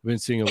I've been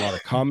seeing a lot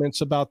of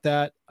comments about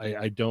that.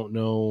 I don't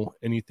know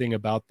anything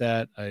about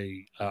that.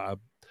 I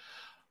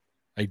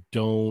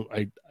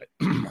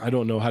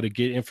don't know how to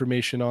get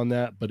information on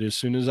that, but as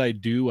soon as I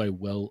do, I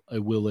will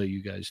let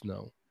you guys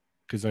know,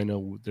 because I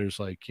know there's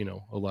a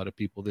lot of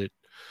people that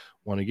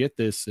want to get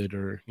this that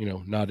are,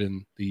 not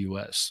in the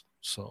US.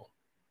 So,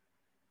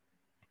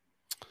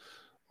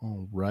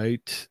 all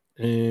right.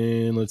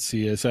 And let's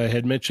see, as I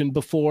had mentioned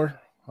before,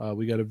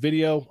 we got a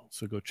video,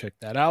 so go check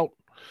that out.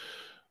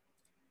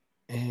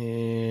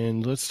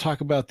 And let's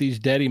talk about these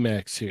Daddy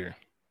Macs here.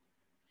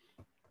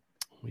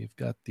 We've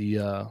got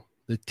the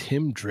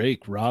Tim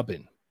Drake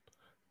Robin.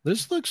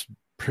 This looks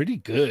pretty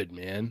good,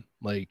 man.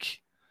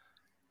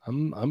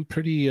 I'm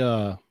pretty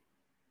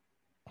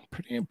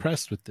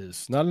impressed with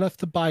this. Not enough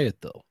to buy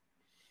it though.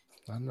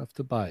 Not enough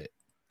to buy it.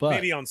 but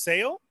maybe on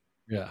sale.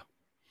 yeah.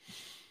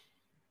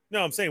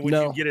 No, I'm saying, would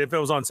No. you get it if it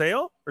was on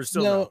sale or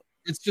still No, no?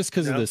 it's just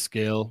because of No? the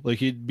scale.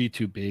 Like it'd be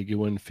too big. It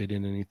wouldn't fit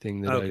in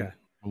anything that Okay.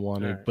 I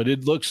wanted. All right. But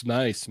it looks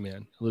nice,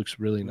 man. It looks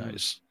really Mm.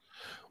 nice.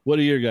 What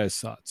are your guys'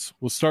 thoughts?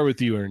 We'll start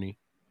with you, Ernie.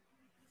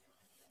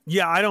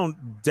 Yeah, I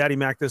don't Daddy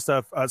Mac this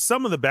stuff.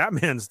 Some of the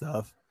Batman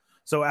stuff.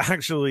 So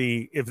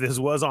actually, if this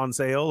was on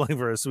sale, like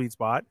for a sweet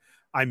spot,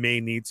 I may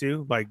need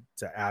to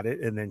add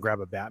it and then grab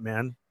a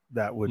Batman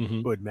that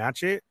would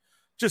match it,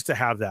 just to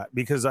have that,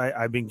 because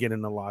I've been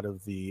getting a lot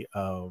of the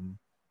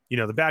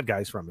the bad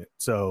guys from it.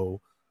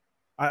 So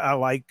I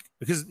like,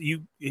 because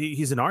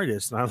he's an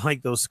artist, and I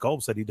like those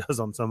sculpts that he does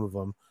on some of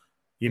them.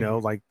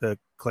 Like the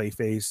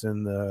Clayface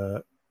and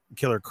the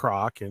Killer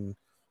Croc, and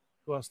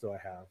who else do I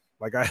have?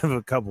 Like I have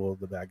a couple of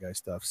the bad guy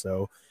stuff.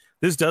 So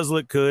this does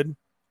look good.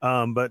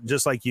 But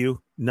just like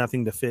you,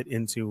 nothing to fit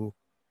into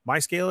my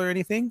scale or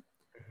anything.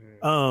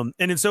 And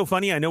it's so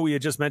funny. I know we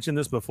had just mentioned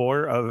this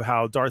before of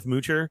how Darth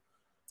Moocher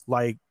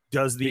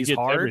does these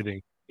hard.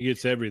 Everything. He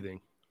gets everything.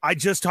 I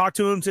just talked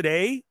to him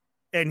today,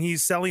 and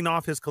he's selling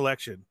off his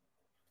collection.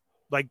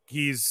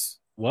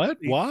 What?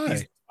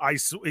 Why?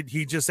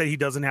 He just said he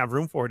doesn't have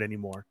room for it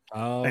anymore.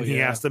 Oh, and he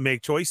has to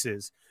make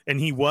choices. And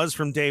he was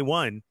from day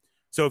one.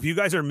 So if you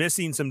guys are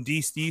missing some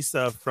DC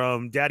stuff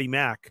from Daddy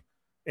Mac,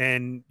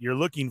 and you're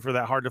looking for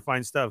that hard to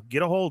find stuff,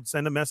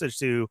 send a message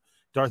to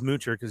Darth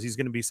Moocher, because he's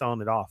going to be selling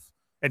it off.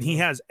 And he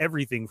has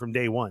everything from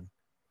day one,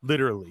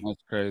 literally.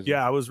 That's crazy.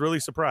 Yeah, I was really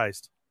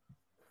surprised.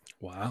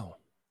 Wow.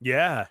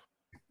 Yeah.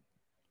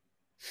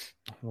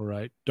 All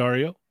right,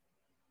 Dario.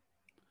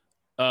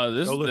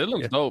 It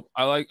looks dope.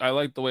 I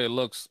like the way it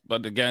looks,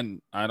 but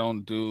again, I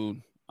don't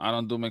do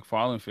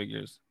McFarlane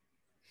figures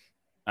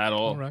at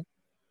all. All right.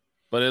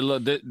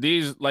 But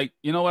these, like,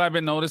 you know what I've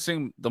been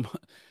noticing,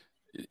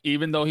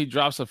 even though he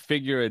drops a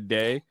figure a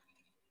day,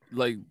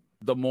 like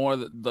the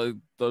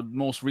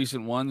most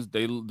recent ones,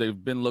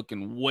 they've been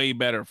looking way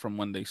better from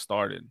when they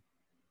started.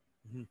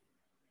 Mm-hmm.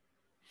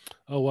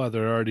 Oh wow,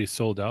 they're already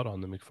sold out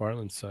on the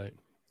McFarlane site.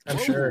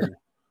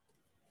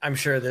 I'm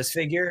sure this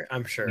figure.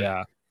 I'm sure.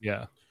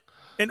 Yeah.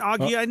 And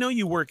Augie, I know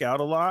you work out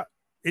a lot.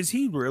 Is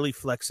he really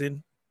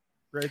flexing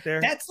right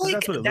there? That's a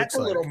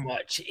little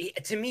much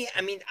to me.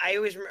 I mean, I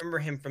always remember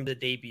him from the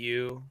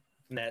debut,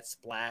 from that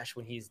splash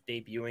when he's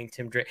debuting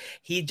Tim Drake.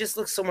 He just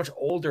looks so much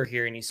older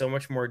here, and he's so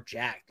much more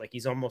jacked. Like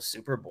he's almost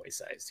Superboy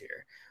sized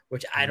here,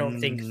 which I don't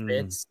think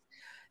fits.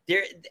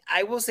 There,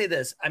 I will say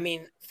this. I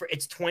mean,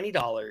 it's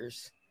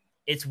 $20.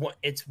 It's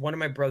one of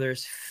my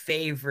brother's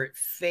favorite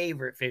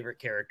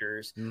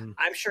characters.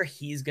 I'm sure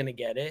he's gonna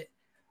get it.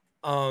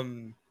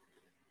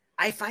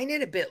 I find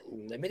it a bit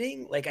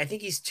limiting. Like, I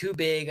think he's too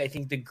big. I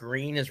think the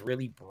green is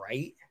really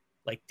bright,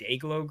 like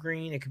Dayglow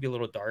green. It could be a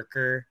little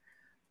darker.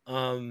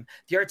 The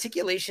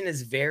articulation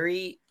is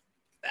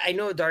I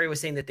know Dario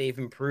was saying that they've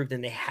improved,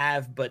 and they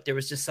have, but there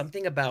was just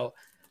something about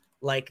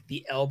like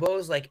the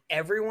elbows. Like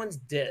everyone's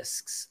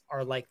discs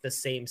are like the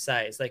same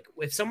size. Like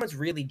if someone's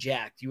really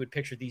jacked, you would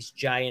picture these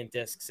giant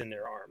discs in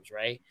their arms,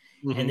 right?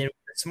 And then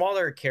with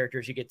smaller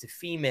characters, you get to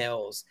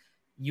females,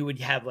 you would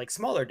have like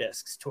smaller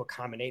discs to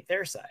accommodate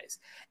their size.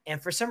 And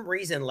for some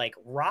reason, like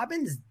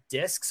Robin's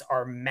discs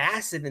are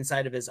massive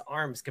inside of his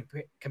arms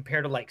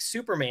compared to like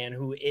Superman,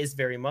 who is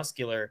very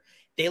muscular.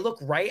 They look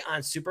right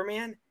on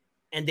Superman,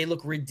 and they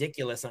look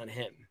ridiculous on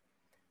him.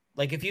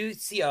 Like if you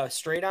see a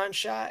straight on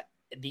shot,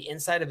 the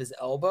inside of his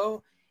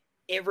elbow,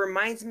 it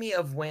reminds me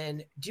of do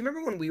you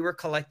remember when we were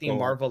collecting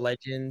Marvel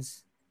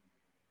Legends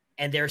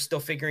and they're still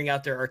figuring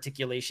out their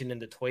articulation in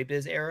the Toy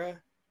Biz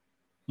era?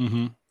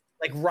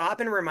 Like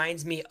Robin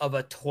reminds me of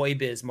a Toy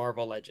Biz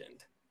Marvel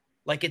Legend.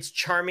 Like it's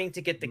charming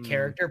to get the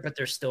character, but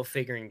they're still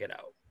figuring it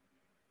out.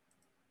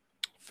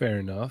 Fair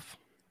enough.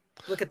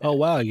 Look at that. Oh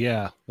wow,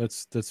 yeah.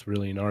 That's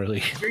really gnarly.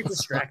 It's very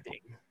distracting.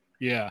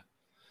 Yeah.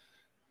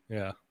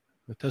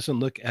 It doesn't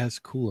look as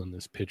cool in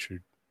this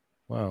picture.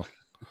 Wow.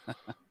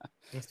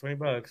 It's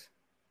 $20.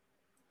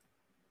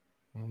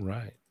 All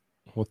right.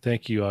 Well,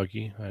 thank you,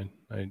 Augie.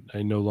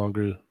 I no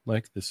longer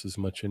like this as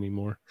much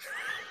anymore.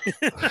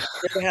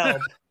 It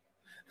helped.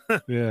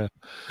 Yeah.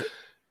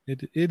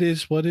 It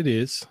is what it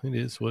is. It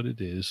is what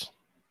it is.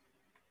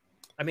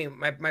 I mean,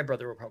 my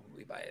brother will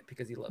probably buy it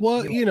because he loves it.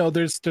 Well,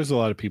 there's a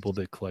lot of people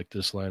that collect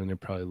this line, and they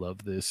probably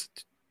love this.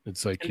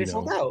 It's like, and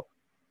sold out.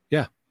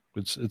 Yeah,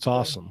 it's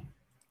awesome.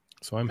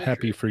 So I'm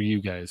happy for you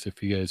guys.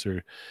 If you guys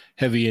are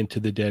heavy into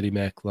the Daddy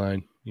Mac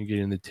line, you're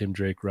getting the Tim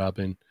Drake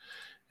Robin.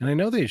 And I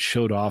know they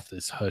showed off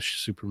this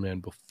Hush Superman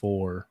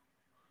before.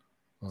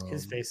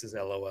 His face is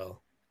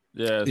LOL.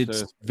 Yeah,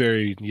 it's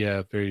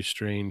very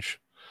strange.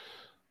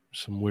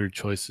 Some weird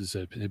choices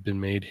that have been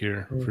made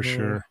here for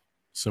sure.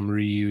 Some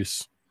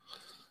reuse.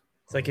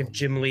 It's like if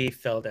Jim Lee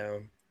fell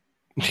down.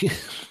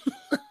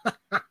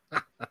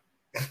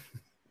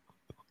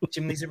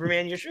 Jim Lee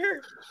Superman, you're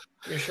sure?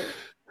 You're sure?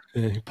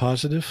 You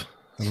positive?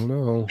 I don't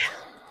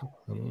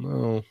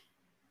know.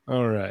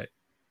 All right.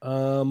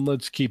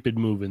 Let's keep it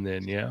moving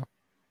then, yeah.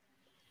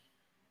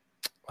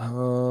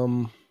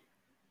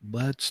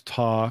 Let's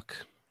talk.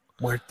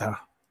 Muerta.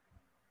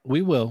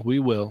 We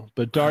will.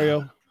 But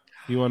Dario,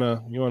 You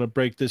wanna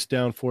break this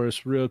down for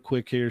us real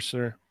quick here,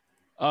 sir?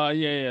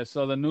 Yeah.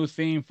 So the new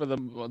theme for the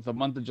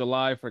month of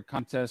July for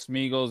Contest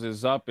Migos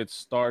is up. It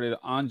started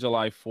on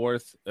July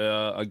 4th.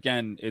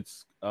 Again,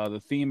 it's the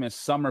theme is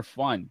summer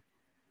fun,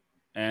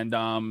 and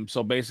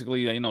so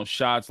basically,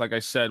 shots like I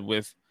said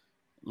with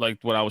like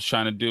what I was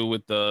trying to do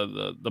with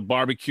the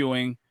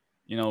barbecuing,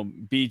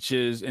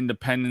 beaches,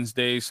 Independence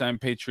Day, something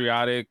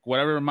patriotic,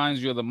 whatever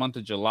reminds you of the month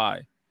of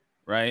July,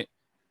 right?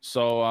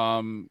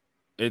 So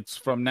it's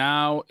from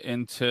now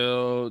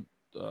until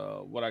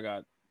what I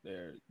got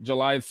there,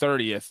 July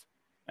 30th,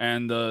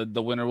 and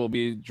the winner will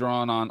be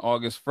drawn on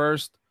August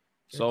 1st.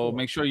 So cool.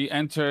 make sure you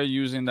enter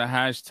using the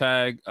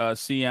hashtag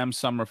CM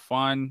Summer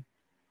Fun.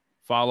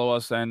 Follow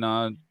us and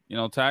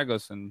tag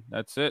us, and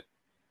that's it.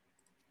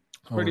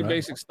 Pretty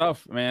basic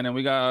stuff, man. And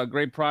we got a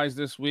great prize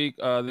this week,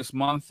 this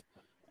month.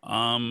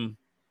 I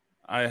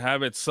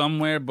have it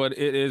somewhere, but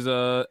it is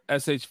a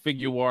SH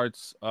Figure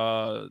Arts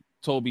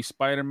Toby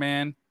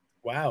Spider-Man.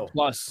 Wow.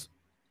 Plus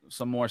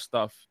some more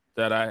stuff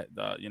that I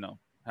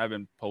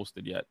haven't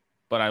posted yet,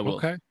 but I will.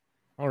 Okay.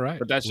 All right.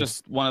 But that's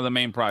just one of the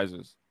main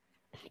prizes.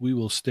 We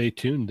will stay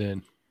tuned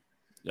then.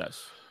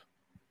 Yes.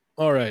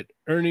 All right.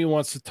 Ernie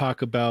wants to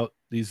talk about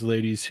these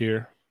ladies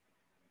here.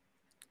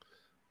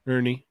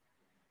 Ernie.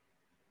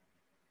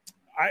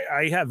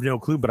 I have no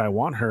clue, but I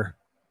want her.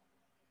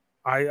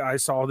 I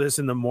saw this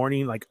in the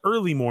morning, like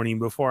early morning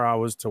before I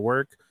was to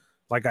work.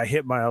 Like I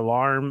hit my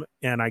alarm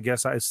and I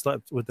guess I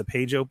slept with the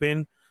page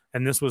open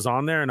and this was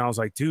on there and I was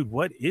like, dude,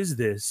 what is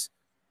this?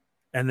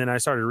 And then I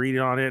started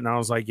reading on it and I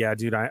was like, yeah,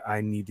 dude,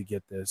 I need to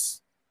get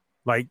this.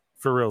 Like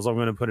for reals, I'm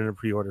going to put in a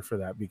pre-order for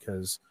that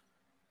because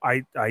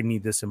I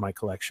need this in my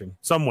collection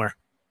somewhere.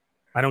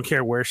 I don't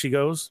care where she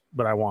goes,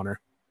 but I want her.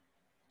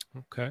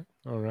 Okay.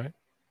 All right.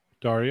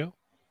 Dario?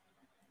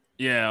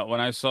 Yeah, when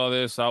I saw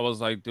this, I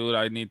was like, dude,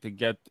 I need to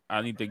get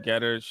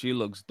her. She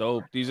looks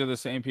dope. These are the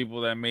same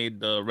people that made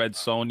the Red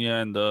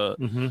Sonja and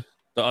the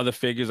other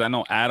figures. I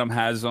know Adam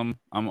has them.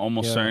 I'm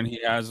almost certain he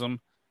has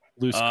them.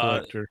 Loose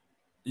collector.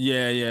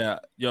 Yeah.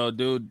 Yo,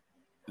 dude,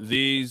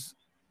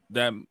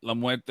 that La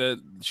Muerte,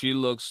 she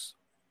looks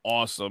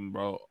awesome,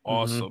 bro.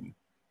 Awesome.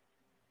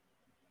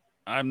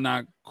 I'm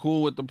not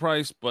cool with the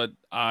price, but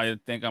I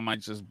think I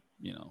might just,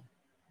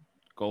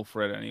 go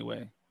for it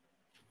anyway.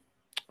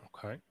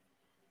 Okay.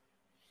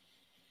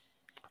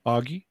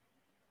 Augie?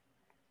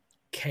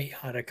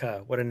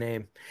 Chaotica, what a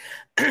name.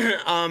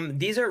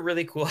 These are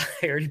really cool.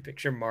 I already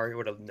picture Mario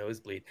with a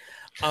nosebleed.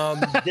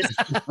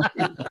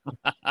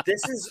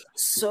 This is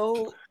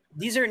so,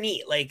 these are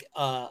neat. Like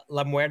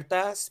La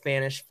Muerta,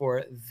 Spanish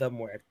for the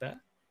Muerta.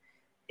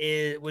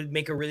 It would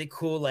make a really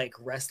cool like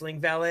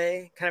wrestling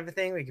valet kind of a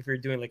thing. Like if you're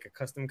doing like a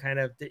custom kind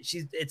of,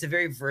 it's a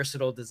very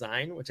versatile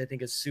design, which I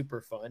think is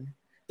super fun.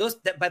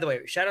 By the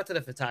way, shout out to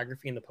the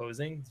photography and the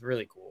posing. It's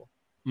really cool.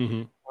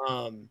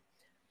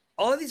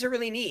 All of these are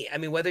really neat. I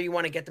mean, whether you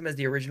want to get them as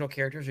the original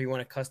characters or you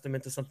want to custom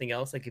into something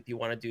else, like if you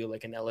want to do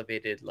like an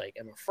elevated like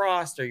Emma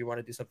Frost or you want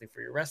to do something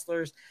for your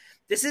wrestlers,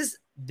 this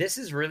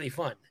is really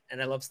fun.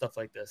 And I love stuff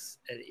like this.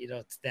 And,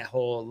 it's that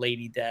whole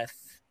Lady Death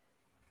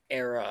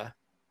era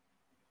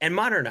and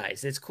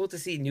modernized. It's cool to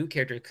see new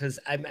characters because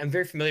I'm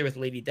very familiar with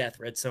Lady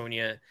Death, Red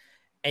Sonja,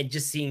 and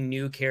just seeing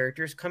new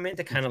characters come in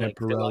to kind of like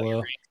fill out your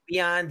ranks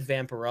beyond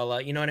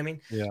Vampirella. You know what I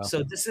mean? Yeah.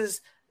 So this is.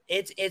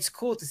 It's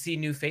cool to see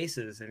new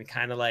faces and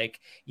kind of like,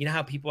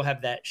 how people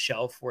have that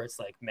shelf where it's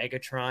like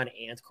Megatron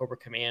and Cobra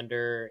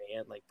Commander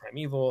and like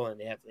Primeval and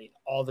they have like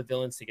all the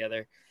villains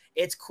together.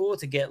 It's cool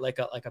to get like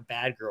a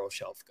bad girl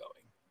shelf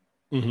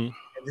going.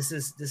 And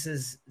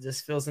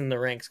this fills in the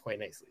ranks quite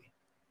nicely.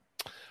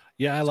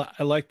 Yeah,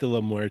 I like the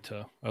La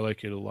Muerta. I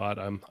like it a lot.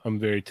 I'm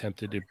very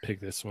tempted to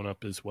pick this one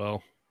up as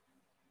well.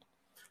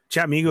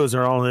 Chat Migos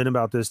are all in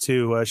about this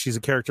too. She's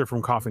a character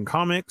from Coffin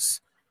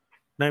Comics.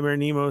 Nightmare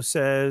Nemo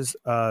says,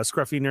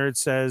 Scruffy Nerd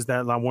says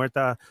that La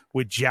Muerta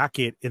with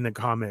jacket in the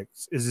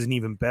comics is an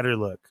even better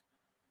look.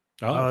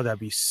 Oh, that'd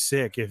be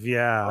sick.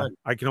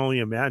 I can only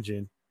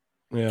imagine.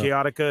 Yeah.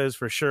 Chaotica is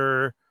for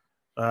sure.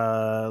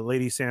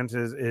 Lady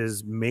Santa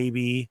is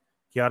maybe.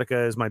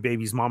 Chaotica is my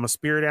baby's mama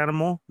spirit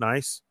animal.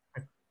 Nice.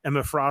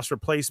 Emma Frost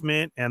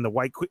replacement and the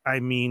White Queen. I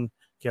mean,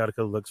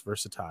 Chaotica looks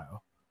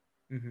versatile.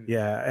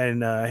 Yeah,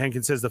 and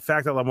Hankin says the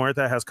fact that La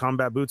Muerta has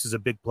combat boots is a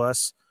big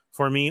plus.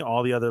 For me,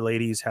 all the other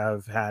ladies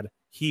have had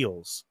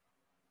heels.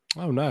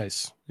 Oh,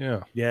 nice.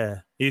 Yeah. Yeah.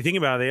 You think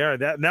about it,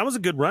 that was a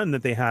good run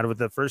that they had with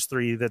the first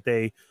three that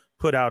they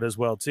put out as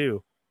well,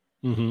 too.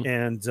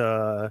 And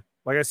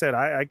like I said,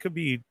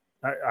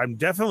 I'm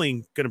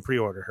definitely going to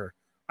pre-order her.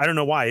 I don't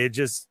know why.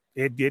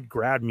 It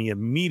grabbed me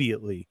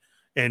immediately.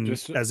 And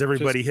as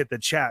everybody hit the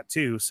chat,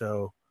 too.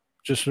 So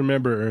just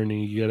remember,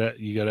 Ernie, you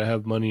gotta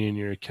have money in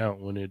your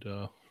account when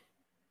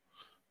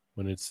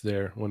it's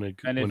there, when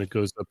it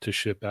goes up to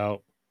ship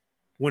out.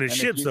 When it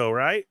ships, though,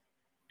 right?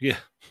 Yeah.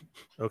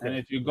 Okay. And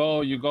if you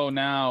go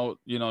now,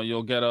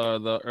 you'll get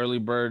the early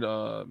bird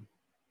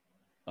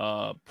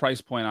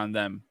price point on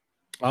them.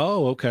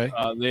 Oh, okay.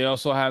 They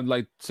also have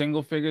like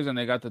single figures, and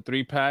they got the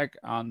 3-pack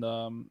on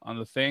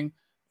the thing.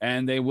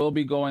 and they will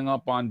be going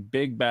up on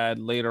Big Bad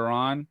later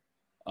on.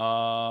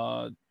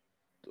 Well,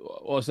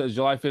 it says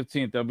July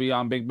 15th. They'll be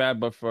on Big Bad,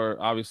 but for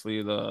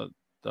obviously the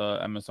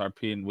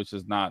MSRP, which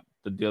is not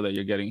the deal that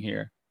you're getting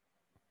here.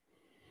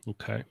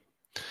 Okay.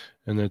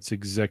 And that's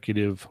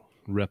Executive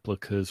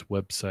Replica's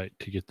website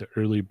to get the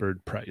early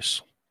bird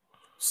price.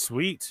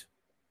 Sweet.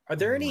 Are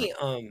there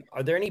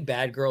any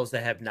bad girls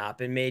that have not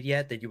been made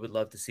yet that you would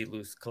love to see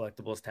loose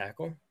collectibles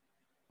tackle?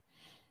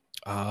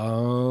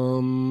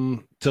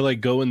 To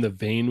like go in the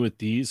vein with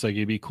these, like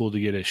it'd be cool to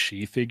get a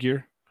she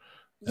figure.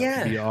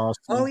 That would be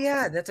awesome. Oh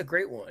yeah, that's a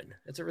great one.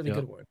 That's a really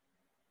good one.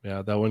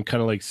 Yeah, that one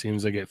kind of like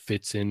seems like it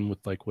fits in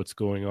with like what's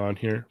going on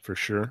here for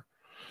sure.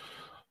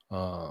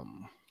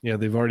 Yeah,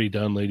 they've already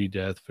done Lady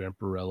Death,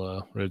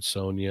 Vampirella, Red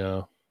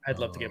Sonja. I'd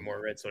love to get more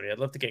Red Sonja. I'd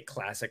love to get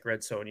classic Red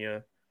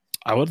Sonja.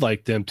 I would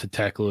like them to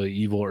tackle an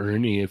evil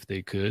Ernie if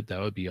they could. That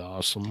would be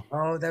awesome.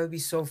 Oh, that would be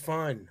so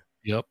fun.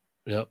 Yep.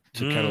 To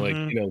kind of like,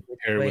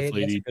 pair with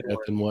Lady Death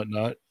and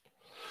whatnot.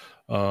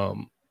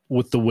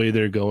 With the way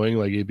they're going,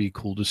 like it'd be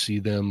cool to see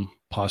them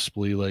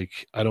possibly,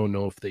 like, I don't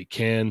know if they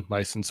can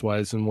license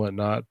wise and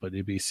whatnot, but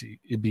it'd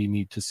be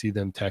neat to see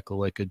them tackle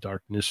like a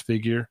Darkness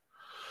figure.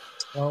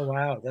 Oh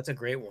wow, that's a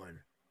great one.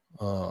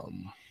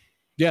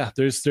 Yeah,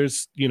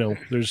 there's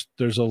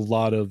a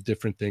lot of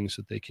different things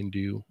that they can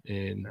do,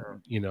 and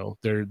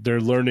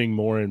they're learning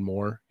more and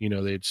more.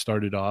 They'd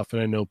started off,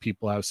 and I know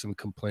people have some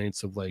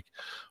complaints of like,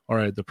 all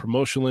right, the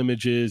promotional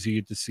images, you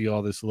get to see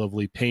all this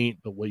lovely paint,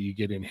 but what you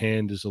get in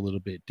hand is a little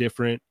bit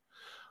different.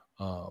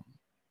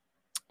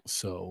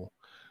 So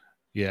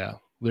yeah,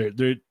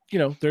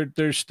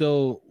 they're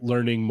still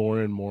learning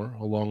more and more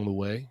along the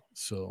way.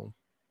 So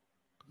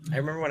I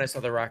remember when I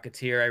saw the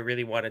Rocketeer, I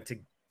really wanted to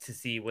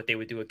see what they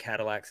would do with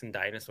Cadillacs and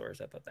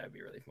dinosaurs. I thought that would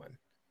be really fun.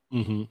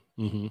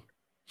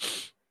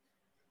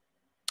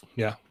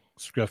 Yeah,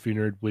 Scruffy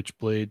Nerd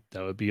Witchblade,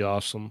 that would be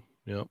awesome.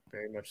 Yep,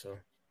 very much so.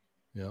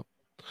 Yep.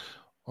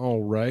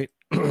 All right,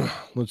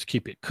 let's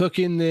keep it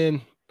cooking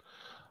then.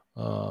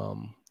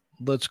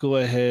 Let's go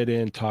ahead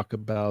and talk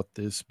about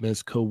this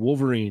Mezco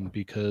Wolverine,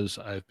 because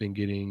I've been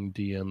getting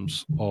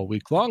DMs all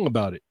week long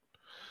about it.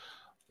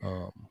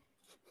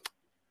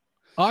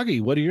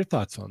 Augie, what are your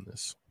thoughts on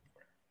this?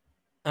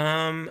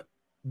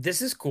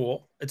 This is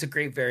cool. It's a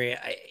great variant.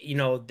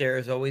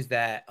 There's always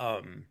that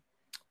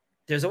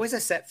there's always a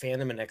set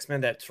fandom in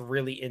X-Men that's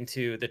really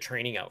into the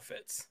training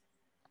outfits.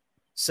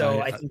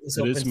 So I think this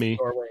opens the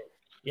doorway.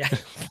 Yeah.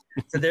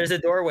 So there's a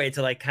doorway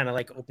to like kind of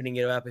like opening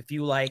it up.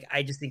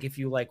 I just think if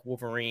you like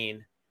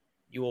Wolverine,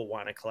 you will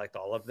want to collect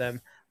all of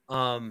them.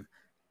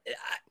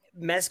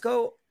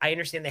 Mezco, I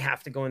understand they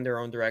have to go in their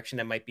own direction.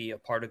 That might be a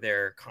part of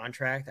their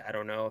contract. I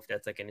don't know if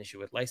that's like an issue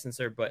with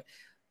licensor, but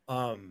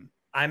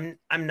I'm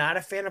not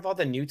a fan of all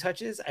the new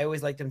touches. I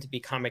always like them to be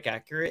comic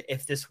accurate.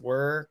 If this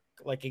were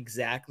like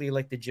exactly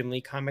like the Jim Lee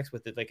comics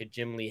with like a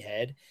Jim Lee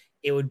head,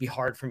 it would be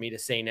hard for me to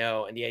say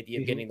no. And the idea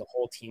of getting the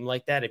whole team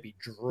like that, it'd be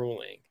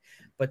drooling.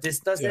 But this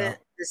doesn't. Yeah.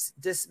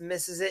 This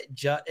misses it.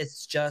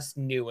 It's just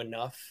new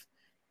enough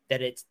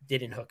that it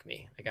didn't hook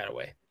me. I got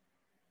away.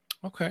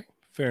 Okay,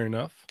 fair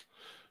enough.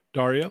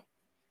 Dario,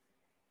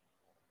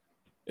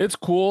 it's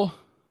cool.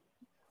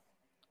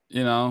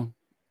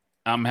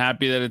 I'm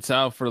happy that it's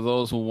out for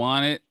those who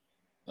want it.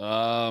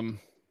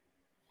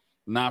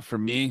 Not for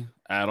me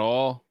at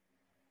all.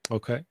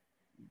 Okay.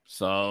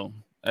 So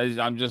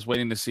I'm just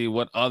waiting to see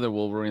what other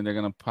Wolverine they're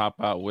going to pop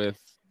out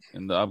with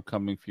in the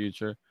upcoming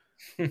future.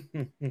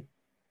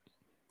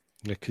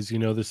 Yeah, because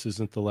this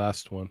isn't the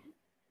last one.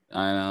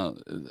 I know.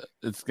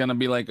 It's going to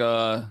be like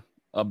a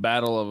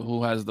battle of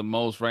who has the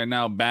most. Right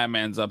now,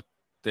 Batman's up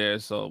there,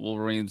 so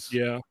Wolverine's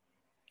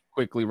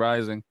quickly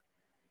rising.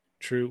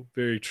 True.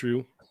 Very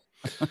true.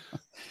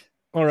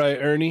 All right,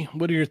 Ernie,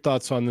 what are your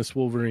thoughts on this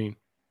Wolverine?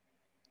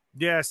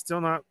 Yeah, still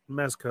not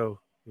Mezco,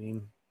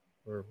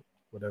 or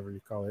whatever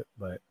you call it,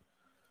 but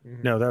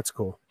no, that's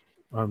cool.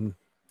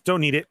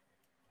 Don't need it.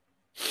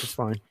 It's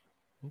fine.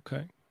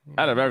 Okay.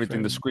 Out of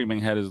everything, the Screaming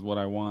Head is what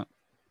I want.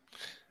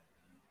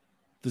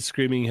 The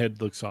Screaming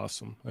Head looks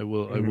awesome. I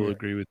will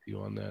agree with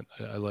you on that.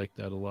 I like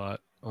that a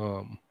lot.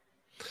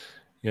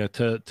 Yeah,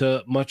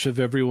 to much of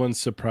everyone's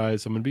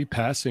surprise, I'm going to be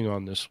passing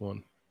on this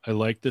one. I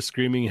like the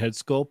Screaming Head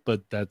sculpt,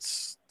 but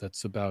that's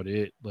about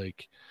it.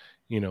 Like,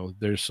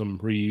 there's some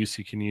reuse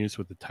you can use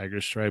with the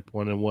Tiger Stripe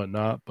one and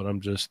whatnot, but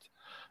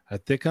I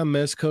think I'm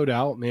Mezco'd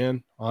out,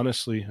 man.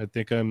 Honestly, I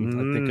think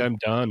I'm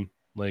done.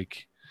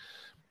 Like,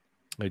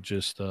 I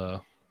just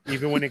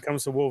even when it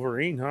comes to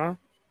Wolverine, huh?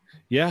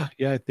 Yeah,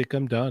 I think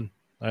I'm done.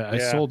 I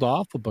sold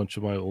off a bunch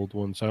of my old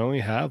ones. I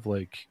only have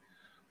I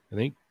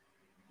think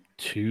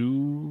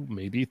 2,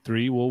 maybe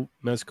 3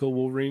 Mezco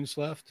Wolverines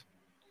left.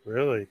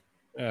 Really?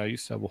 Yeah, I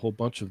used to have a whole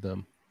bunch of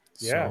them.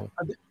 Yeah.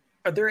 So.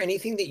 Are there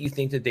anything that you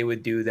think that they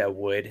would do that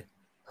would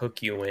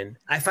hook you in?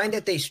 I find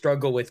that they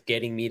struggle with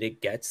getting me to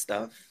get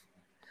stuff,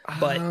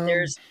 but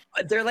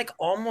they're like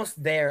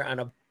almost there on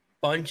a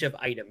bunch of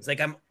items.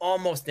 Like I'm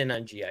almost in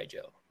on G.I.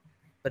 Joe,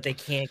 but they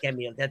can't get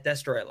me that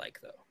Destro I like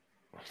though.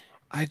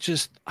 I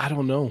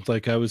don't know.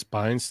 Like I was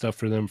buying stuff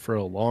for them for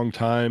a long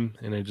time,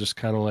 and I just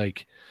kind of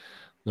like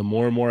the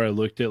more and more I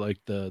looked at like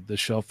the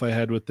shelf I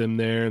had with them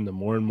there, and the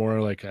more and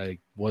more like I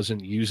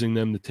wasn't using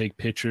them to take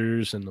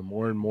pictures, and the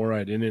more and more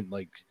I didn't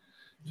like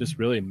just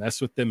really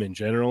mess with them in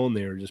general, and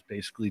they were just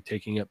basically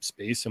taking up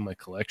space in my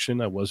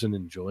collection. I wasn't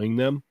enjoying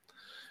them.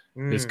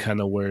 Is kind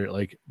of where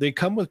like they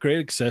come with great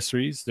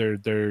accessories.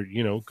 They're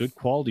you know good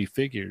quality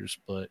figures,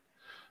 but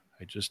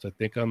I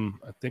think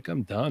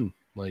I'm done.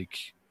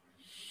 Like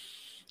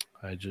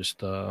I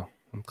just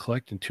I'm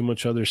collecting too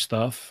much other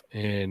stuff,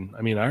 and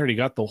I mean I already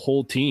got the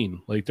whole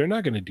team. Like they're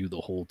not going to do the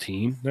whole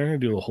team. They're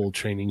going to do the whole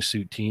training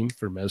suit team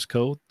for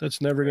Mezco.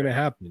 That's never going to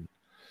happen.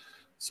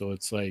 So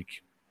it's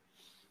like,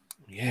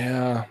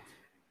 yeah,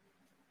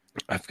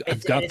 I've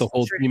got the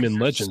whole team in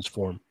Legends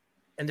form,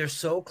 and they're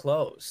so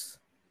close.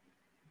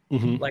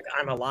 Like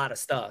on a lot of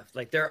stuff,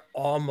 like they're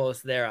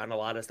almost there on a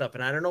lot of stuff,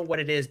 and I don't know what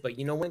it is, but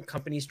you know when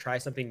companies try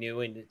something new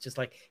and it's just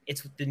like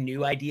it's the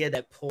new idea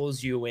that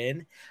pulls you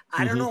in.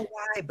 I don't know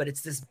why, but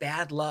it's this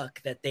bad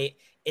luck that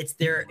it's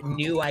their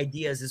new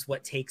ideas is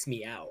what takes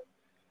me out.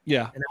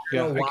 Yeah, and I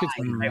don't know why.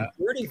 I'm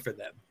rooting for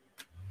them.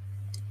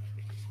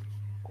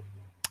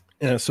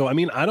 Yeah, so I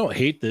mean I don't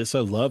hate this. I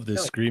love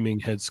this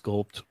screaming head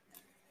sculpt.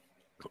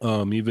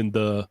 Even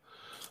the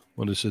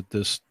what is it,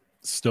 this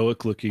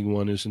stoic looking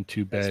one isn't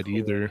too bad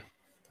either.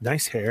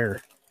 Nice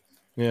hair.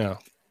 Yeah.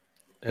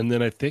 And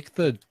then I think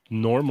the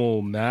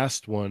normal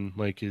masked one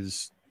like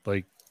is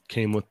like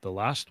came with the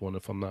last one,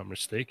 if I'm not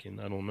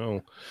mistaken. I don't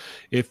know.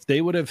 If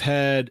they would have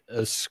had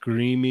a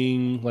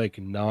screaming like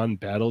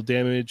non-battle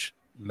damage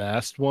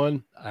masked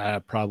one, I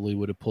probably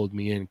would have pulled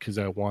me in because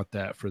I want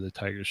that for the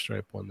Tiger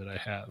Stripe one that I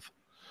have.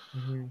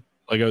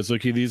 Like I was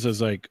looking at these, I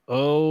was like,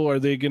 oh, are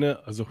they gonna?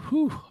 I was like,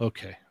 whew,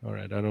 okay, all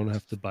right, I don't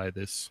have to buy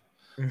this.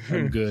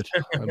 I'm good.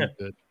 I'm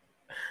good.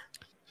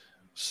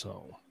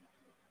 So,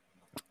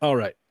 all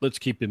right, let's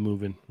keep it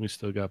moving. We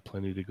still got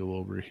plenty to go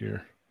over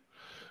here.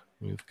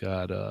 We've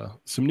got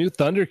some new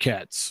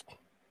Thundercats,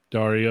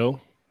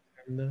 Dario.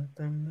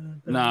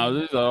 No,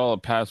 these are all a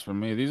pass for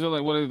me. These are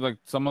like what is like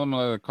some of them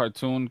are like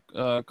cartoon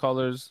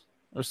colors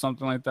or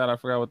something like that. I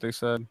forgot what they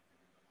said.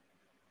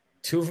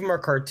 2 of them are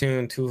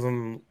cartoon, 2 of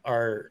them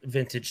are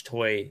vintage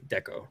toy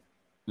deco.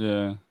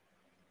 Yeah.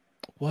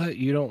 What?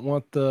 You don't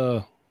want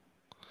the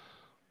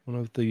one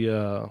of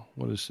the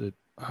what is it?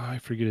 Oh, I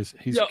forget his.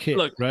 He's Kit,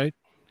 look, right?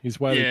 He's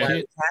Wily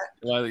Kit.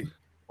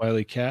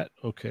 Wily Cat.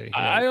 Okay.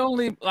 Yeah.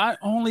 I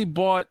only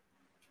bought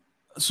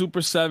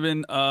Super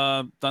 7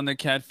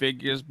 Thundercat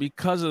figures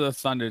because of the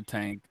Thunder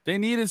Tank. They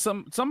needed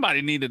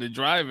somebody needed to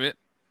drive it.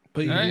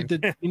 But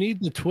you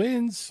need the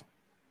twins.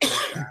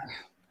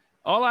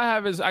 All I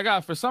have is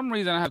for some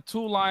reason I have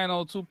 2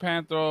 Lionel, 2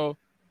 Panthro,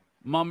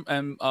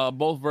 and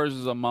both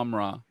versions of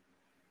Mumra.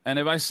 And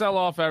if I sell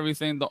off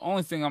everything, the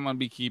only thing I'm gonna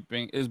be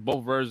keeping is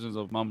both versions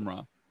of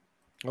Mumra.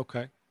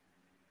 Okay.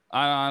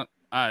 I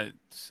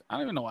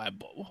don't even know why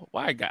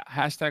I got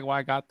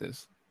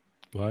this.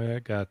 Why I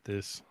got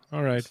this.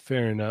 All right,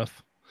 fair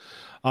enough.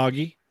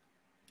 Augie?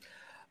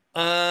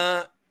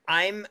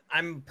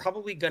 I'm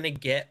probably gonna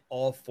get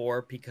all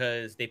 4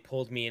 because they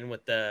pulled me in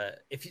with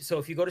if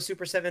you go to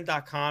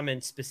super7.com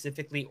and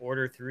specifically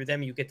order through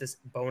them, you get this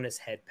bonus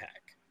head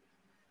pack.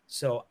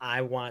 So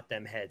I want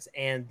them heads,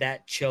 and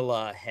that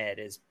Chilla head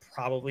is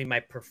probably my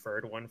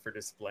preferred one for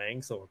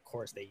displaying. So of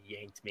course they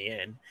yanked me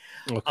in.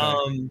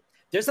 Okay.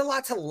 There's a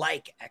lot to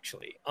like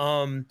actually.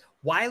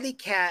 Wily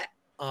Cat.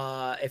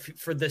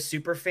 For the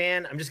super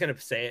fan, I'm just gonna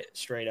say it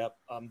straight up.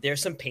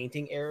 There's some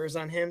painting errors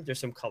on him. There's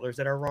some colors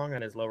that are wrong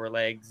on his lower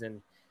legs,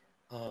 and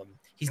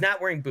he's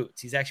not wearing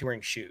boots. He's actually wearing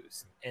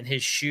shoes, and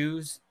his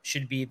shoes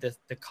should be the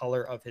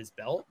color of his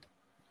belt.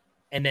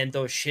 And then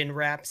those shin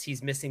wraps,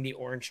 he's missing the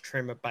orange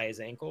trim up by his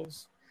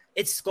ankles.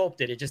 It's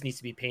sculpted. It just needs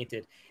to be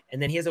painted.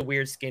 And then he has a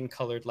weird skin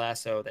colored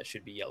lasso that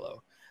should be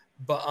yellow.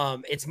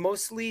 But it's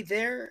mostly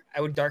there. I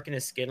would darken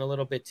his skin a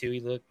little bit too. He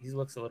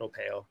looks a little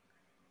pale.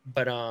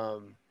 But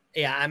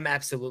yeah, I'm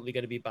absolutely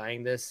going to be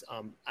buying this.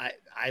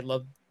 I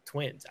love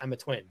twins. I'm a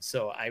twin,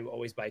 so I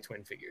always buy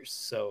twin figures.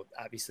 So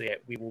obviously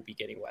we will be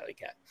getting Wily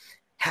Cat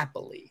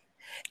happily.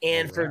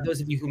 And for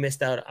those of you who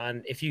missed out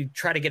on, if you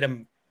try to get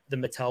them, the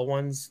Mattel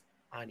ones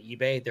on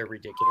eBay, they're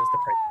ridiculous. The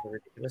prices are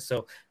ridiculous.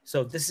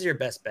 So this is your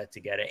best bet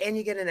to get it, and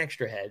you get an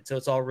extra head. So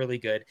it's all really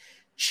good.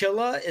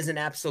 Chilla is an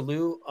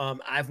absolute.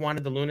 I've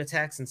wanted the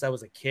Lunatac since I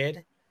was a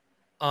kid.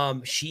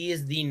 She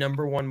is the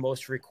 #1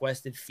 most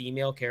requested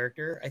female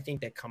character, I think,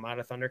 that come out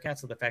of Thundercats.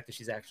 So the fact that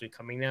she's actually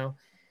coming now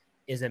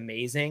is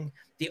amazing.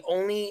 The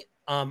only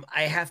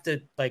I have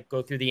to like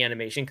go through the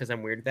animation because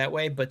I'm weird that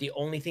way, but the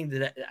only thing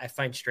that I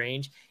find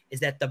strange is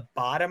that the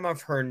bottom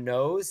of her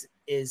nose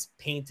is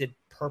painted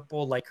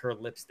purple like her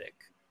lipstick.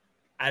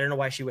 I don't know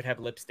why she would have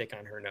lipstick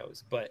on her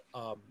nose, but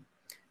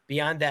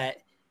beyond that,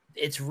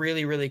 it's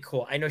really, really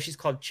cool. I know she's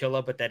called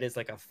Chilla, but that is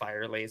like a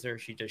fire laser.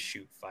 She does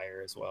shoot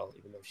fire as well,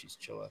 even though she's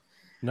Chilla.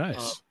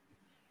 Nice.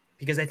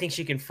 Because I think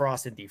she can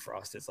frost and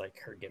defrost is like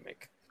her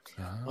gimmick.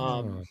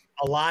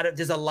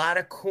 There's a lot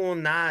of cool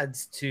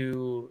nods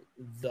to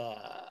the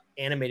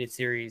animated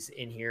series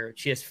in here.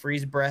 She has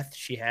freeze breath.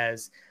 She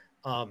has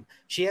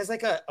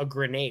like a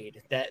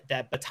grenade,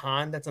 that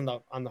baton that's on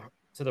the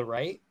to the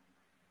right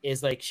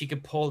is like she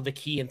could pull the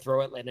key and throw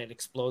it and it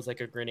explodes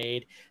like a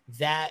grenade.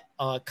 That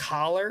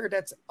collar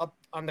that's up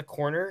on the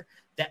corner,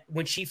 that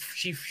when she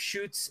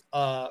shoots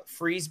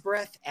freeze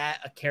breath at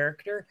a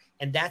character,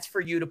 and that's for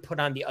you to put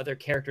on the other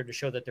character to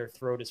show that their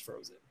throat is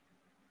frozen,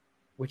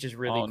 which is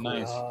really cool.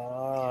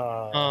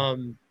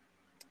 Nice.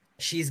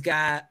 She's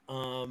got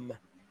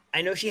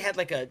I know she had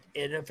like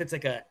if it's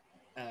like a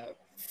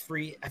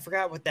free, I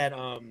forgot what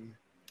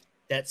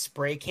that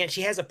spray can.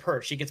 She has a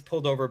purse. She gets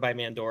pulled over by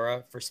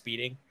Mandora for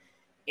speeding,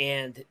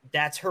 and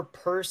that's her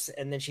purse.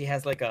 And then she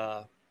has like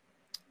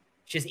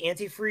she has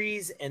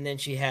antifreeze, and then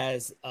she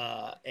has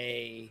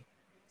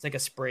it's like a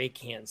spray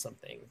can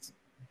something.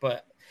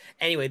 But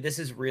anyway, this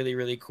is really,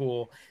 really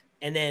cool.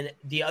 And then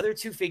the other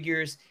two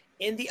figures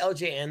in the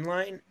LJN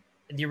line,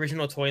 the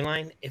original toy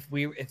line, if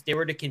they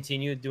were to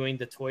continue doing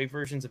the toy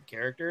versions of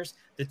characters,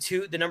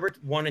 the number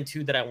 1 and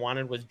 2 that I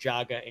wanted was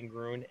Jaga and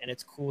Groon, and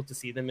it's cool to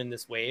see them in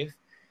this wave.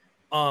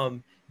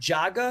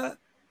 Jaga,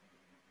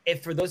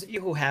 if for those of you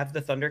who have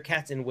the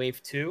Thundercats in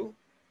wave 2,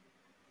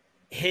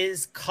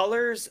 his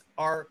colors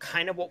are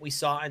kind of what we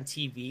saw on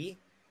TV,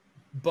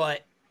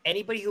 but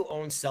anybody who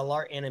owns Cell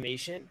Art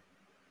Animation,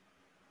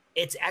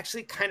 it's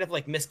actually kind of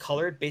like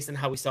miscolored based on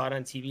how we saw it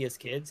on TV as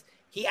kids.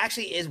 He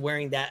actually is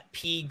wearing that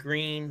pea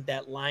green,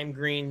 that lime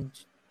green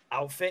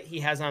outfit he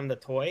has on the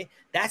toy.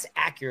 That's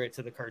accurate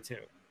to the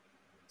cartoon.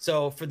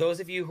 So for those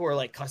of you who are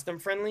like custom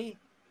friendly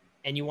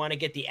and you want to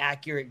get the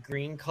accurate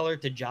green color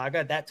to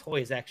Jaga, that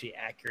toy is actually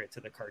accurate to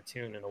the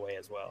cartoon in a way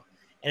as well.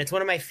 And it's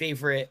one of my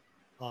favorite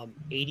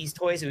 80s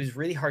toys. It was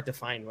really hard to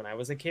find when I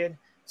was a kid.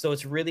 So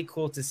it's really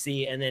cool to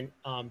see. And then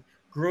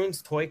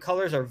Groon's toy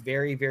colors are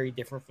very, very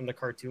different from the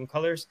cartoon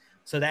colors.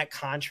 So that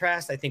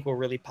contrast, I think, will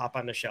really pop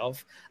on the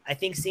shelf. I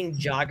think seeing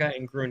Jaga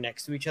and Groon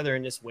next to each other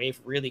in this wave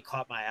really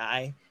caught my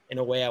eye in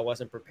a way I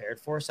wasn't prepared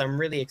for. So I'm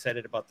really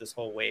excited about this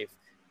whole wave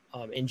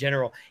in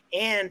general.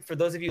 And for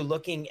those of you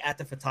looking at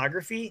the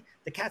photography,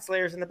 the Cat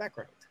Slayer is in the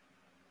background.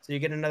 So you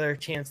get another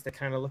chance to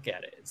kind of look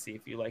at it and see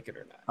if you like it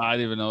or not. I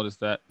didn't even notice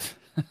that.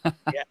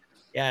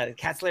 Yeah, the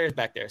Cat Slayer is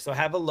back there. So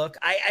have a look.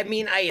 I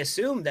mean, I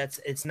assume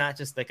it's not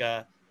just like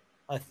a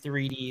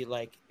 3D,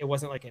 like it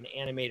wasn't like an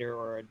animator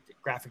or a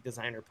graphic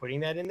designer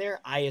putting that in there.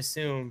 I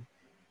assume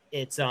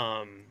it's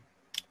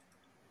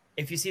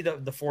if you see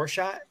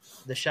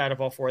the shot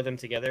of all 4 of them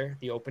together,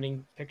 the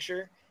opening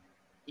picture,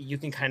 you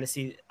can kind of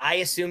see. I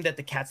assume that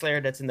the Cat Slayer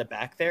that's in the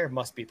back there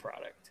must be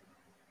product.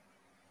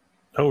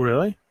 Oh,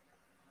 really?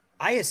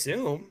 I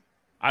assume.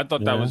 I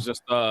thought that was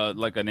just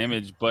like an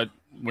image, but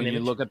when you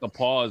look at the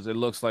paws, it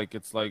looks like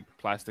it's like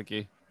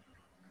plasticky.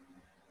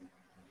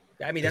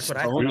 I mean, that's what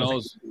I thought. Who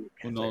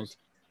knows?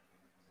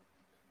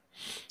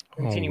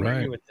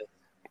 Continue with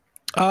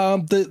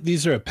this.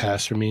 These are a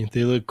pass for me.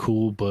 They look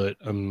cool, but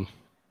I'm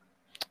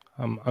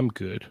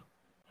good.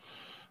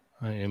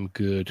 I am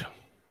good.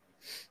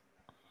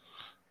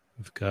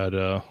 I've got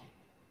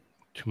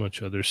too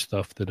much other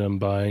stuff that I'm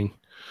buying.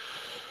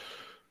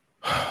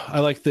 I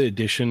like the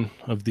addition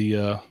of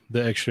the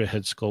extra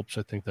head sculpts.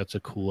 I think that's a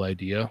cool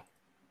idea.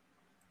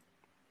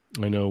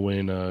 I know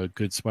when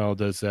Good Smile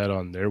does that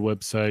on their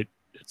website,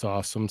 it's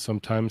awesome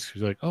sometimes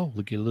because you're like, oh,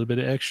 look, get a little bit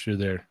of extra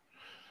there.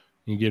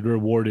 You get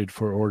rewarded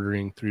for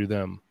ordering through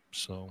them.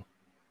 So,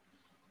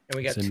 and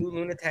we got 2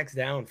 Lunatics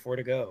down, 4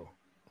 to go.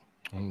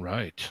 All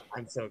right.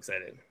 I'm so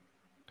excited.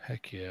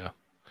 Heck yeah.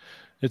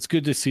 It's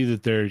good to see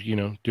that they're,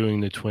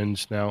 doing the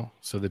twins now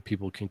so that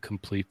people can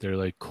complete their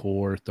like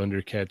core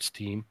Thundercats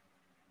team.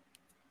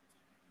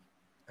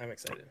 I'm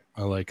excited.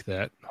 I like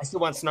that. I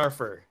still want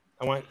Snarfer.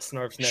 I want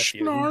Snarf's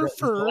nephew. Snarfer.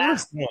 The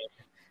last one.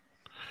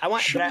 I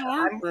want.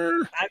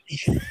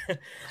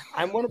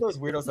 I'm one of those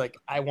weirdos. Like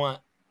I want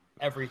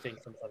everything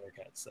from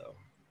Thundercats. So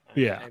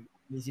I'm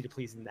easy to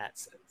please in that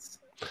sense.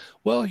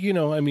 Well,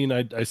 I mean,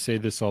 I say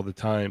this all the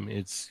time.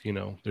 It's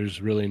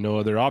there's really no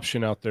other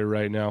option out there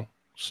right now.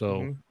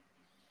 So,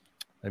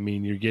 I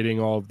mean, you're getting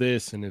all of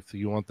this, and if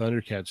you want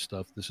Thundercat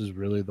stuff, this is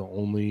really the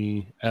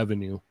only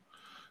avenue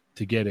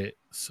to get it.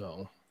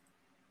 So,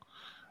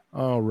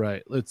 all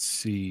right, let's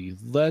see.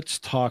 Let's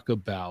talk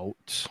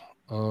about.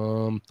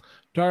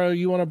 Dario,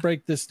 you want to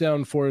break this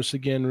down for us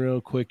again,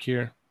 real quick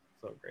here?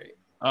 So great.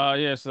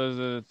 Yeah.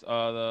 So it's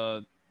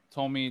the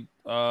Tomy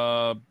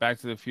Back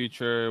to the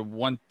Future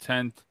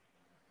 1/10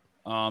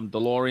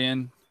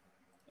 DeLorean.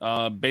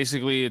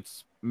 Basically,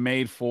 it's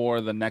made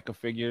for the NECA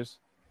figures.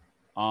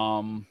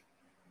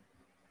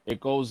 It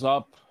goes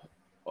up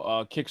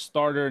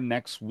Kickstarter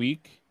next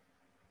week.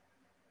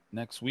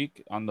 Next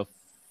week on the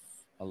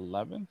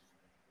 11th.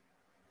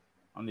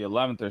 On the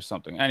 11th or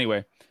something.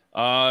 Anyway,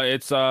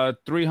 it's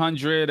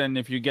 300, and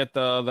if you get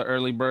the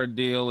early bird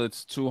deal,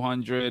 it's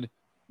 200.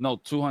 No,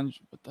 200.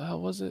 What the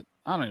hell was it?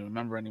 I don't even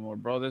remember anymore,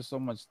 bro. There's so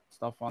much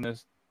stuff on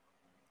this.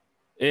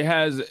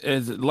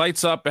 It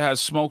lights up. It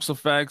has smokes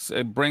effects.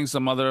 It brings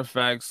some other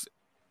effects.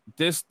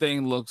 This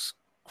thing looks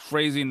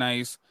crazy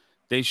nice.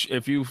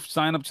 if you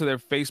sign up to their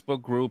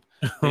Facebook group,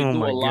 they Oh do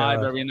my a live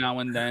God. every now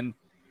and then.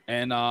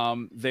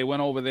 And they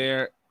went over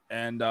there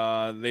and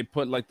they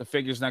put like the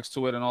figures next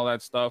to it and all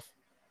that stuff.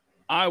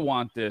 I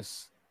want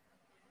this.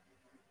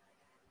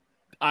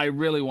 I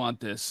really want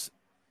this.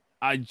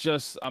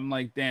 I'm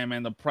like, damn,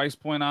 man, the price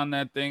point on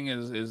that thing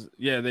is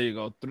yeah, there you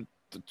go.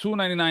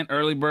 $2.99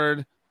 early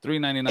bird,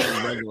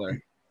 $3.99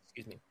 regular.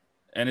 Excuse me.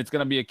 And it's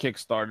gonna be a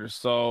Kickstarter.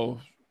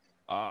 So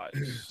I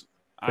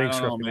Thanks,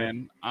 don't know, Ruffy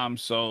man. I'm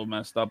so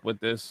messed up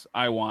with this.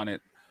 I want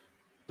it.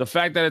 The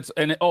fact that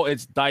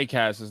it's die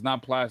cast, it's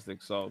not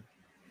plastic. So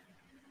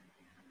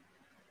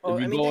Oh, if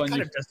you I mean, go that and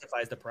kind of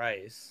justifies the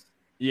price.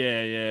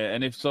 yeah,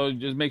 and if so,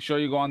 just make sure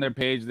you go on their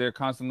page. They're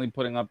constantly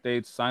putting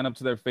updates. Sign up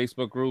to their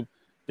Facebook group.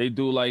 They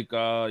do like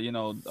live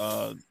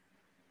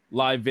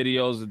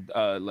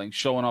videos, like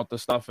showing off the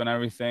stuff and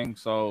everything.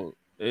 So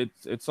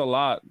it's a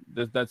lot.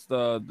 That's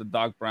the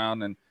Doc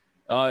Brown, and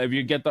if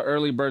you get the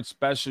early bird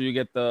special, you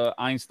get the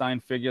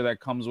Einstein figure that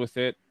comes with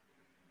it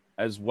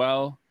as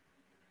well.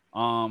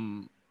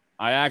 I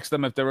asked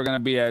them if they were gonna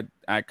be at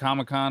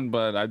Comic-Con,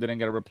 but I didn't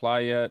get a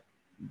reply yet.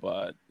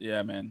 But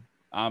yeah, man,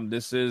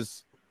 this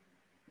is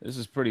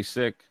pretty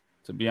sick,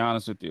 to be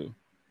honest with you.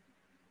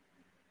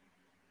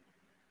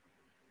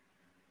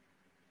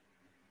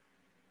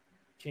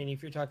 Cheney,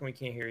 if you're talking, we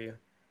can't hear you.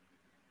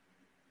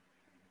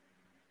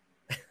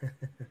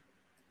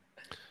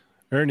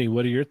 Ernie,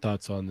 what are your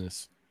thoughts on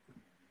this?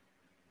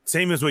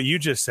 Same as what you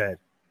just said.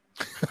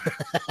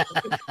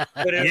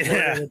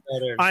 Yeah.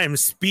 I am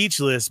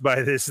speechless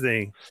by this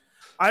thing.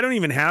 I don't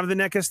even have the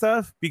NECA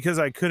stuff because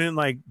I couldn't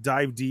like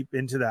dive deep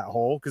into that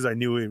hole because I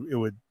knew it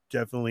would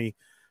definitely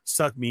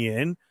suck me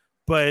in.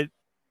 But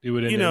it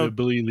would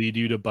inevitably lead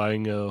you to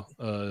buying a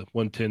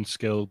 110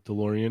 scale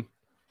DeLorean.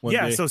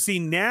 Yeah. Day. So see,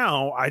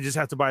 now I just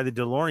have to buy the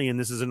DeLorean.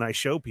 This is a nice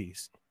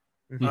showpiece.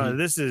 Mm-hmm.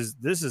 This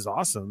is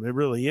awesome. It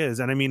really is.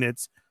 And I mean,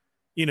 it's,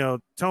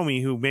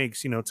 Tomy, who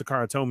makes,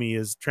 Takara Tomy,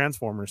 is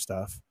Transformer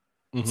stuff.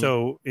 Mm-hmm.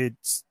 So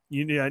it's,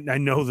 I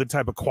know the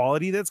type of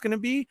quality that's going to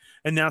be.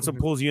 And that's what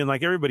pulls you in.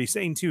 Like everybody's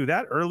saying too,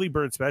 that early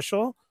bird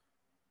special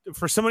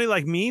for somebody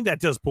like me, that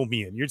does pull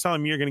me in. You're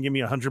telling me you're going to give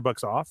me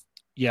 $100 off?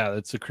 Yeah,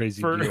 that's a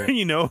crazy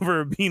deal.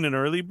 For being an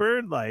early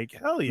bird, like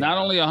hell yeah. Not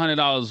only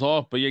 $100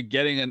 off, but you're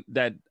getting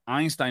that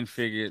Einstein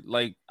figure.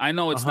 Like I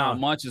know it's not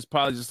much; it's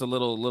probably just a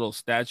little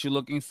statue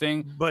looking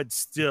thing. But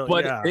still,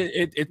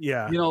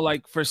 it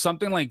like for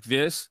something like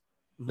this,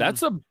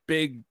 that's a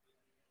big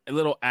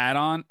little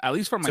add-on, at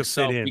least for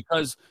myself,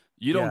 because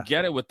you don't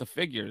get it with the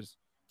figures.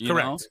 You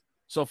know?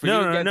 So for you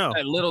to get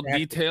that little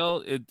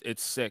detail,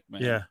 it's sick,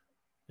 man. Yeah.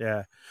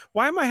 Yeah.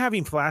 Why am I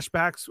having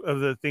flashbacks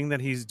of the thing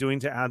that he's doing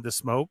to add the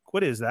smoke?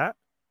 What is that?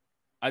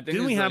 I think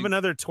didn't we have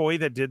another toy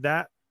that did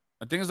that?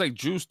 I think it's like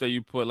juice that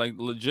you put, like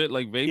legit,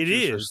 like vape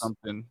juice or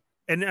something.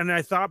 And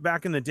I thought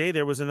back in the day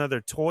there was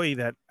another toy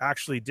that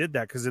actually did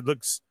that because it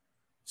looks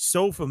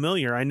so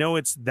familiar. I know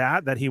it's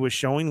that he was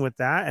showing with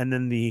that, and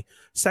then the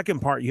second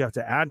part you have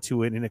to add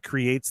to it, and it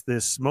creates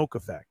this smoke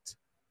effect.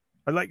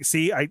 I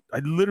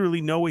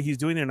literally know what he's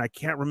doing, and I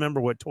can't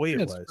remember what toy it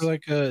was.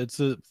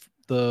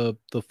 The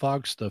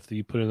fog stuff that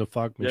you put in the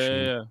fog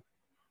machine.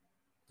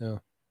 Yeah.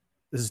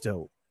 This is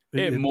dope.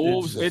 It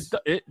moves.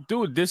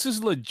 Dude, this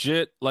is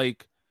legit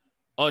like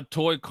a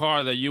toy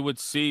car that you would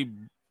see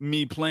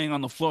me playing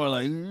on the floor,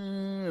 like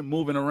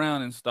moving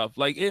around and stuff.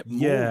 Like it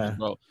moves,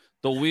 bro.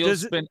 The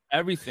wheels spin,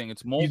 everything.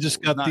 It's mobile. You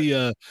just got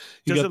the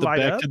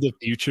Back to the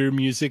Future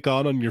music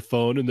on your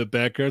phone in the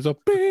background. So,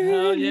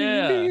 hell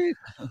yeah.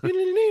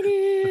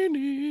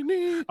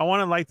 I want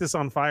to light this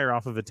on fire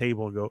off of a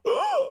table and go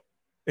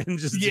and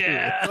just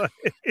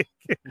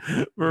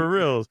for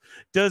reals.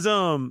 Does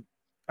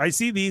I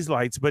see these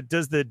lights, but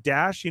does the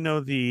dash,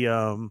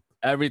 the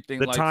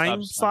everything, the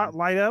time slot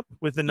light up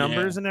with the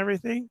numbers and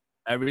everything?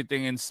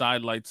 Everything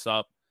inside lights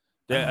up.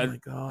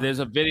 There's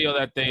a video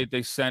that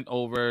they sent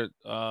over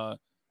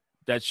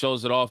that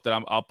shows it off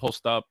that I'll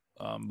post up.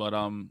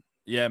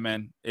 Yeah,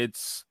 man,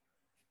 it's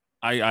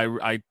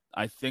I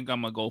think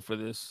I'm gonna go for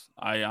this.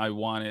 I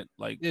want it.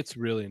 Like it's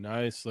really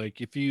nice. Like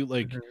if you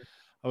like.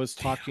 I was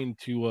talking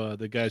to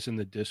the guys in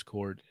the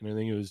Discord, and I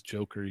think it was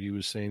Joker. He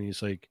was saying,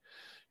 he's like,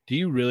 do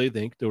you really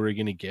think that we're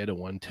going to get a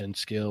 110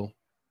 scale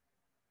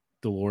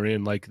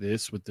DeLorean like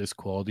this with this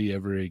quality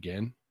ever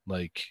again?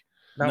 Like,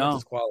 not with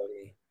this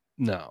quality.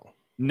 No.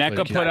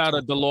 NECA put out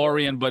a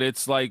DeLorean, but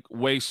it's like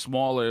way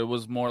smaller. It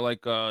was more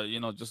like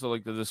just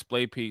like the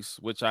display piece,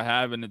 which I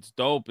have, and it's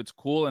dope. It's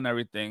cool and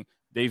everything.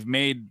 They've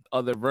made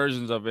other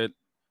versions of it,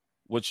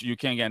 which you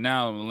can't get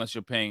now unless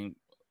you're paying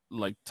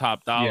like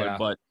top dollar,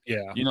 but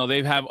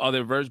they have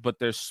other versions, but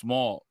they're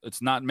small.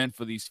 It's not meant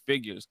for these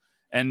figures.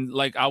 And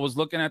like I was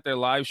looking at their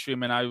live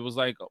stream, and I was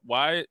like,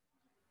 why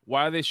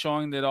are they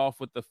showing it off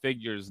with the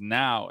figures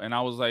now? And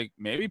I was like,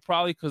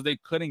 probably because they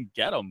couldn't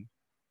get them.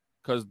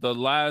 Because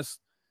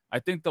I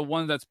think the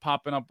one that's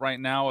popping up right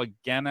now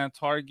again at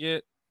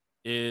Target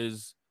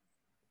is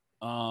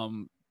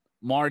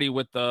Marty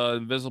with the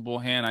invisible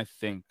hand. I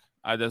think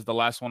that's the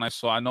last one I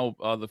saw. I know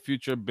the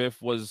Future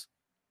Biff was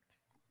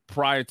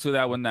prior to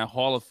that when that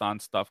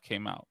Haulathon stuff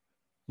came out.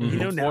 You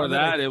know, Before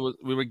now that,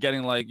 we were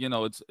getting like,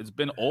 it's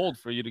been old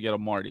for you to get a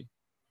Marty.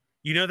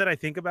 You know that I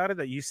think about it,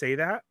 that you say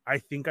that, I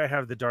think I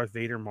have the Darth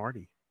Vader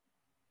Marty.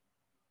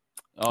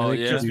 Oh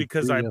yeah, just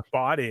because I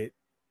bought it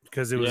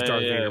because it was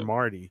Darth Vader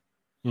Marty.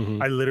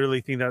 I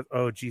literally think that,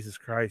 oh Jesus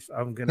Christ,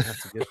 I'm gonna have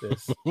to get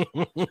this.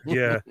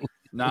 Yeah.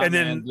 Nah, and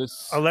man, then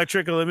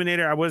electric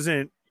eliminator. I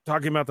wasn't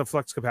talking about the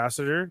flux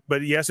capacitor,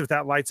 but yes, if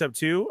that lights up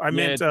too. I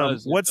meant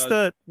what's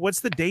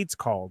the dates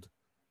called?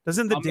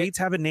 Doesn't the dates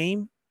have a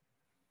name?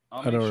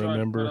 I don't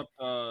remember. I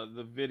put up,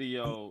 the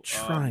video. I'm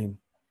trying.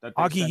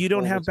 Augie, you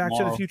don't have Back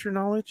to the Future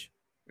knowledge?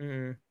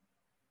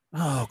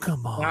 Oh,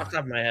 come on. Not off the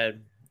top of my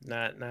head.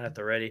 Not at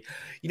the ready.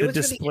 You know, the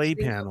display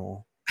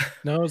panel.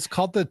 No, it's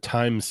called the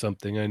time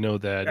something. I know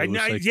that. It was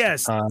like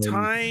yes,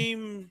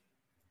 time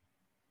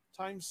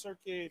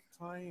circuit,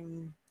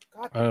 time.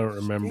 God, I don't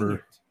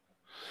remember.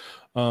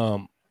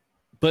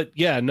 But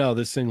yeah, no,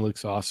 this thing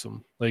looks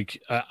awesome.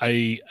 Like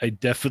I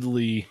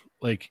definitely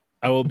like.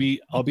 I'll be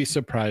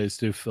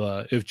surprised if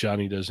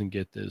Johnny doesn't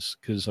get this,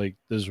 because like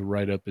this is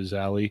right up his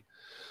alley.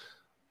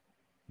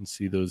 And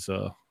see those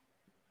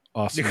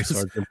awesome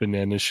Sergeant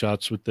Banana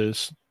shots with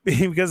this.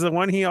 Because the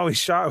one he always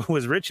shot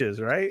was Rich's,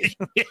 right?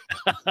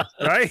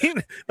 Right?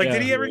 Like,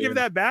 did he ever give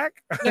that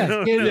back? Yeah,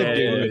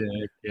 okay.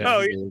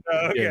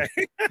 Yeah,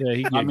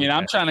 I mean,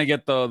 I'm trying to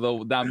get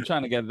I'm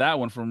trying to get that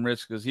one from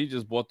Rich because he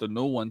just bought the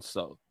new one.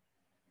 So,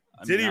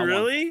 did he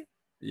really?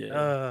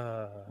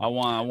 I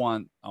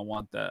want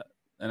that,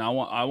 and I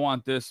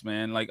want this,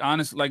 man. Like,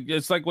 honestly, like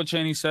it's like what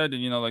Cheney said,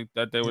 and like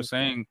that they were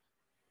saying.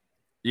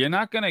 You're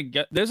not gonna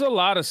get. There's a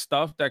lot of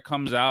stuff that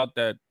comes out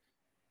that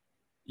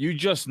you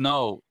just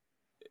know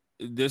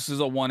this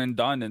is a one and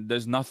done, and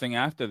there's nothing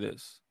after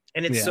this.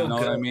 And it's so good.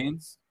 What I mean?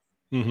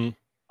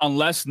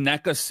 Unless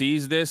NECA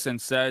sees this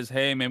and says,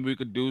 "Hey, maybe we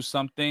could do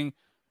something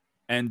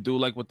and do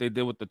like what they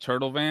did with the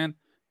Turtle Van."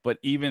 But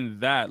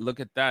even that, look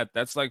at that.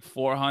 That's like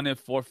 400,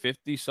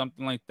 450,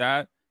 something like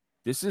that.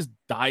 This is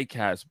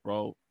diecast,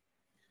 bro.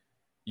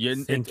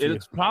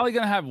 It's probably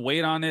gonna have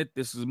weight on it.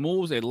 This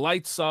moves. It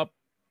lights up.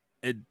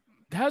 It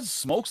has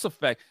smokes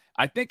effect.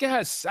 I think it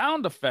has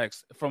sound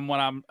effects from what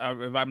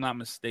if I'm not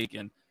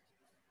mistaken.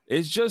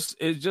 It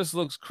just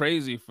looks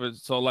crazy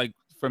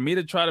for me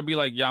to try to be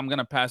like, yeah, I'm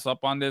gonna pass up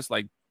on this,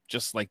 like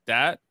just like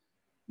that.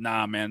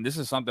 Nah, man, this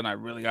is something I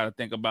really got to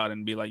think about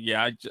and be like,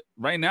 yeah,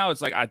 right now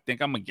it's like I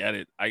think I'm gonna get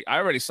it. I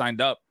already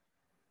signed up.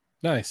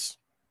 Nice.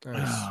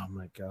 Oh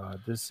my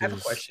god, I have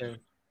a question.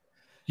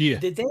 Yeah.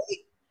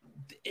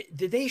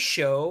 Did they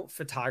show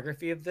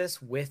photography of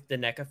this with the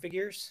NECA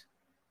figures?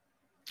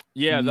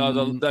 Yeah,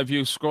 if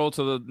you scroll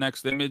to the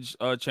next image,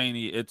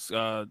 Cheney, it's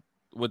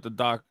with the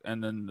dock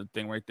and then the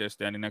thing right there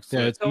standing next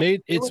to it.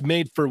 It's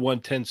made for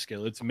 1/10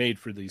 scale. It's made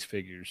for these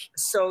figures.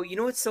 So you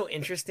know what's so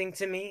interesting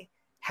to me?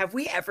 Have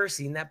we ever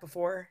seen that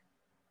before?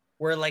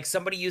 Where like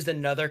somebody used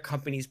another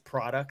company's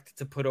product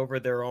to put over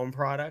their own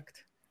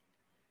product?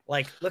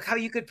 Like, look how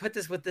you could put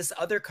this with this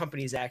other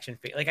company's action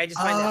figure. Like, I just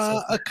find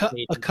that so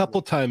a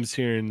couple times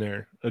here and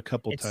there.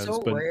 It's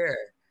so rare.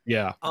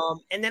 Yeah.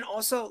 And then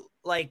also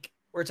like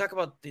we're talking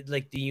about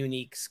the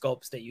unique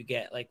sculpts that you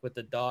get, like with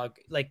the dog.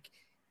 Like,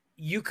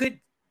 you could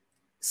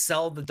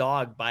sell the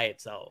dog by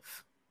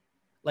itself.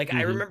 Like,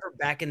 I remember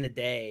back in the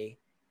day.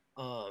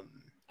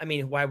 I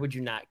mean, why would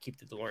you not keep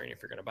the DeLorean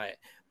if you're gonna buy it?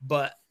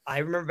 But I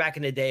remember back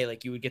in the day,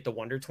 like you would get the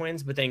Wonder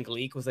Twins, but then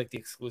Gleek was like the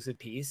exclusive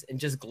piece, and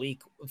just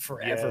Gleek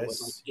forever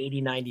was like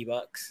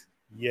 $80-$90.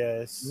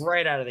 Yes,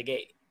 right out of the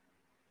gate.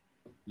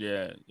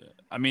 Yeah.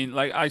 I mean,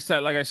 like I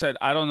said,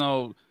 I don't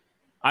know.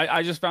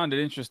 I just found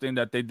it interesting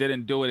that they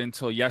didn't do it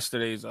until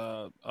yesterday's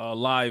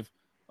live.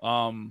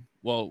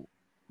 Well,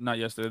 not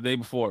yesterday, the day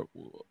before,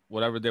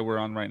 whatever they were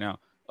on right now.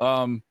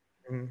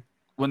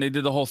 When they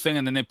did the whole thing,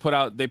 and then they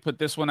put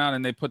this one out,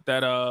 and they put that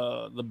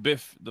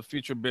the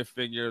future Biff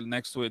figure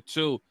next to it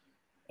too.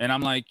 And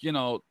I'm like,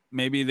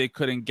 maybe they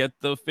couldn't get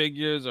the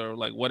figures or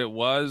like what it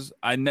was.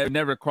 I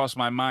never crossed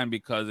my mind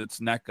because it's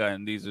NECA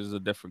and these is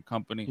a different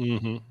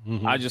company.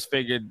 I just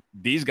figured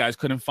these guys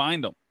couldn't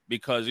find them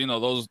because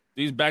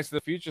these Back to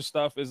the Future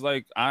stuff is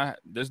like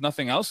there's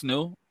nothing else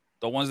new.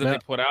 The ones that they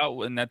put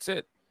out, and that's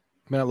it.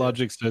 Matt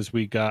Logic says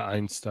we got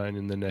Einstein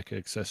in the NECA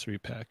accessory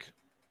pack.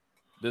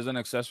 There's an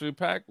accessory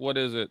pack? What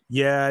is it?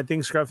 Yeah, I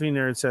think Scruffy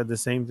Nerd said the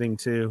same thing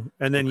too.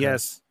 And then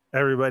yes,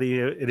 everybody,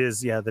 it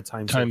is the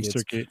time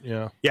circuit.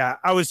 Yeah,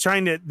 I was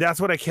trying to. That's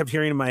what I kept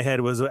hearing in my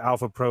head was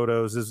Alpha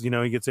Protos. Is he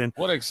gets in.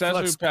 What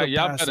accessory pack?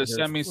 Y'all better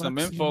send me some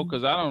info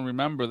because I don't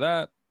remember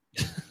that.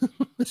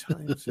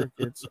 Time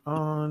circuits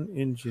on,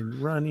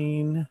 engine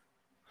running.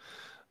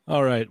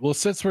 All right. Well,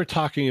 since we're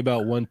talking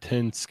about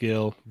 1/10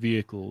 scale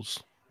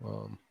vehicles,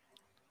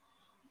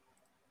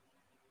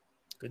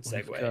 good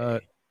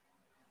segue.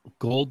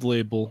 Gold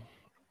label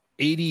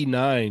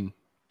 89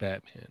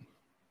 Batman,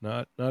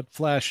 not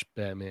Flash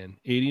Batman,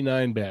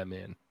 89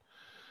 Batman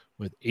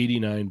with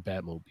 89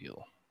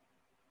 Batmobile.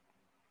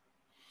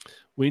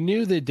 We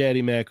knew that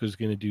Daddy Mac was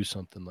going to do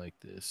something like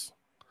this,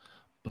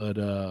 but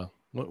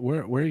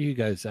where are you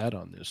guys at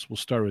on this? We'll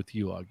start with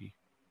you, Augie.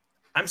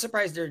 I'm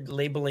surprised they're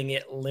labeling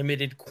it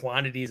limited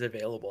quantities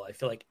available. I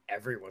feel like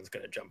everyone's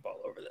gonna jump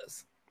all over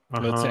this.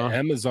 It's an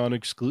Amazon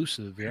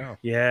exclusive. Yeah.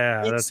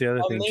 Yeah, that's the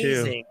other thing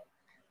too.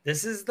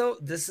 This is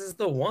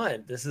the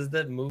one. This is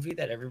the movie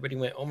that everybody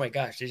went, oh my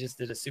gosh, they just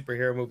did a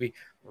superhero movie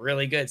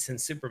really good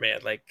since Superman.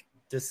 Like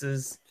this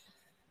is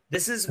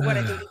what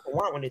I think people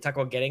want when they talk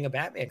about getting a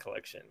Batman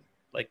collection.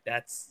 Like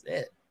that's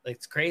it. Like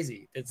it's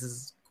crazy. This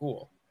is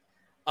cool.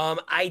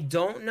 I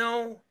don't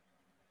know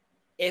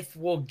if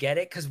we'll get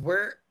it because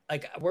we're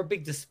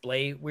big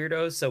display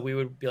weirdos, so we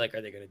would be like,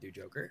 are they going to do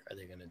Joker? Are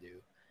they going to do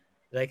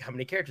like how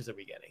many characters are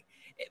we getting?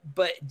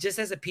 But just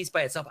as a piece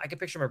by itself, I could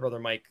picture my brother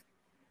Mike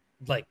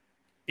like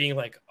being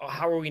like, oh,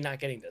 how are we not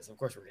getting this? Of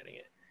course we're getting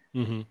it.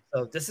 Mm-hmm.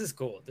 So this is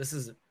cool.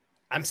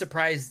 I'm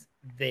surprised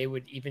they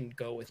would even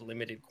go with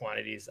limited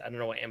quantities. I don't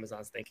know what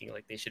Amazon's thinking.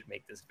 Like they should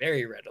make this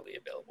very readily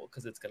available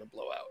because it's going to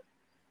blow out.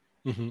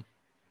 Mm-hmm.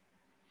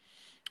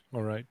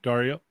 All right,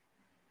 Dario.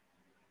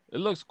 It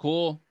looks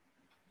cool.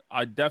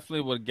 I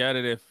definitely would get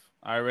it if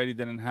I already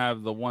didn't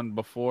have the one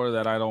before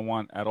that I don't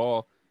want at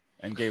all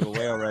and gave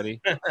away already,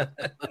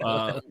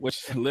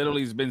 which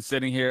literally has been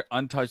sitting here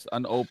untouched,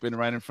 unopened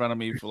right in front of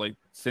me for like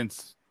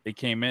since it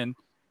came in.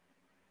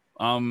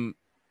 I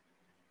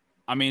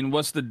mean,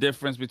 what's the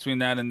difference between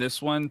that and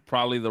this one?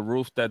 Probably the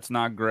roof that's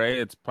not gray.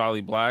 It's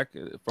probably black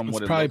from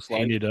what it looks like.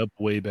 Painted up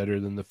way better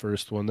than the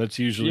first one. That's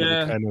usually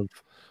the kind of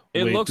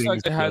it looks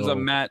like it has a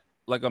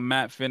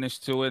matte finish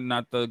to it,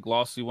 not the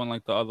glossy one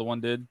like the other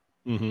one did.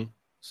 Mm-hmm.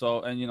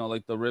 So, and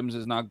like the rims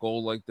is not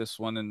gold like this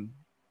one, and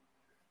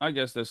I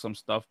guess there's some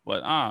stuff,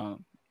 but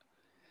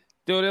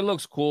dude, it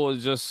looks cool.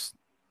 It's just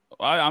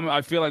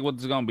I feel like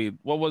what's gonna be.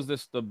 What was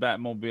this? The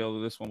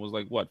Batmobile. This one was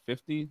like what,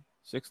 50,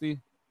 60?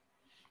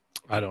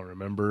 I don't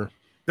remember.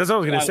 That's what I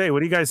was gonna say.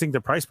 What do you guys think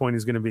the price point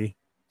is gonna be?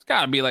 It's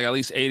gotta be like at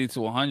least 80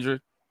 to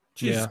 100.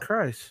 Jesus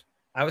Christ!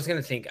 I was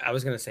gonna say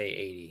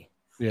 80.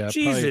 Yeah,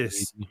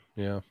 Jesus. 80.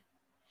 Yeah.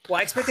 Well,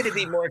 I expected it to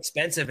be more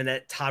expensive, and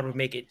that Todd would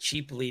make it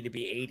cheaply to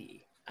be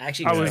 80.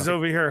 I was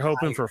over here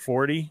hoping for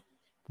 40.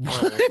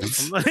 What?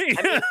 I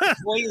mean,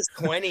 boy is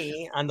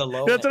 20 on the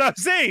low. That's what I'm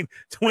saying.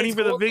 20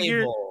 for the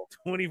figure,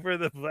 20 for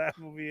the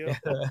Batmobile.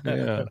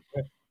 Yeah.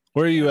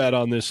 Where are you at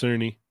on this,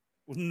 Ernie?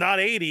 Not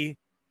 80.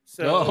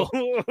 So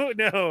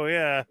no,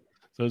 yeah.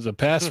 So it's a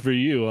pass for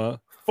you, huh?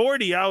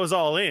 40, I was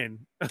all in.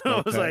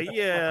 I was like,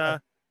 yeah,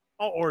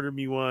 I'll order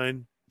me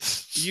one.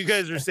 You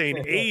guys are saying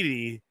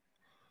 80.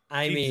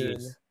 I mean,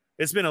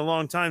 it's been a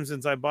long time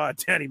since I bought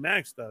Daddy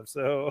Mac stuff.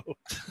 So,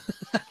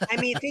 I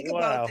mean, think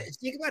about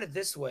it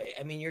this way.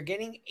 I mean, you're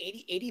getting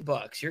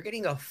 $80. You're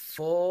getting a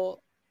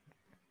full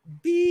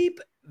beep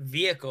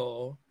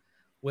vehicle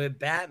with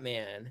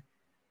Batman,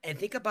 and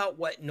think about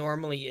what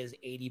normally is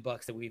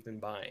 $80 that we've been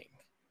buying.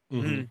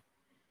 Mm-hmm.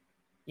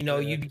 You know,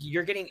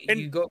 you're getting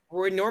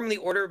we normally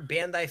order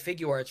Bandai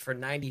figure arts for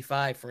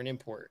 $95 for an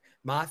import.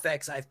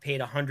 Mafex, I've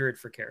paid $100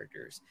 for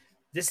characters.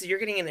 You're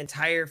getting an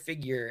entire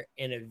figure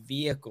in a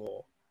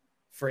vehicle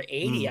for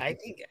 $80.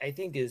 I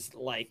think is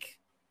like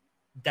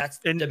that's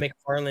the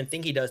McFarlane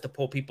thing he does to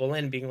pull people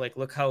in, being like,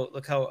 look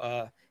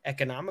how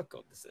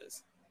economical this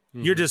is.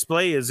 Your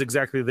display is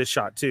exactly this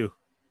shot too.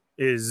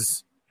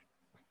 Is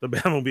the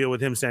Batmobile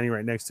with him standing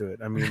right next to it.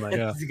 I mean, like,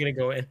 is he gonna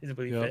go in?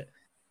 Fit?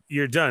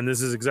 You're done.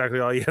 This is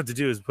exactly all you have to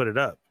do is put it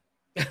up.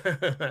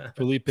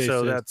 Felipe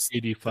so says that's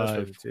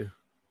 85.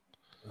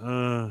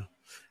 That's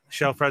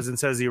Shelf President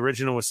says the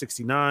original was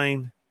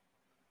 69.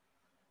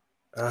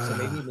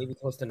 So maybe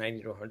close to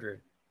 90 to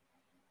 100.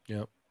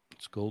 Yep,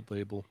 it's gold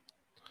label.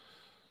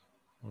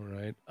 All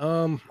right.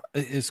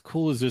 As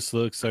cool as this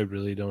looks, I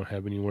really don't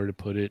have anywhere to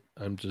put it.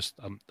 I'm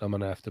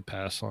gonna have to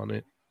pass on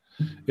it.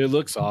 It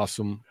looks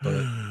awesome,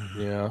 but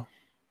yeah,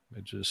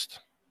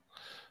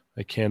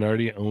 I can't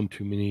already own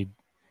too many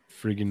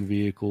friggin'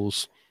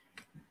 vehicles.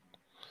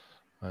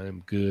 I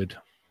am good.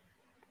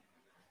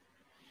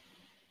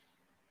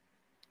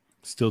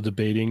 Still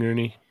debating,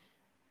 Ernie?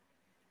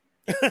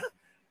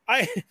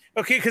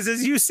 Because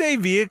as you say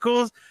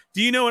vehicles,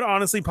 do you know what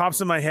honestly pops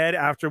in my head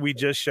after we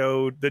just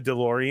showed the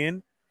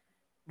DeLorean?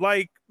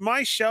 Like,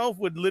 my shelf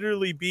would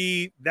literally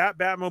be that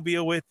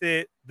Batmobile with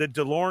it, the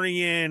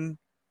DeLorean,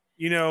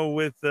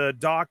 with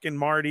Doc and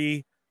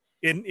Marty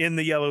in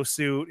the yellow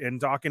suit and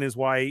Doc in his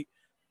white,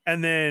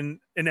 and then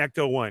an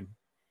Ecto-1.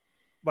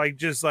 Like,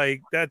 just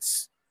like,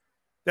 that's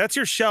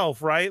your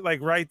shelf, right?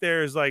 Like, right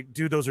there is like,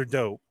 dude, those are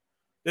dope.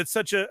 It's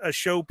such a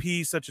show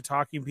piece, such a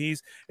talking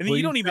piece. And then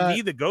you don't even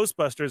need the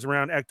Ghostbusters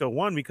around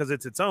Ecto-1 because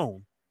it's its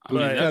own. I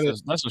mean,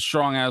 that's a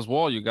strong ass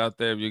wall you got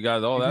there. You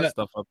got all that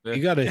stuff up there.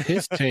 You got a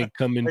his tank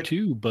coming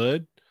too,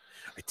 bud.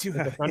 I do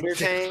have a Thunder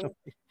tank.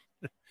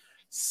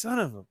 Son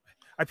of a!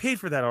 I paid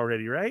for that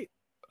already, right?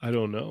 I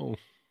don't know.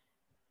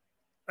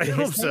 I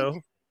hope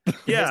so.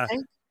 Yeah,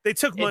 they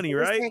took money,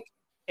 right?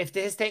 If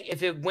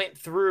it went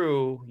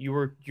through, you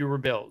were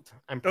billed.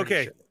 I'm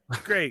pretty sure.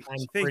 Great.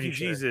 Thank you,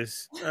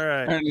 Jesus. All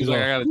right. And he's like,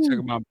 I gotta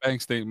check my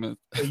bank statement.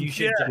 So you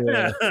should.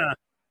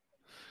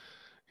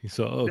 He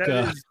saw,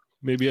 God.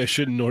 Maybe I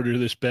shouldn't order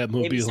this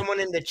Batmobile. Maybe someone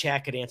in the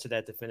chat could answer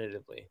that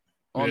definitively.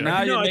 Oh, Yeah. now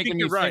No, you're I making think me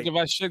you're right. think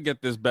if I should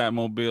get this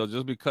Batmobile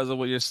just because of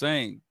what you're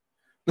saying.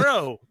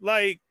 Bro,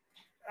 like,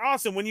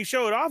 awesome. When you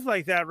show it off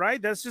like that,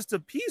 right? That's just a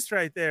piece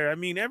right there. I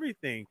mean,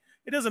 everything.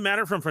 It doesn't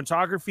matter from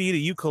photography to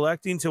you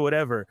collecting to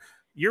whatever.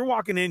 You're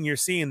walking in, you're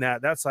seeing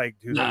that. That's like,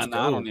 dude, Nah, that's I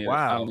don't dope. need it.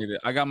 Wow. I don't need it.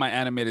 I got my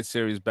animated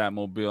series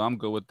Batmobile. I'm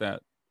good with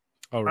that.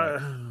 All right.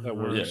 That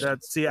works.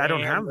 Yeah. I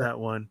don't have that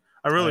one.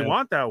 I really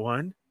want that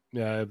one.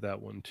 Yeah, I have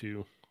that one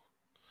too.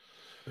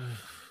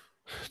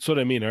 That's what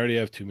I mean. I already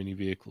have too many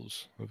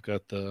vehicles. I've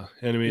got the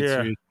animated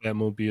series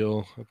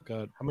Batmobile. I've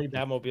got How many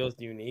Batmobiles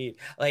do you need?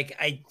 Like,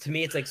 to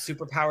me, it's like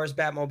Superpowers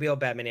Batmobile,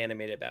 Batman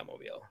animated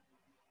Batmobile.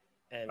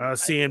 And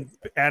seeing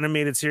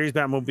animated series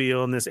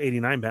Batmobile and this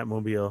 89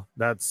 Batmobile.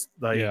 That's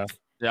like, yeah.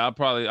 I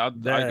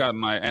got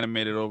my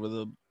animated over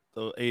the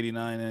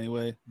 89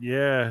 anyway.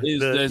 Yeah.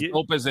 It's as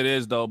dope as it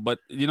is though. But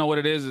you know what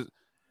it is?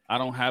 I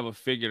don't have a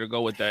figure to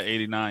go with that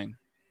 89.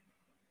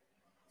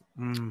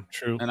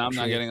 True. And I'm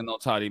not getting a no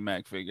Toddy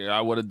Mac figure. I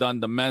would have done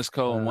the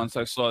Mezco, and once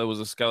I saw it was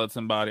a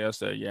skeleton body, I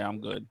said, yeah, I'm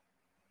good.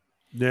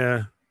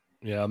 Yeah.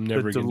 Yeah, I'm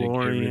never going to get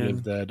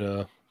rid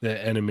of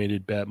that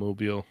animated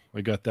Batmobile.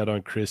 I got that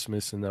on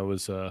Christmas, and that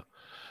was a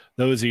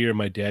year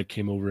my dad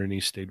came over and he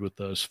stayed with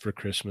us for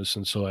Christmas,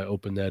 and so I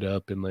opened that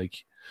up and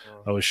like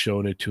I was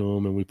showing it to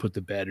him, and we put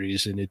the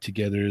batteries in it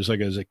together. It was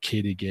like I was a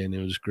kid again.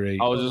 It was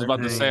great. I was just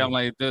about to say, I'm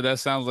like, dude, that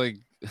sounds like,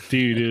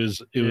 dude,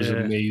 it was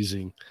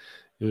amazing.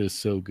 It was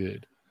so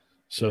good.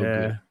 So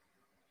good.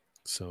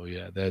 So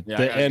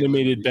the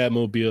animated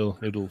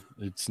Batmobile,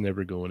 it's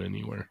never going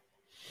anywhere.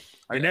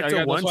 I gotta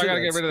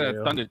get rid of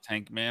that Thunder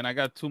Tank, man. I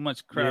got too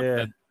much crap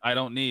that I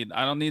don't need.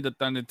 I don't need the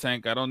Thunder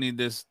Tank. I don't need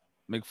this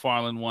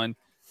McFarlane one.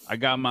 I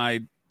got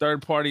my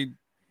third party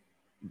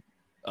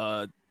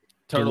turtle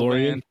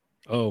DeLorean. van.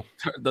 Oh,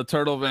 the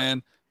turtle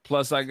van.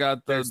 Plus I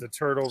got the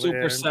turtle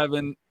Super van.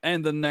 7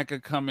 and the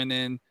NECA coming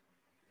in.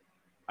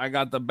 I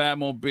got the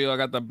Batmobile. I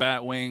got the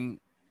Batwing.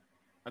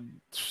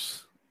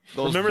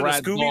 Those remember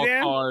the Scooby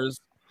van cars.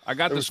 I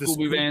got the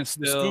Scooby van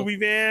still. The Scooby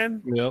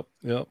van.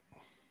 Yep.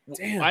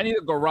 Damn. I need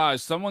a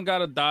garage. Someone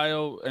got a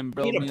dial and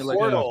build me like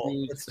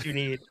portal. That's what you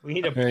need. We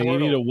need a portal.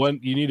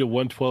 You need a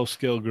 112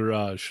 scale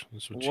garage.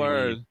 That's what you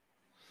need.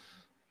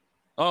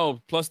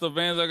 Oh, plus the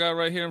vans I got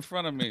right here in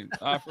front of me.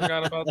 I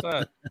forgot about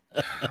that.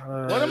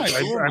 What am I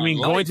doing? I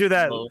mean, going through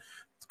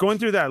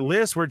that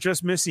list, we're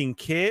just missing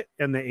Kit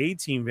and the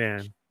 18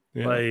 van.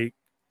 Yeah. Like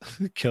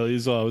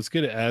Kelly's I was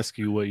going to ask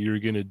you what you were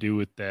going to do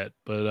with that,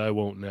 but I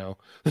won't now.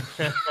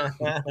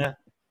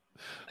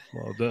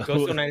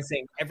 Ghost 09 is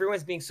saying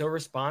everyone's being so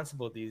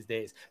responsible these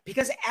days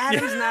because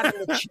Adam's not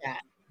in the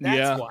chat.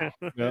 That's why.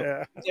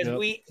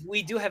 Because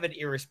we do have an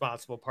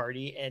irresponsible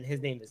party, and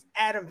his name is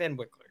Adam Van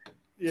Wickler.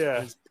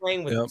 Yeah, he's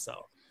playing with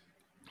himself.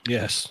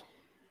 Yes,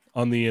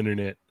 on the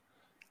internet,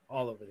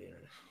 all over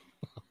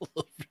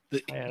the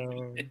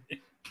internet.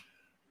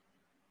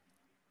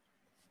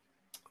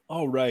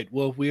 All right.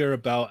 Well, we are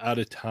about out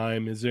of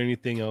time. Is there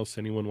anything else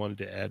anyone wanted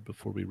to add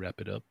before we wrap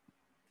it up?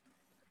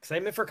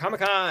 Excitement for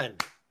Comic-Con.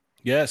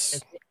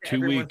 Yes, 2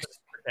 weeks.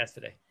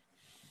 Today.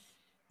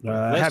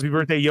 Happy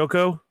birthday,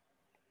 Yoko.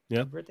 Yeah.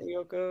 Happy birthday,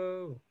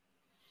 Yoko.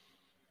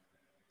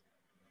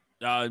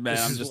 Man,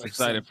 I'm just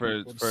excited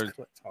for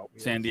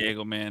San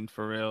Diego, man,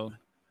 for real.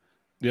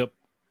 Yep.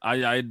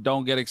 I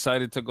don't get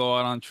excited to go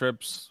out on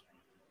trips,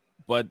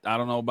 but I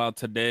don't know about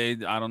today.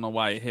 I don't know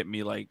why it hit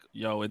me like,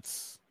 yo,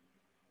 it's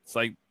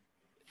like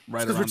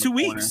right around for 2 the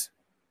corner. weeks.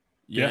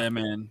 Yeah,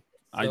 man.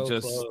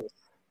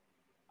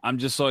 I'm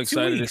just so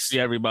excited to see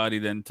everybody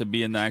then to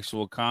be in the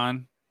actual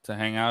con, to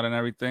hang out and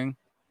everything.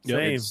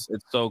 Same. It's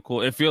so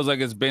cool. It feels like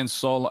it's been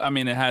so I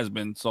mean, it has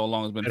been so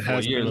long. It's been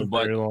 4 years, been a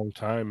very long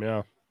time.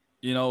 Yeah.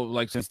 You know,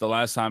 like since the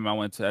last time I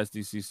went to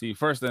SDCC,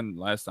 first and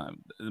last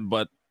time,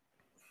 but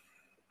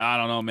I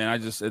don't know,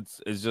 man. It's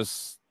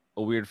just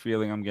a weird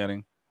feeling I'm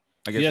getting.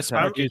 I guess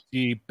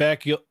the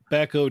back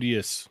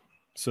Odious,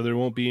 so there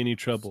won't be any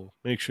trouble.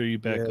 Make sure you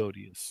back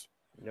Odious.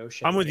 No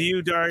shit. I'm with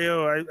you,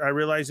 Dario. I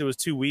realized it was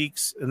 2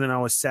 weeks, and then I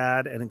was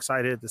sad and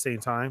excited at the same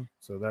time.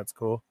 So that's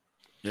cool.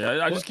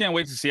 Yeah, I just can't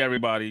wait to see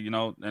everybody, you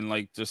know, and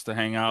like just to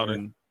hang out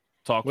and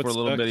talk for a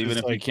little bit, even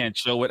if you can't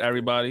chill with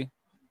everybody.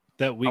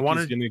 That week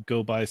is going to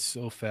go by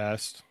so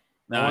fast.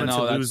 No, I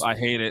know. I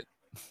hate it.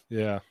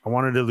 Yeah. I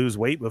wanted to lose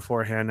weight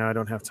beforehand. Now I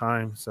don't have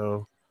time.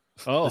 So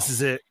this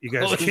is it. You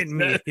guys are kidding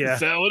me. Yeah. Is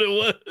that what it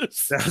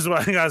was? That's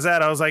what I was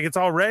at. I was like, it's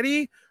all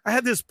ready? I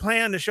had this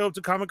plan to show up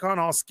to Comic-Con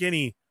all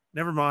skinny.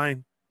 Never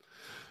mind.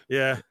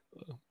 Yeah.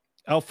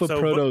 Alpha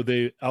Proto,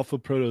 they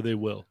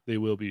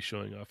will be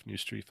showing off new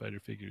Street Fighter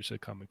figures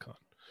at Comic-Con.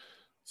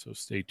 So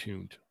stay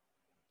tuned.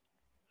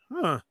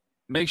 Huh.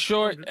 Make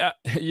sure,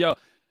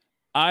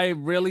 I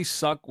really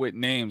suck with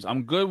names.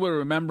 I'm good with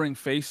remembering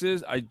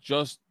faces. I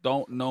just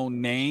don't know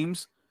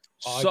names.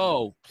 Augie.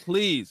 So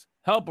please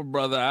help a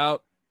brother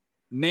out.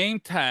 Name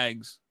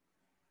tags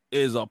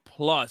is a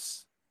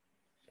plus.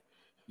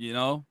 You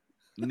know,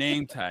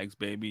 name tags,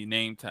 baby,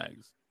 name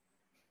tags.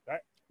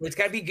 It's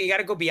got to be. You got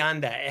to go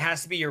beyond that. It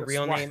has to be your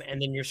real name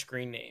and then your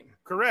screen name.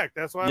 Correct.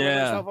 That's why I put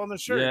myself on the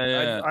shirt.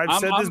 Yeah. I've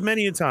said this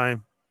many a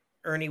time.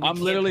 Ernie, I'm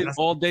literally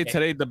all day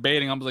today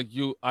debating. I'm like,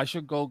 I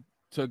should go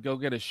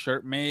get a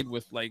shirt made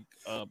with like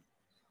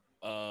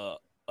a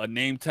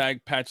name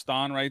tag patched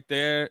on right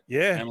there.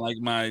 Yeah. And like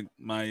my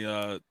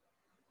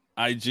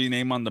IG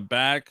name on the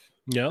back.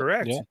 Yeah,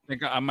 correct. Yeah.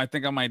 I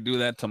might do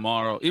that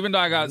tomorrow. Even though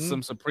I got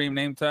some Supreme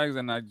name tags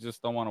and I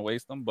just don't want to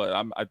waste them, but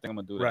I think I'm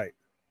gonna do that. Right.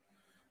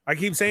 I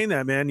keep saying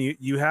that, man.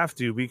 You have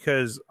to,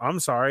 because I'm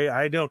sorry,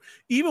 I don't.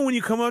 Even when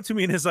you come up to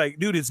me and it's like,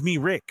 dude, it's me,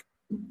 Rick.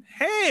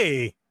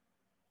 Hey,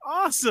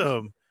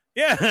 awesome.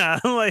 Yeah,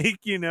 like,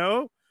 you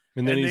know.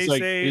 And then he's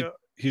like, say,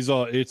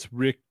 it's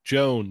Rick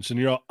Jones, and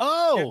you're all,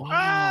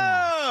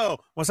 oh,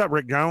 what's up,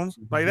 Rick Jones?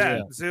 Like that.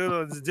 Yeah.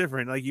 So it's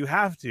different. Like, you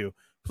have to.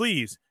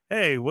 Please.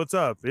 Hey, what's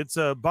up? It's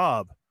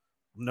Bob,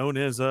 known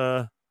as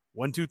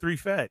 123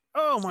 Fett.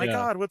 Oh my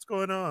God, what's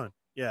going on?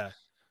 Yeah.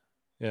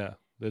 That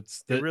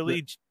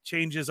really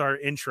changes our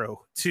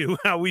intro to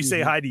how we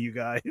say hi to you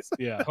guys.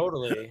 Yeah,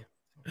 totally.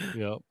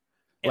 Yeah.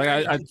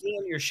 Like being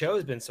on your show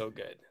has been so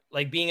good.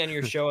 Like being on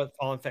your show at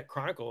Fallen Fett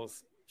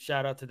Chronicles.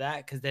 Shout out to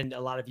that, because then a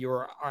lot of you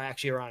are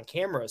actually on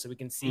camera, so we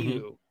can see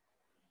you.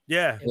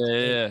 Yeah.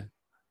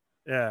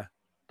 Yeah.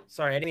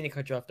 Sorry, I didn't mean to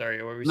cut you off,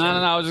 Dario. What were you No. saying?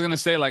 I was just gonna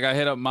say, like, I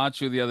hit up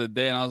Machu the other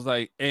day, and I was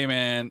like, "Hey,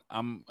 man,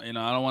 I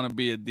don't want to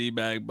be a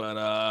d-bag,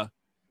 but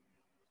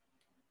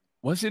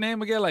what's your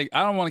name again? Like,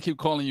 I don't want to keep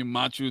calling you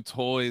Machu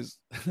Toys."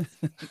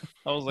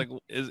 I was like,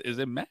 "Is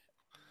it Matt?"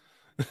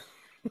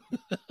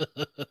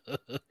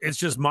 It's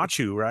just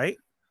Machu, right?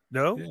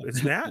 No,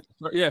 it's Matt.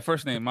 Yeah,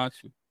 first name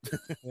Machu.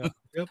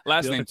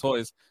 Last name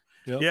Toys.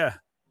 Yeah.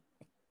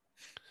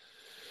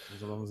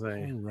 That's what I'm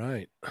saying. All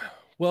right.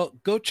 Well,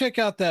 go check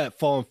out that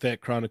Fallen Fett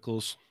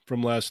Chronicles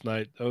from last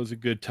night. That was a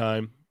good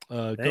time.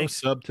 Go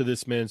sub to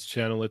this man's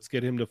channel. Let's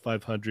get him to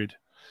 500.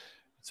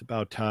 It's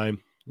about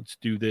time. Let's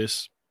do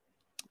this.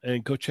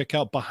 And go check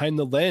out Behind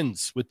the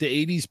Lens with the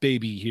 80s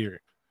baby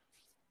here.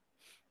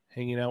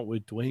 Hanging out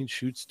with Dwayne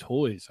Shoots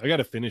Toys. I got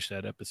to finish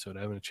that episode.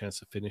 I haven't a chance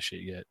to finish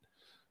it yet.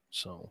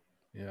 So,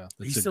 yeah.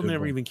 He still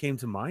never even came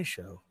to my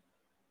show.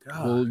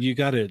 God. Well, you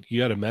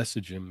gotta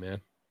message him,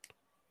 man.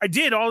 I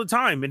did all the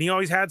time, and he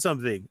always had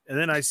something. And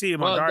then I see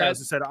him on Darius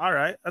and said, all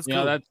right, that's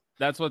cool.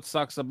 That's what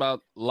sucks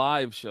about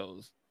live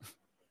shows.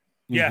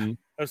 Yeah.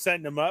 Of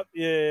setting them up.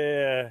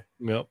 Yeah.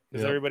 Yep.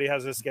 Because everybody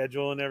has a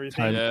schedule and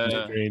everything. Time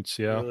constraints,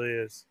 It really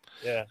is.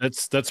 Yeah.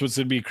 That's what's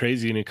gonna be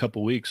crazy in a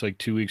couple weeks, like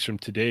 2 weeks from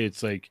today.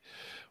 It's like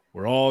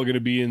we're all gonna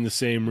be in the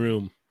same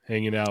room,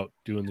 hanging out,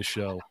 doing the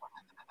show.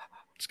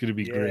 It's gonna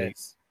be great.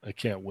 I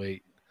can't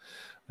wait.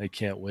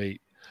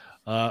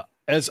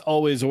 As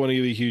always, I want to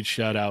give a huge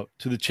shout out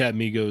to the chat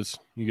Migos.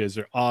 You guys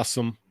are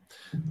awesome.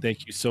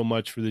 Thank you so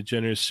much for the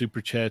generous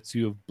super chats.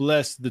 You have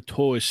blessed the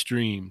toy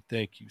stream.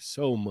 Thank you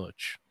so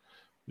much.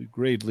 We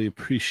greatly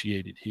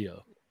appreciate it here.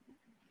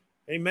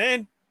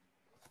 Amen.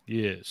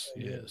 Yes.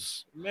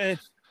 Amen.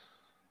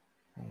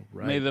 All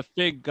right. May the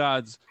fig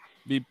gods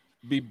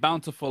be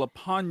bountiful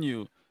upon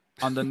you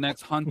on the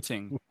next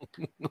hunting.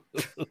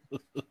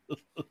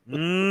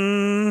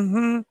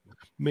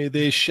 May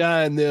they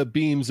shine their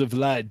beams of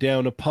light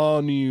down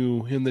upon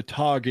you in the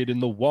Target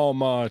and the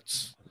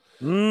Walmarts.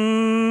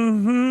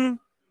 May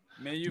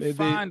you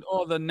find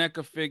all the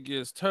NECA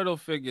figures, Turtle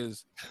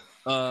figures,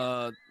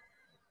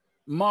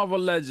 Marvel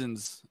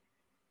Legends,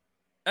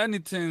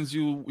 anything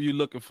you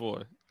looking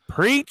for.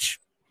 Preach.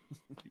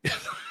 May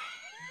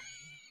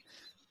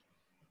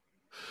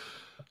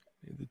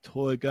the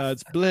toy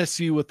gods bless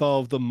you with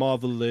all of the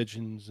Marvel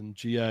Legends and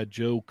G.I.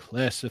 Joe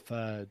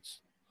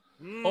classifieds.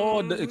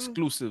 All the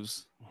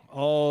exclusives.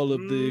 All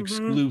of the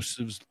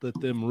exclusives, let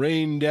them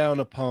rain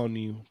down upon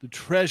you. The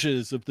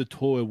treasures of the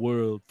toy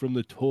world from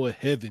the toy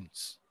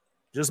heavens.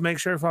 Just make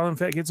sure Fallen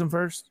Fett gets them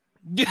first.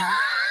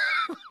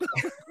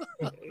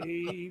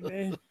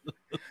 Amen.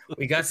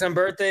 We got some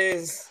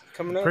birthdays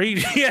coming up.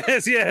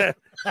 Yes, yeah.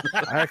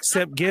 I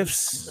accept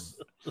gifts.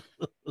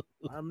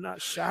 I'm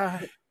not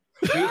shy.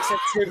 We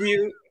accept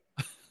tribute.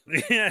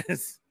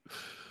 Yes.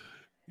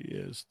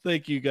 Yes.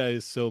 Thank you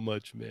guys so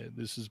much, man.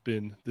 This has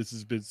been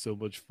so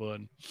much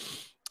fun.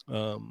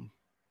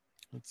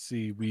 Let's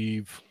see.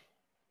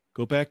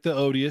 Go back to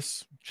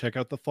Odious, check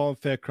out the Fallen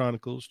Fett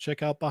Chronicles,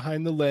 check out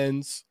Behind the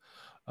Lens,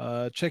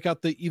 check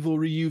out the Evil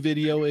Ryu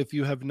video if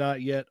you have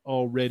not yet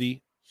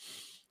already.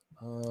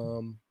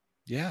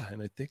 Yeah,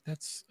 and I think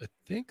that's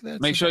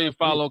make sure you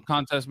follow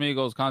Contest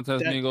Migos.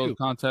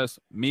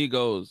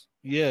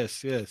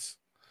 Yes.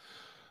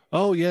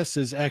 Oh, yes,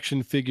 as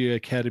Action Figure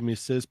Academy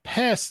says,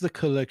 pass the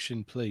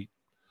collection plate.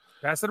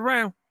 Pass it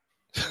around.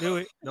 Do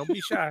it. Don't be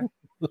shy.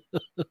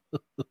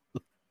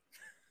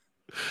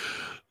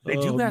 They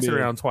do pass it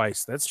around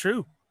twice. That's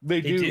true.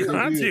 They do.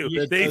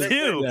 They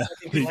do.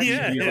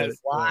 Yeah.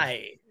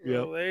 Why?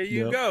 Well, there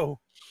you go.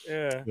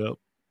 Yeah. Yep.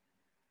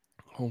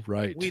 All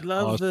right. We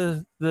love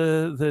the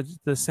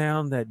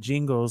sound that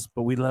jingles,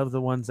 but we love the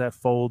ones that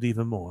fold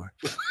even more.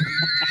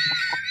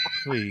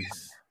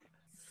 Please.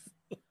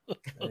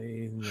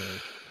 Amen.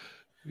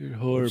 You're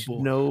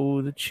horrible.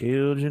 Know the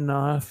children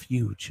are our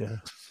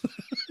future.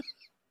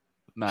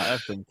 Nah,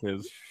 F them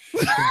kids.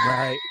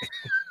 Right.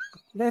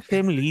 Let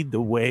them lead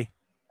the way.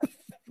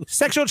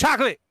 Sexual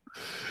chocolate.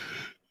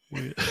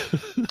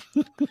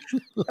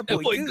 That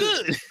boy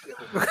good.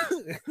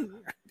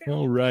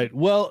 All right.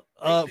 Well,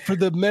 for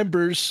the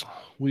members,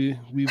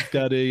 we've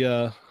got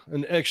an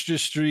extra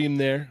stream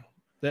there.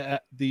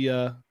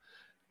 The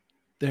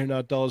They're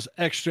Not Dolls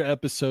extra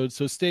episode.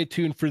 So stay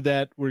tuned for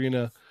that. We're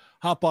gonna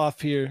hop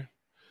off here,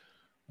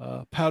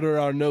 powder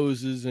our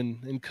noses,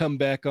 and come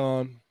back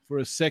on for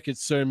a second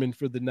sermon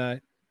for the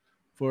night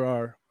for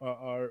our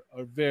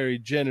very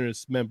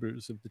generous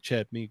members of the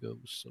Chat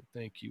Migos. So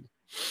thank you.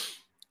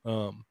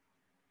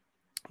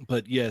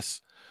 But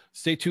yes,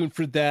 stay tuned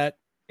for that.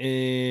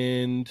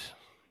 And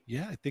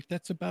yeah, I think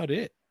that's about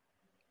it.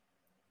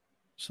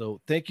 So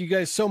thank you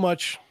guys so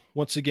much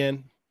once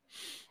again.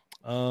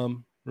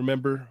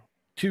 Remember,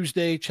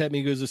 Tuesday, Chat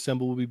Migos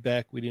Assemble will be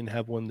back. We didn't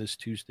have one this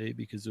Tuesday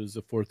because it was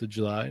the 4th of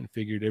July and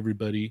figured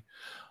everybody,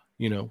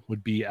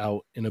 would be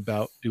out and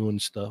about doing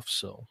stuff.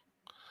 So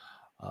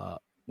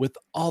with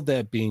all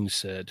that being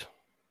said,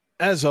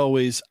 as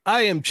always,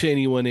 I am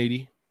Cheney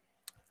 180.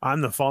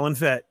 I'm the Fallen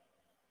Fett.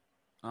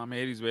 I'm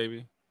 80s,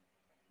 baby.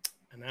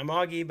 And I'm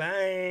Augie.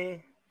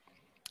 Bye.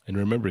 And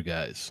remember,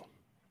 guys,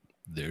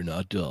 they're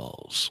not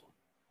dolls.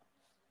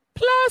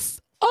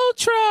 Plus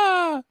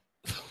Ultra.